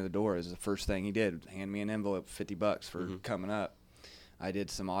walking in the door is the first thing he did, hand me an envelope, $50 for coming up. I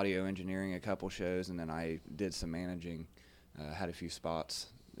did some audio engineering, a couple shows, and then I did some managing, had a few spots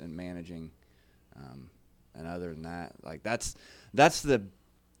in managing, and other than that, like that's the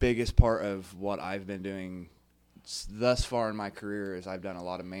biggest part of what I've been doing thus far in my career is I've done a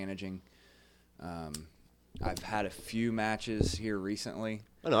lot of managing. I've had a few matches here recently.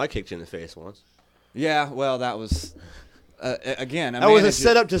 I know I kicked you in the face once. Yeah, well, that was again. That was a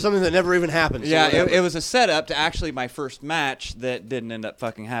setup to something that never even happened. Yeah, it was a setup to actually my first match that didn't end up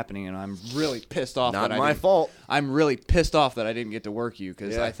fucking happening, and I'm really pissed off. Not my fault. I'm really pissed off that I didn't get to work you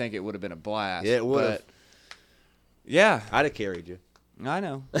because I think it would have been a blast. Yeah, it would have. Yeah, I'd have carried you. I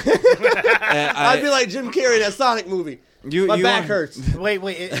know. I'd be like Jim Carrey in that Sonic movie. My back hurts. Wait.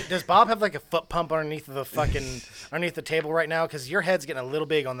 Does Bob have like a foot pump underneath the table right now? Because your head's getting a little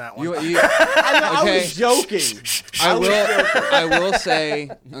big on that one. I was joking. I will say,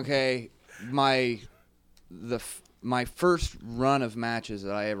 okay, my first run of matches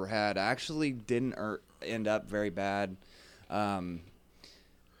that I ever had actually didn't end up very bad.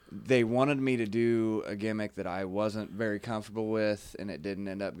 They wanted me to do a gimmick that I wasn't very comfortable with, and it didn't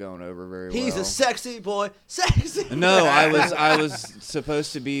end up going over very well. He's a sexy boy. Sexy. No, I was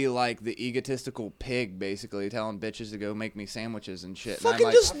supposed to be like the egotistical pig, basically, telling bitches to go make me sandwiches and shit. Fucking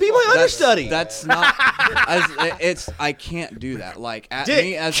and just be my understudy. That's not. I can't do that. Like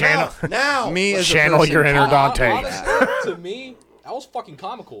me as me as channel your inner Dante. To me, that was fucking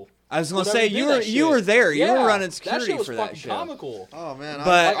comical. I was gonna say you were there. You were running security that shit was for that fucking show. Comical. Oh man,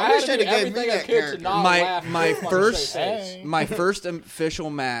 but I wish they'd have gave me that character. My first official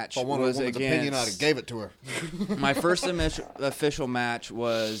match was against. Opinion, I'd have gave it to her. My first official match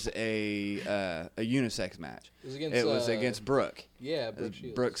was a unisex match. It was against Brooke. Yeah,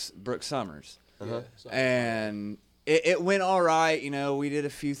 Brooke Summers. Uh-huh. And it went all right. We did a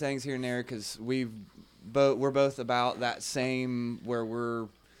few things here and there because we're both about that same where we're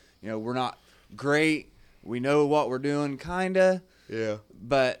not great. We know what we're doing, kinda. Yeah.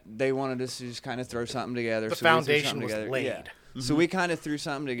 But they wanted us to just kind of throw something together. The foundation was laid. Yeah. So we kind of threw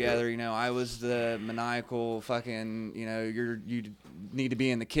something together. You know, I was the maniacal fucking, you know, you need to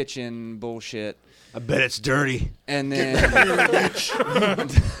be in the kitchen bullshit. I bet it's dirty. And then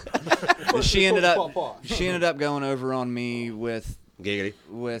she ended up going over on me with Giggity.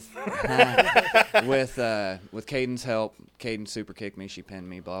 with Caden's help. Caden super kicked me. She pinned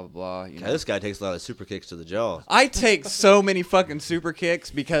me. Blah blah blah. You know. This guy takes a lot of super kicks to the jaw. I take so many fucking super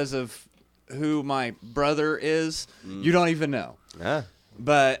kicks because of who my brother is. You don't even know. Yeah.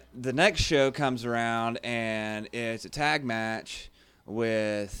 But the next show comes around and it's a tag match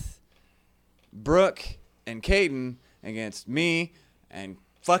with Brooke and Caden against me and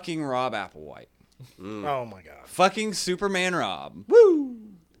fucking Rob Applewhite. Oh my god. Fucking Superman Rob. Woo!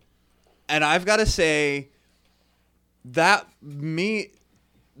 And I've got to say that the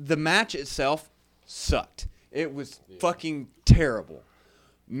match itself sucked. It was fucking terrible.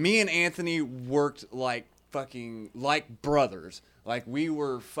 Me and Anthony worked like brothers. Like we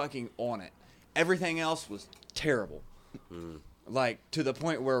were fucking on it. Everything else was terrible. Like to the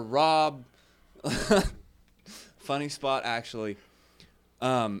point where Rob funny spot actually.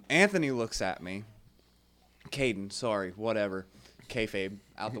 Anthony looks at me. Caden, sorry, whatever. Kayfabe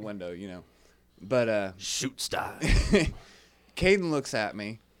out the window, you know. But shoot style. Caden looks at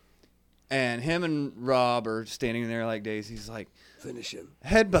me, and him and Rob are standing there like days. He's like, Finish him.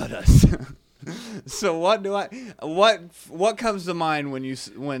 headbutt us. So what comes to mind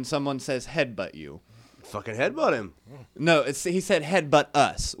when someone says headbutt you? Fucking headbutt him. No, he said headbutt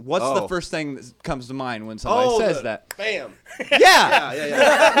us. What's the first thing that comes to mind when somebody says that? Bam.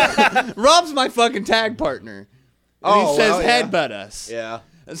 Yeah. Rob's my fucking tag partner. And he says headbutt us. Yeah.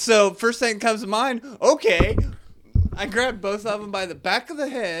 So first thing that comes to mind, okay. I grabbed both of them by the back of the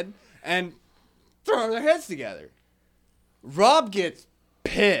head and throw their heads together. Rob gets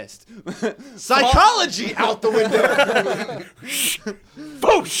pissed. Psychology out the window.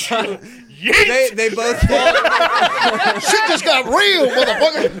 They both fall. Shit just got real,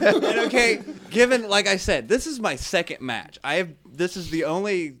 motherfucker. And okay, given, like I said, this is my second match. This is the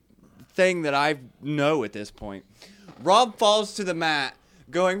only thing that I know at this point. Rob falls to the mat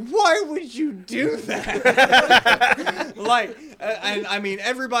going, why would you do that? And I mean,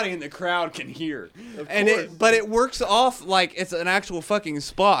 everybody in the crowd can hear. But it works off like it's an actual fucking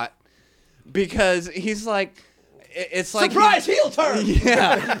spot because he's like, it's like surprise heel turn.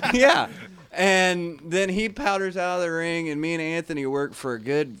 Yeah. And then he powders out of the ring, and me and Anthony worked for a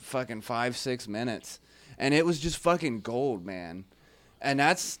good fucking 5-6 minutes, and it was just fucking gold, man. And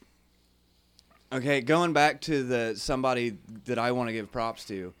that's okay. Going back to somebody that I want to give props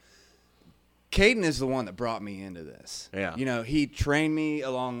to. Caden is the one that brought me into this. Yeah. You know, he trained me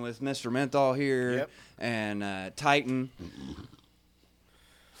along with Mr. Menthol here and Titan.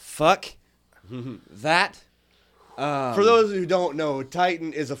 Fuck that. For those who don't know,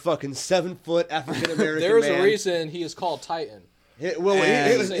 Titan is a fucking 7-foot African American man. There's a reason he is called Titan. He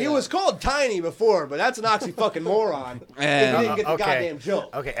was called Tiny before, but that's an oxy-fucking-moron. He didn't get the goddamn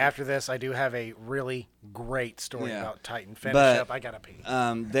joke. Okay, after this, I do have a really great story about Titan. Finish up. I gotta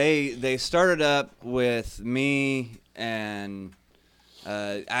pee. They started up with me and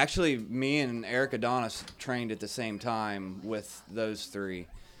actually me and Eric Adonis trained at the same time with those three,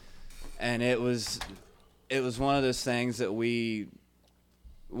 and it was one of those things that we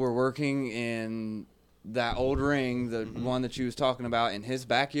were working in that old ring, the one that you was talking about, in his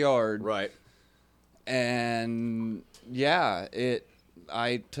backyard. Right. And yeah,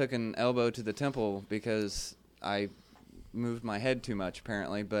 I took an elbow to the temple because I moved my head too much,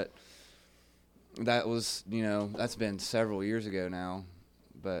 apparently. But that was, that's been several years ago now.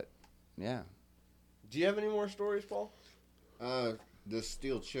 But yeah. Do you have any more stories, Paul? This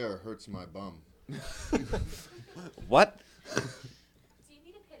steel chair hurts my bum. What? Do you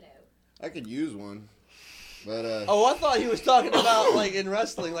need a pillow? I could use one. But I thought he was talking about like in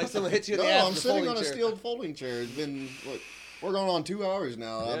wrestling, like someone hits you in the ass. I'm with a sitting folding on a chair. steel folding chair. It's been we're going on 2 hours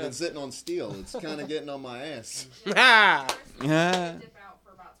now. I've been sitting on steel. It's kind of getting on my ass. Yeah. Dip out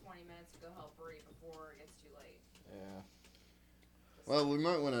for about 20 minutes to go help Bree before it gets too late. Yeah. Well, we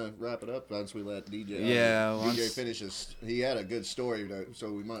might want to wrap it up once we let DJ. DJ finish his. He had a good story,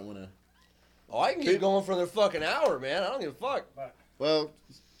 so we might want to. Oh, I can keep going for another fucking hour, man. I don't give a fuck. Well,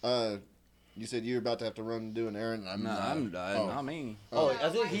 you said you were about to have to run and do an errand. I'm done. Not me. Oh, I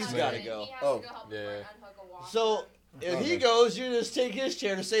think he's got to go. He has to go help Bree unhook a walker. So if he goes, you just take his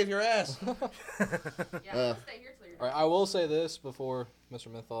chair to save your ass. Yeah, stay here till you're All right, I will say this before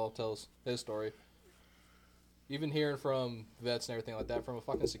Mr. Menthol tells his story. Even hearing from vets and everything like that, from a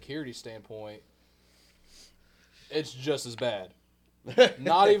fucking security standpoint, it's just as bad.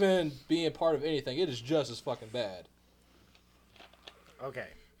 Not even being part of anything, it is just as fucking bad. Okay,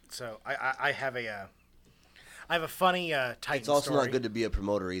 so I have a funny Titan It's also story. not good to be a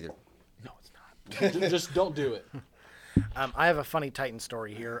promoter either. No, it's not. Just don't do it. I have a funny Titan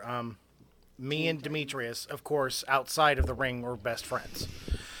story here. Me and Demetrius, of course, outside of the ring, were best friends.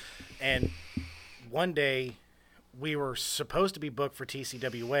 And one day, we were supposed to be booked for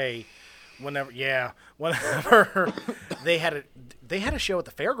TCWA. Whenever they had a show at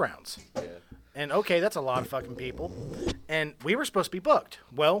the fairgrounds. Yeah. And okay, that's a lot of fucking people. And we were supposed to be booked.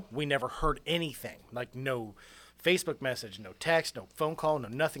 Well, we never heard anything. Like no Facebook message, no text, no phone call, no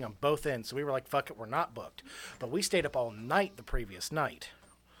nothing on both ends. So we were like, fuck it, we're not booked. But we stayed up all night the previous night.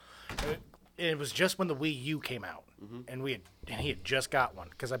 It was just when the Wii U came out. Mm-hmm. And he had just got one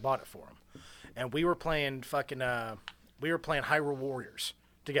because I bought it for him. And we were playing Hyrule Warriors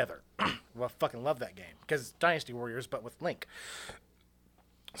together. Well, I fucking love that game because it's Dynasty Warriors, but with Link.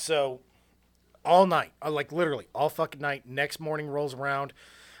 So all night, like literally all fucking night. Next morning rolls around.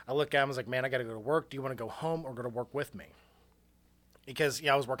 I look at him. I was like, man, I got to go to work. Do you want to go home or go to work with me? Because,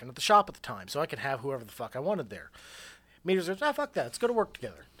 I was working at the shop at the time, so I could have whoever the fuck I wanted there. Meters goes, fuck that. Let's go to work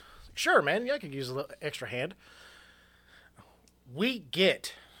together. Sure, man. Yeah, I could use a little extra hand. We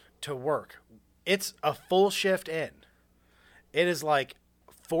get to work. It's a full shift in. It is like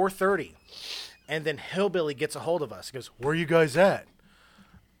 4:30. And then Hillbilly gets a hold of us. He goes, where are you guys at?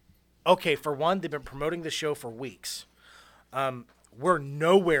 Okay, for one, they've been promoting the show for weeks. We're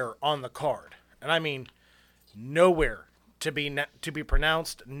nowhere on the card. And I mean nowhere to be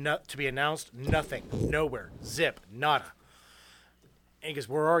pronounced, to be announced, nothing. Nowhere. Zip. Nada. And he goes,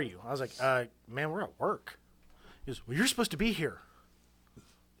 where are you? I was like, man, we're at work. He goes, well, you're supposed to be here.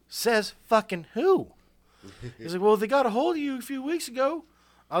 Says fucking who? He's like, well, they got a hold of you a few weeks ago.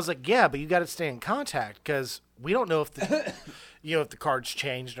 I was like, yeah, but you got to stay in contact because we don't know if the, if the card's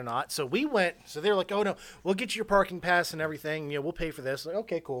changed or not. So we went. So they're like, oh no, we'll get you your parking pass and everything. We'll pay for this. Like,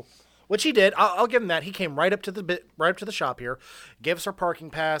 okay, cool. Which he did. I'll give him that. He came right up to the shop here, gave us our parking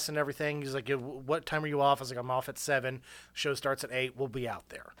pass and everything. He's like, what time are you off? I was like, I'm off at 7. Show starts at 8. We'll be out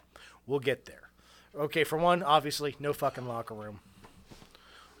there. We'll get there. Okay, for one, obviously, no fucking locker room.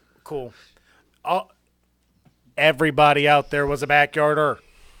 Cool. Everybody out there was a backyarder.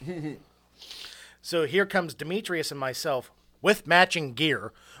 So here comes Demetrius and myself with matching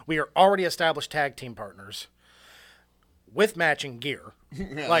gear. We are already established tag team partners with matching gear.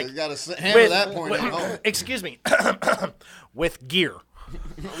 Yeah, like you got to hammer that point home. Excuse me. With gear.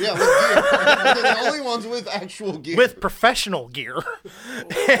 Yeah, with gear. They're the only ones with actual gear. With professional gear.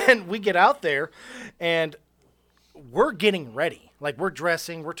 And we get out there and we're getting ready. Like we're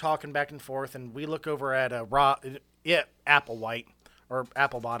dressing, we're talking back and forth, and we look over at Applewhite or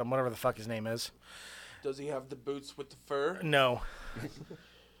Applebottom, whatever the fuck his name is. Does he have the boots with the fur? No.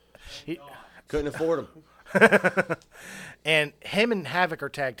 Couldn't afford them. And him and Havoc are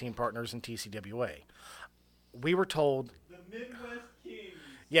tag team partners in TCWA. We were told... The Midwest Kings.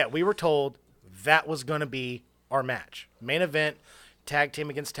 Yeah, we were told that was going to be our match. Main event, tag team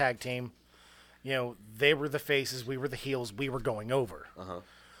against tag team. They were the faces, we were the heels, we were going over. Uh-huh.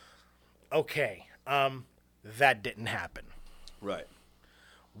 Okay, that didn't happen. Right.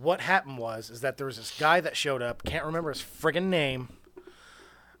 What happened is that there was this guy that showed up, can't remember his friggin' name,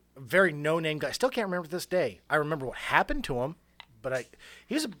 very no-name guy. Still can't remember to this day. I remember what happened to him, but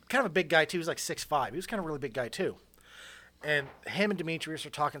he was kind of a big guy too. He was like 6'5". He was kind of a really big guy too. And him and Demetrius are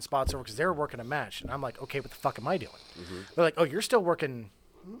talking spots over because they were working a match. And I'm like, okay, what the fuck am I doing? Mm-hmm. They're like, oh, you're still working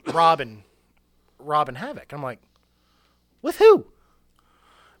Rob and Havoc. I'm like, with who?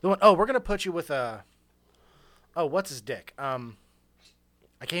 They went, oh, we're going to put you with what's his dick?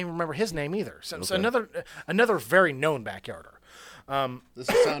 I can't even remember his name either. So another very known backyarder. This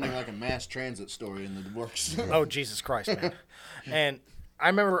is sounding like a mass transit story in the works. Oh, Jesus Christ, man. And I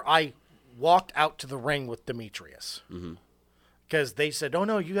remember I walked out to the ring with Demetrius. Because they said, oh,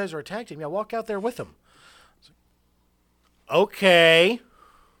 no, you guys are a tag team. Yeah, walk out there with him. Okay.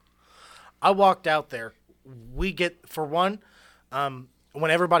 I walked out there. We get, for one,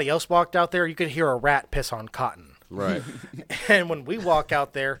 when everybody else walked out there, you could hear a rat piss on cotton. Right. And when we walk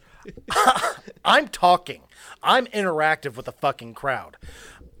out there, I'm talking. I'm interactive with the fucking crowd.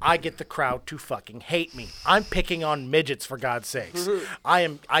 I get the crowd to fucking hate me. I'm picking on midgets, for God's sakes.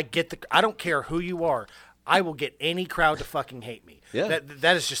 I don't care who you are. I will get any crowd to fucking hate me. Yeah.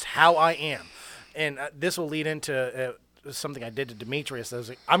 That is just how I am. And this will lead into something I did to Demetrius. I was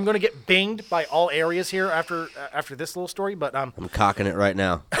like, I'm going to get binged by all areas here after this little story, but I'm cocking it right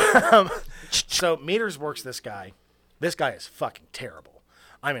now. So Meters works this guy. This guy is fucking terrible.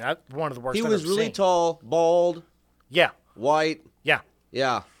 I mean, one of the worst. He I've was ever really seen. tall, bald. Yeah. White. Yeah.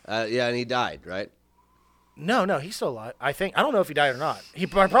 Yeah. And he died, right? No, he's still alive. I don't know if he died or not. He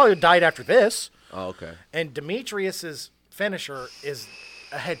probably died after this. Oh, okay. And Demetrius's finisher is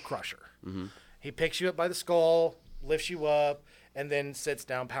a head crusher. Mm-hmm. He picks you up by the skull, lifts you up, and then sits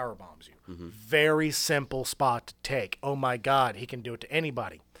down, power bombs you. Mm-hmm. Very simple spot to take. Oh my God, he can do it to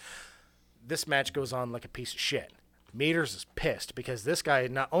anybody. This match goes on like a piece of shit. Meters is pissed because this guy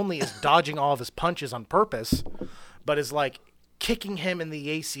not only is dodging all of his punches on purpose, but is like kicking him in the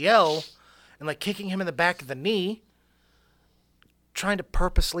ACL and like kicking him in the back of the knee, trying to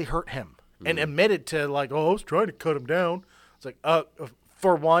purposely hurt him. And admitted to like, oh, I was trying to cut him down. It's like,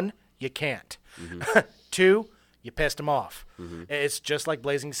 for one, you can't. Mm-hmm. Two, you pissed him off. Mm-hmm. It's just like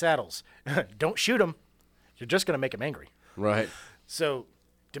Blazing Saddles. Don't shoot him. You're just going to make him angry. Right. So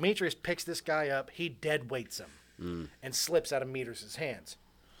Demetrius picks this guy up. He dead weights him and slips out of Meters' hands.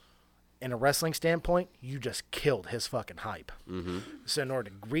 In a wrestling standpoint, you just killed his fucking hype. Mm-hmm. So in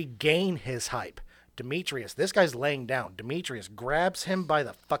order to regain his hype, Demetrius, this guy's laying down. Demetrius grabs him by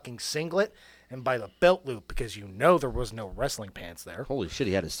the fucking singlet and by the belt loop because you know there was no wrestling pants there. Holy shit,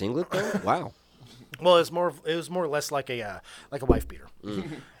 he had a singlet though? Wow. Well, it was more or less like a wife beater.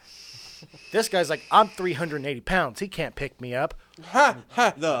 This guy's like, I'm 380 pounds. He can't pick me up.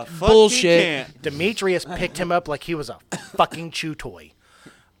 The fuck Bullshit. Demetrius picked him up like he was a fucking chew toy.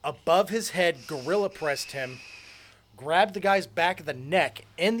 Above his head, gorilla pressed him, grabbed the guy's back of the neck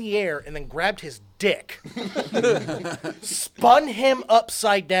in the air, and then grabbed his dick. Spun him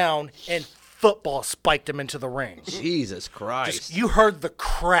upside down, and football spiked him into the ring. Jesus Christ. You heard the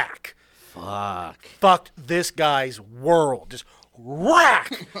crack. Fuck. Fucked this guy's world. Just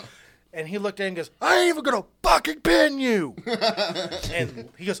whack. And he looked at him and goes, I ain't even going to fucking pin you. And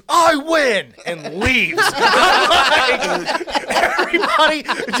he goes, I win. And leaves. Like, everybody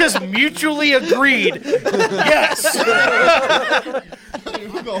just mutually agreed, yes.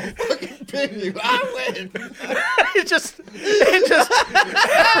 I'm going to fucking pin you. I win. It just,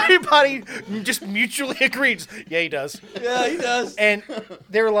 everybody just mutually agreed. Just, yeah, he does. Yeah, he does. And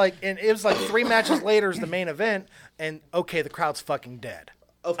they were like, and it was like 3 matches later is the main event. And okay, the crowd's fucking dead.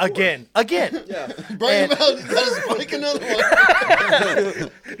 Again. Yeah. Bring him out. Let's break another one.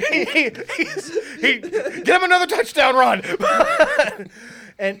 he get him another touchdown run.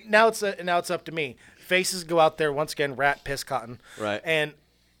 And now it's up to me. Faces go out there once again, rat piss cotton. Right. And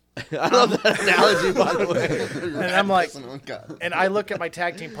I love that analogy, by the way. and I'm like, and I look at my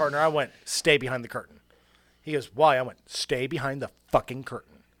tag team partner. I went, stay behind the curtain. He goes, why? I went, stay behind the fucking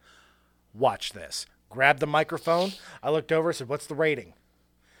curtain. Watch this. Grabbed the microphone. I looked over. Said, what's the rating?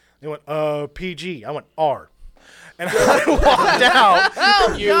 They went, PG. I went, R. And I walked out.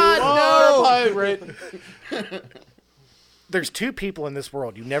 Oh, God, no. Pirate. There's 2 people in this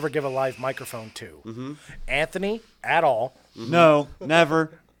world you never give a live microphone to. Mm-hmm. Anthony, at all. Mm-hmm. No,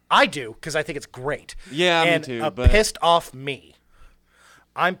 never. I do, because I think it's great. Yeah, and me too. A But pissed off me.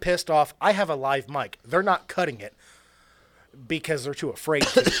 I'm pissed off. I have a live mic. They're not cutting it because they're too afraid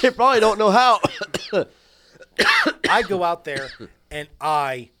to. They probably don't know how. I go out there and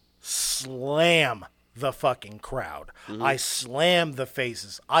I slam the fucking crowd. Mm-hmm. I slam the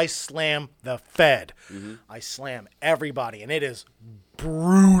faces. I slam the Fed. Mm-hmm. I slam everybody, and it is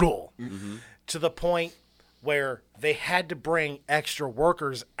brutal to the point where they had to bring extra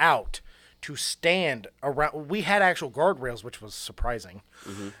workers out to stand around. We had actual guardrails, which was surprising,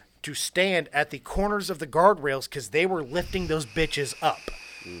 to stand at the corners of the guardrails because they were lifting those bitches up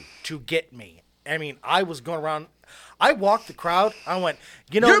to get me. I mean, I was going around. I walked the crowd. I went,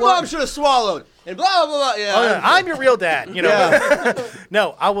 you know Your what? mom should have swallowed. And blah, blah, blah. Yeah. Oh, yeah, I'm your real dad. You know.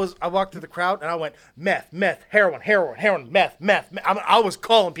 No, I walked through the crowd and I went, meth, heroin, meth. I was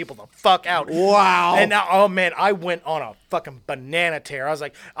calling people the fuck out. Wow. And now, oh man, I went on a fucking banana tear. I was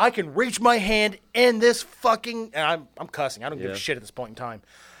like, I can reach my hand in this fucking, and I'm cussing. I don't give a shit at this point in time.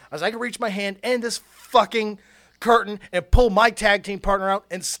 I was like, I can reach my hand in this fucking curtain and pull my tag team partner out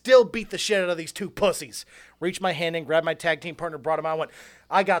and still beat the shit out of these 2 pussies. Reached my hand in, grabbed my tag team partner, brought him out, and went,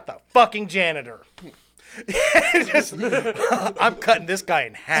 I got the fucking janitor. I'm cutting this guy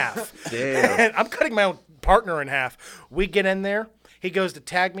in half. Damn. And I'm cutting my own partner in half. We get in there. He goes to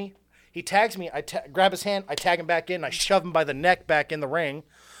tag me. He tags me. I grab his hand. I tag him back in. I shove him by the neck back in the ring.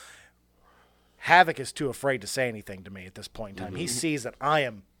 Havoc is too afraid to say anything to me at this point in time. He sees that I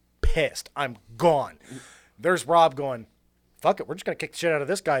am pissed. I'm gone. There's Rob going, fuck it, we're just going to kick the shit out of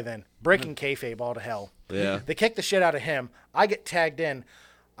this guy then. Breaking kayfabe all to hell. Yeah. They kick the shit out of him. I get tagged in.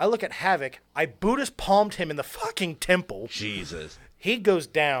 I look at Havoc. I Buddhist palmed him in the fucking temple. Jesus. He goes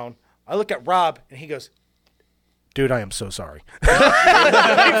down. I look at Rob, and he goes, dude, I am so sorry. Before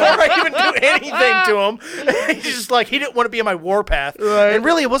I even do anything to him, he's just like, he didn't want to be in my warpath. Right. And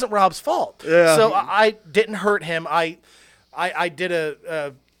really, it wasn't Rob's fault. Yeah. So I didn't hurt him. I did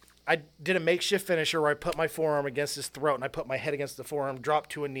a makeshift finisher where I put my forearm against his throat and I put my head against the forearm, dropped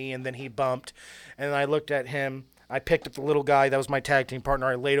to a knee, and then he bumped. And I looked at him. I picked up the little guy. That was my tag team partner.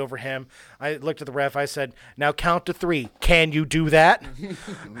 I laid over him. I looked at the ref. I said, now count to 3. Can you do that?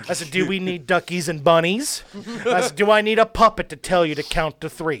 I said, do we need duckies and bunnies? I said, do I need a puppet to tell you to count to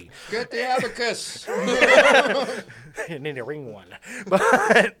 3? Get the abacus. I need to ring one.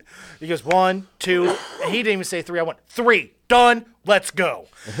 But he goes, 1, 2. He didn't even say 3. I went, 3. Done. Let's go.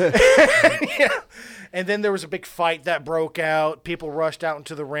 Yeah. And then there was a big fight that broke out. People rushed out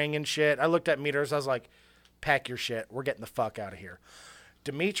into the ring and shit. I looked at Meters. I was like, pack your shit. We're getting the fuck out of here.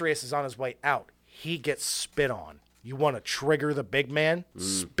 Demetrius is on his way out. He gets spit on. You want to trigger the big man?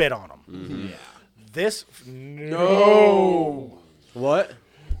 Spit on him. Mm-hmm. Yeah. This, no. What?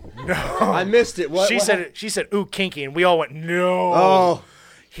 No. I missed it. What? She said, ooh, kinky, and we all went, no. Oh.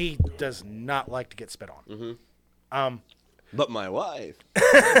 He does not like to get spit on. Mm-hmm. But my wife.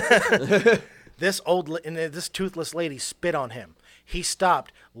 This toothless lady spit on him. He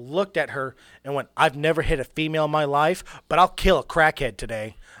stopped, looked at her, and went, I've never hit a female in my life, but I'll kill a crackhead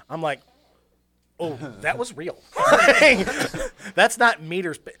today. I'm like, oh, that was real. That's not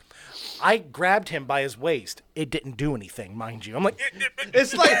Meters. I grabbed him by his waist. It didn't do anything, mind you. I'm like,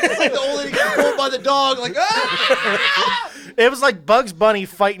 It's like the old lady got pulled by the dog. Like, ah! It was like Bugs Bunny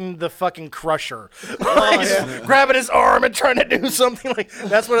fighting the fucking Crusher. Grabbing his arm and trying to do something. Like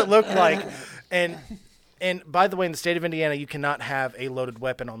that's what it looked like. And by the way, in the state of Indiana, you cannot have a loaded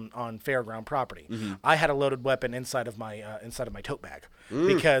weapon on fairground property. Mm-hmm. I had a loaded weapon inside of my tote bag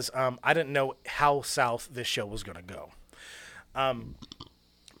because I didn't know how south this show was going to go.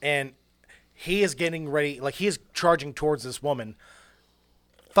 And he is getting ready, like he is charging towards this woman.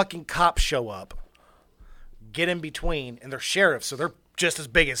 Fucking cops show up, get in between, and they're sheriffs, so they're just as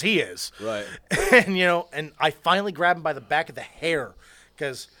big as he is. Right. And I finally grab him by the back of the hair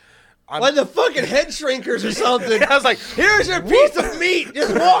because. Like the fucking head shrinkers or something. I was like, here's your piece of meat.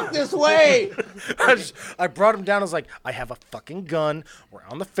 Just walk this way. I brought him down. I was like, I have a fucking gun. We're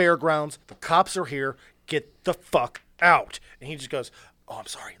on the fairgrounds. The cops are here. Get the fuck out. And he just goes, oh, I'm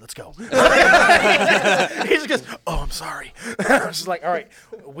sorry. Let's go. He just goes, oh, I'm sorry. I was just like, all right.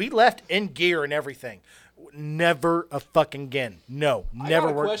 We left in gear and everything. Never a fucking again. No, never.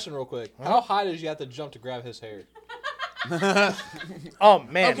 I got a question real quick. How high did you have to jump to grab his hair? Oh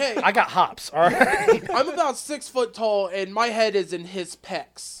man, Okay. I got hops. All right. I'm about 6 foot tall, and my head is in his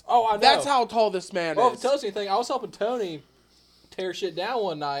pecs. Oh, I know. That's how tall this man Well, if is. it tells you anything, I was helping Tony tear shit down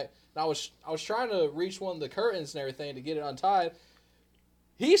one night, and I was trying to reach one of the curtains and everything to get it untied.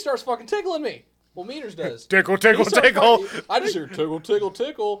 He starts fucking tickling me. Well, Meters does. Tickle, tickle, tickle. I just hear tickle, tickle,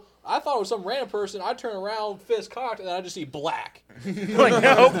 tickle. I thought it was some random person. I turn around, fist cocked, and then I just see black. Like,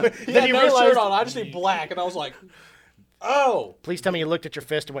 nope. He Then had you no realize. shirt on. I just see black, and I was like, oh. Please tell me you looked at your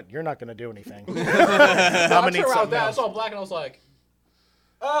fist and went, "You're not going to do anything." I'm I gonna turned need around with something that. I else. saw black, and I was like,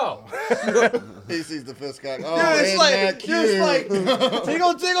 oh. He sees the fist cock. Oh, Dude, isn't that cute? it's like,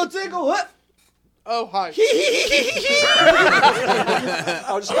 tickle, tickle, tickle. What? Oh, hi. I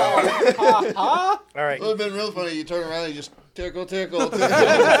was just like, ha, ha. All right, It would have been real funny. You turn around and you just tickle, tickle, tickle.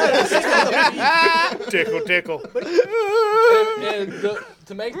 tickle, tickle. And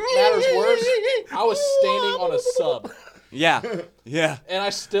to make matters worse, I was standing on a sub. Yeah. Yeah. And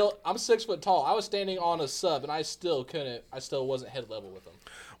I'm 6 foot tall. I was standing on a sub, and I still wasn't head level with him.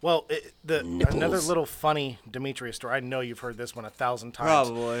 Well, another little funny Demetrius story. I know you've heard this one 1,000 times.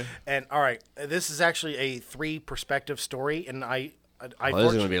 Probably. And all right, this is actually a 3 perspective story, and I This is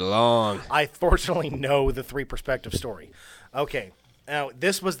going to be long. I fortunately know the 3 perspective story. Okay, now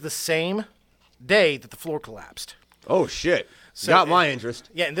this was the same day that the floor collapsed. Oh, shit. So Got my interest.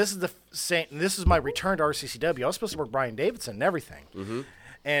 Yeah, and this is the same. This is my return to RCCW. I was supposed to work Brian Davidson and everything,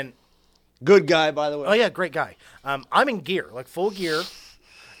 and Good guy, by the way. oh yeah, great guy. I'm in gear, like full gear,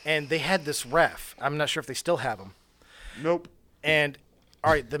 and they had this ref. I'm not sure if they still have him. Nope. And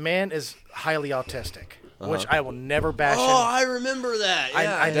all right, the man is highly autistic, which I will never bash. Oh, I remember that.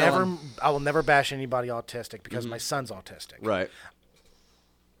 Yeah. I will never bash anybody autistic because my son's autistic. Right.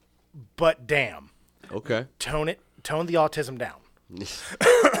 But damn, Okay. tone the autism down,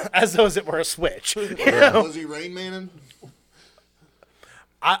 as though it were a switch. You know? Was he Rain Manning?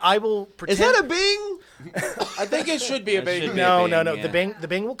 I will pretend. Is that a Bing? I think it should be a baby. should be. No. Bing, The yeah.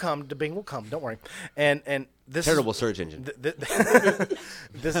 Bing will come. The Bing will come. Don't worry. And this Terrible is, search engine.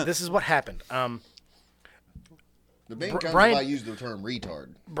 this is what happened. The Bing comes Brian- if I use the term retard.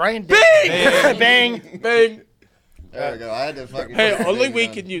 Brian Bing. Bang. Bang. There we go. I had to fucking. Hey, put only things we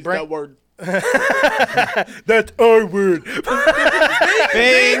on. can use Brent- that word. That's our word. Bing,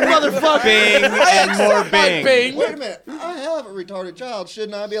 motherfucker. Bing, and more bing. Bing. Wait a minute. I have a retarded child.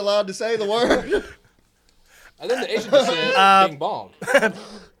 Shouldn't I be allowed to say the word? And then the Asian descent, bing bong.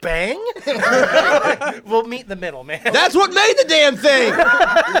 Bang? We'll meet in the middle, man. That's what made the damn thing.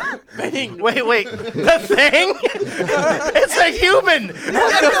 Wait. The thing? It's a human.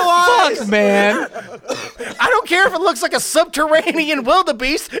 Fuck, man. I don't care if it looks like a subterranean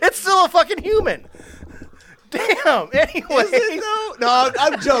wildebeest. It's still a fucking human. Damn. Anyway. No,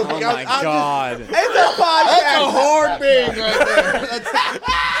 I'm joking. Oh my god. It's a podcast. That's a hard bing right there. That's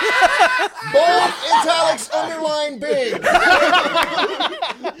bold, italics, underline bing.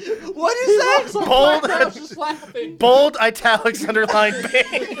 What is that? Bold, Just laughing. bold italics underline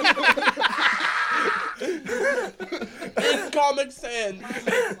bang. In Comic Sans.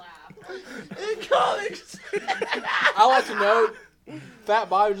 I like to note, Fat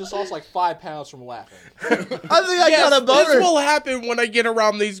Bobby just lost like 5 pounds from laughing. I think I Yes, got a boner. this will happen when I get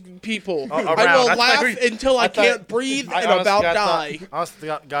around these people. I will around. laugh until I thought- can't breathe I and honestly about God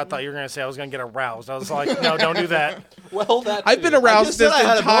die. thought you were going to say I was going to get aroused. I was like, no, don't do that. Well, that I've been too. aroused just said this I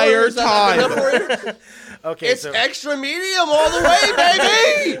had a boner. entire Is that not time. enough for you? Okay, It's so extra medium all the way,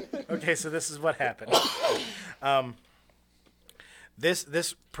 baby. okay, so this is what happened.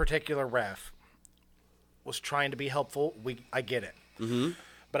 This particular ref was trying to be helpful. I get it. Mm-hmm.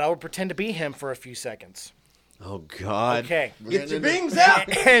 But I would pretend to be him for a few seconds. Oh God. Okay. Get your bings out.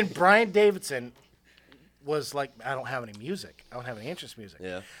 And Brian Davidson was like, I don't have any music. I don't have any interest in music.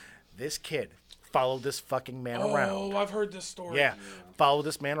 Yeah. This kid followed this fucking man around. Oh, I've heard this story. Yeah. Followed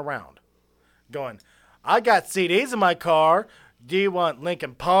this man around. Going, I got CDs in my car. Do you want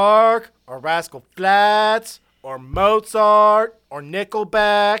Linkin Park or Rascal Flatts or Mozart or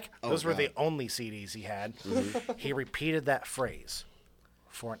Nickelback? Those were God. the only CDs he had. He repeated that phrase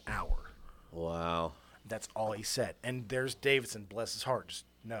for an hour. Wow. That's all he said. And there's Davidson, bless his heart, just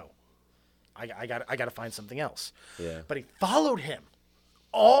no. I got to find something else. Yeah. But he followed him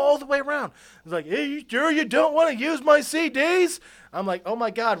all the way around. He's like, hey, you sure you don't want to use my CDs? I'm like, oh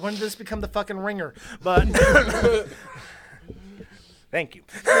my God, when did this become the fucking Ringer? But thank you.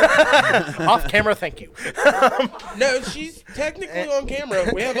 Off camera, thank you. No, she's technically on camera.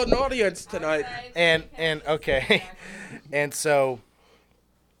 We have an audience tonight. And okay. And so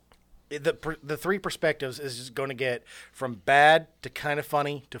the three perspectives is just going to get from bad to kind of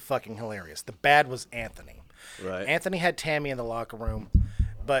funny to fucking hilarious. The bad was Anthony. Right. Anthony had Tammy in the locker room,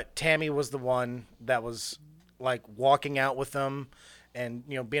 but Tammy was the one that was like walking out with them and,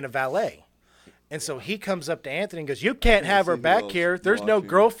 you know, being a valet. And so he comes up to Anthony and goes, you can't have her back here. There's no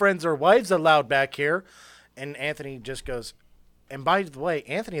girlfriends or wives allowed back here. And Anthony just goes, and by the way,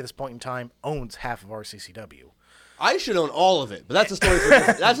 Anthony at this point in time owns half of RCCW. I should own all of it, but that's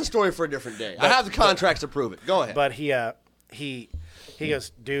a story for a different day. I have the contracts to prove it. Go ahead. But he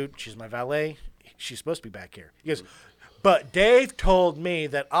goes, dude, she's my valet. She's supposed to be back here. He goes, but Dave told me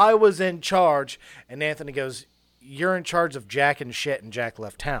that I was in charge. And Anthony goes, you're in charge of Jack and shit, and Jack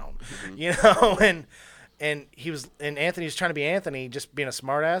left town. You know, and Anthony's trying to be Anthony, just being a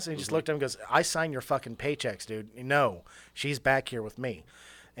smart ass, and he just looked at him and goes, I sign your fucking paychecks, dude. No, she's back here with me.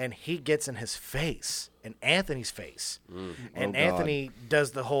 And he gets in his face, in Anthony's face. And Anthony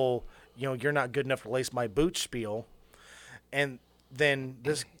does the whole, you know, you're not good enough to lace my boots spiel. And then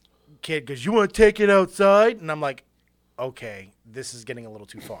this kid goes, you want to take it outside? And I'm like, okay, this is getting a little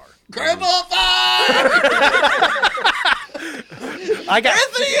too far. Cripple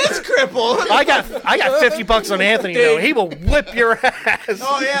Anthony is crippled. I got $50 on Anthony though. He will whip your ass.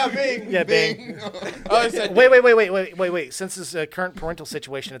 Oh yeah, Bing. Yeah, Bing. Oh, I said, Wait. Since his current parental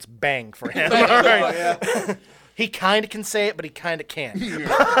situation, it's bang for him. All right. Yeah. He kind of can say it, but he kind of can't.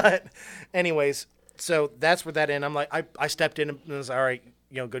 But anyways, so that's where that ended. I'm like, I stepped in and was all right,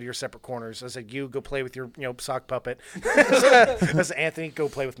 you know, go to your separate corners. I said, you go play with your, you know, sock puppet. I said, Anthony, go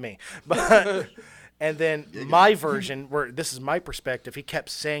play with me. But and then my version, where this is my perspective, he kept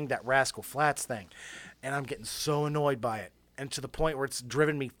saying that Rascal Flatts thing, and I'm getting so annoyed by it, and to the point where it's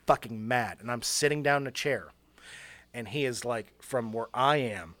driven me fucking mad. And I'm sitting down in a chair, and he is like from where I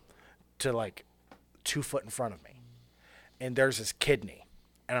am to like 2 foot in front of me, and there's his kidney,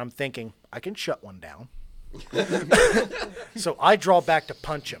 and I'm thinking I can shut one down. So I draw back to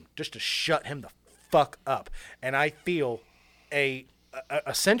punch him, just to shut him the fuck up, and I feel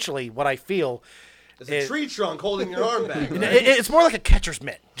essentially what I feel. It's a tree trunk holding your arm back. Right? It's more like a catcher's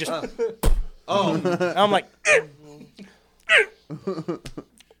mitt. Just I'm like,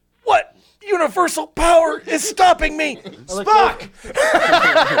 what what universal power is stopping me? Spock!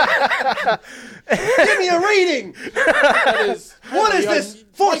 Give me a reading! What is this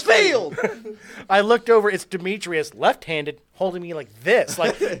force field? I looked over. It's Demetrius, left-handed, holding me like this,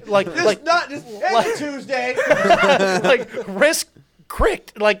 like Not just it's a Tuesday. like wrist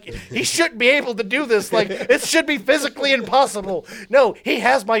cricked. Like he shouldn't be able to do this. Like it should be physically impossible. No, he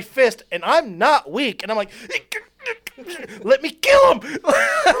has my fist, and I'm not weak. And I'm like, let me kill him.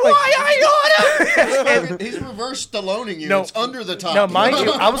 Why are you on him? He's reverse Stalloning you. No. It's under the top. No, mind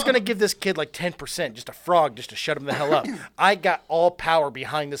you, I was gonna give this kid like 10%, just a frog, just to shut him the hell up. I got all power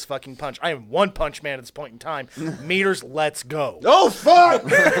behind this fucking punch. I am one punch man at this point in time. Meters, let's go. Oh, fuck!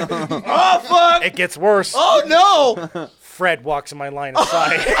 Oh, fuck! It gets worse. Oh, no! Fred walks in my line of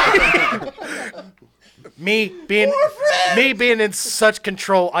sight. Me being in such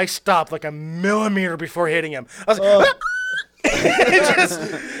control, I stopped like a millimeter before hitting him. I was like,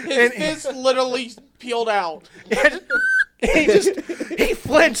 His fist literally peeled out. he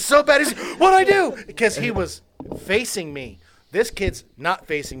flinched so bad. He's like, what'd I do? Because he was facing me. This kid's not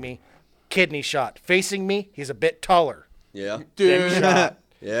facing me. Kidney shot. Facing me, he's a bit taller. Yeah. Dude. Shot.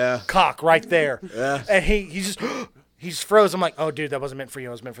 Yeah. Cock right there. Yeah. And he's froze. I'm like, oh, dude, that wasn't meant for you.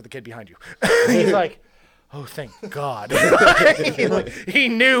 It was meant for the kid behind you. He's like, oh, thank God. He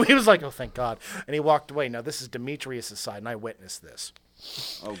knew. He was like, oh, thank God. And he walked away. Now, this is Demetrius' side, and I witnessed this.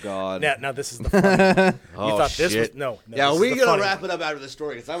 Oh, God. Now this is the funny. Oh, you thought shit. this was... No. Yeah, this is we're the going funny to wrap one. it up after the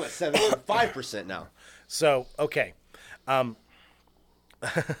story because I'm at 75% now. So, okay. I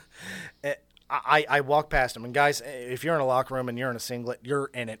walk past him, and guys, if you're in a locker room and you're in a singlet, you're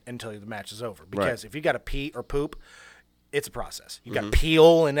in it until the match is over. Because if you got to pee or poop, it's a process. You got to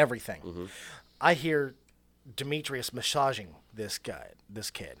peel and everything. I hear Demetrius massaging this kid.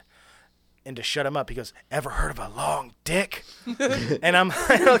 And to shut him up, he goes, ever heard of a long dick? And I'm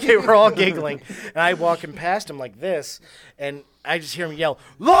okay, we're all giggling. And I walk him past him like this, and I just hear him yell,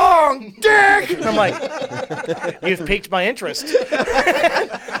 long dick! And I'm like, you've piqued my interest.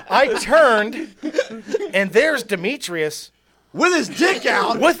 I turned, and there's Demetrius. With his dick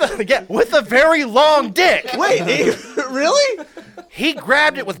out? With a very long dick. Wait, really? He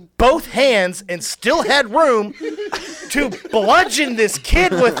grabbed it with both hands and still had room to bludgeon this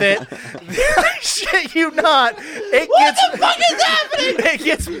kid with it. I shit you not. What the fuck is happening? It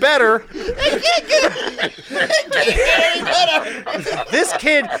gets better. This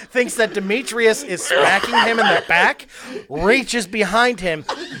kid thinks that Demetrius is smacking him in the back, reaches behind him,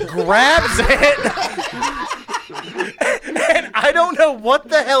 grabs it. And I don't know what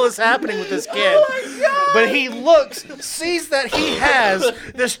the hell is happening with this kid. But he looks, sees that he has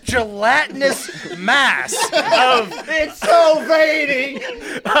this gelatinous mass of It's so veiny.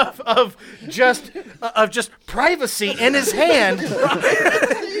 of just privacy in his hand.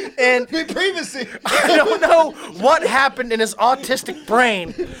 And Privacy. I don't know what happened in his autistic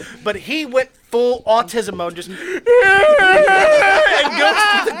brain, but he went full autism mode, just and goes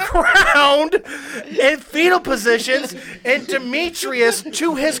to the ground in fetal positions, and Demetrius,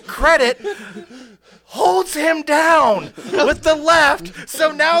 to his credit, holds him down with the left,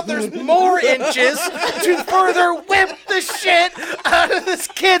 so now there's more inches to further whip the shit out of this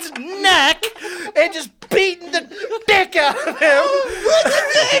kid's neck and just beating the dick out of him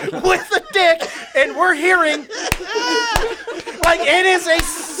with the dick, and we're hearing like it is a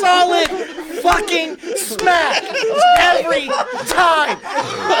solid fucking smack every time.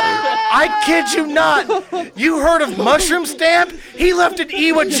 I kid you not. You heard of mushroom stamp? He left an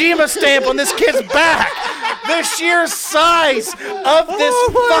Iwo Jima stamp on this kid's back. The sheer size of this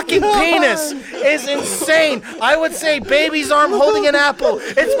fucking penis is insane. I would say baby's arm holding an apple.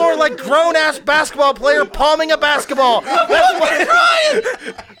 It's more like grown-ass basketball player palming a basketball.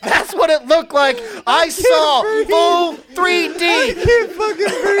 That's what it looked like. I saw full 3D. I can't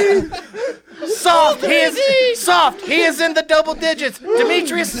fucking breathe. Soft. He is soft. He is in the double digits.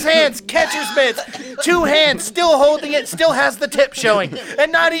 Demetrius' hands, catcher's mitts. 2 hands, still holding it, still has the tip showing.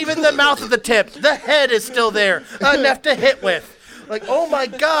 And not even the mouth of the tip. The head is still there. Enough to hit with. Like, oh my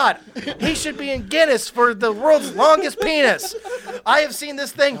God, he should be in Guinness for the world's longest penis. I have seen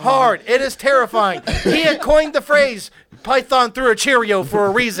this thing hard. It is terrifying. He had coined the phrase, Python threw a Cheerio for a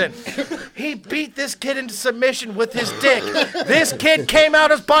reason. He beat this kid into submission with his dick. This kid came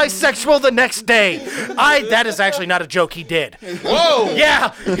out as bisexual the next day. That is actually not a joke, he did. Whoa!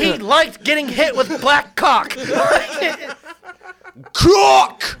 Yeah, he liked getting hit with black cock.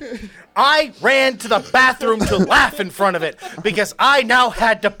 Cock! I ran to the bathroom to laugh in front of it because I now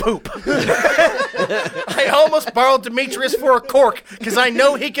had to poop. I almost borrowed Demetrius for a cork because I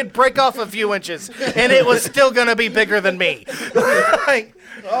know he could break off a few inches, and it was still going to be bigger than me.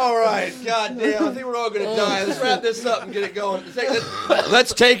 All right, goddamn, I think we're all gonna die. Let's wrap this up and get it going.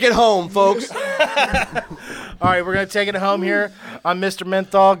 Let's take it home, folks. All right, we're going to take it home here. I'm Mr.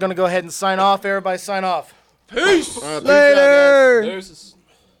 Menthol. Going to go ahead and sign off. Everybody sign off. Peace. Peace out, Later. Deuces.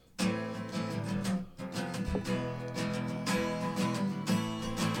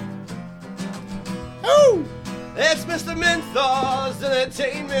 It's Mr. Menthol's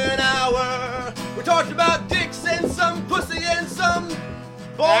Entertainment Hour. We talked about dicks and some pussy and some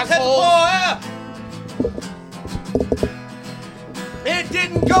bald-headed boy. It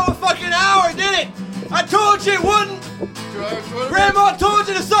didn't go a fucking hour, did it? I told you it wouldn't. Grandma told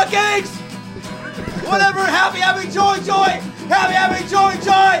you to suck eggs. Whatever. Happy, joy. Happy, joy.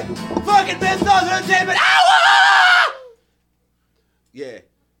 Fucking Menthol's Entertainment Hour. Yeah.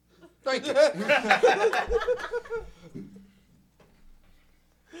 Thank you.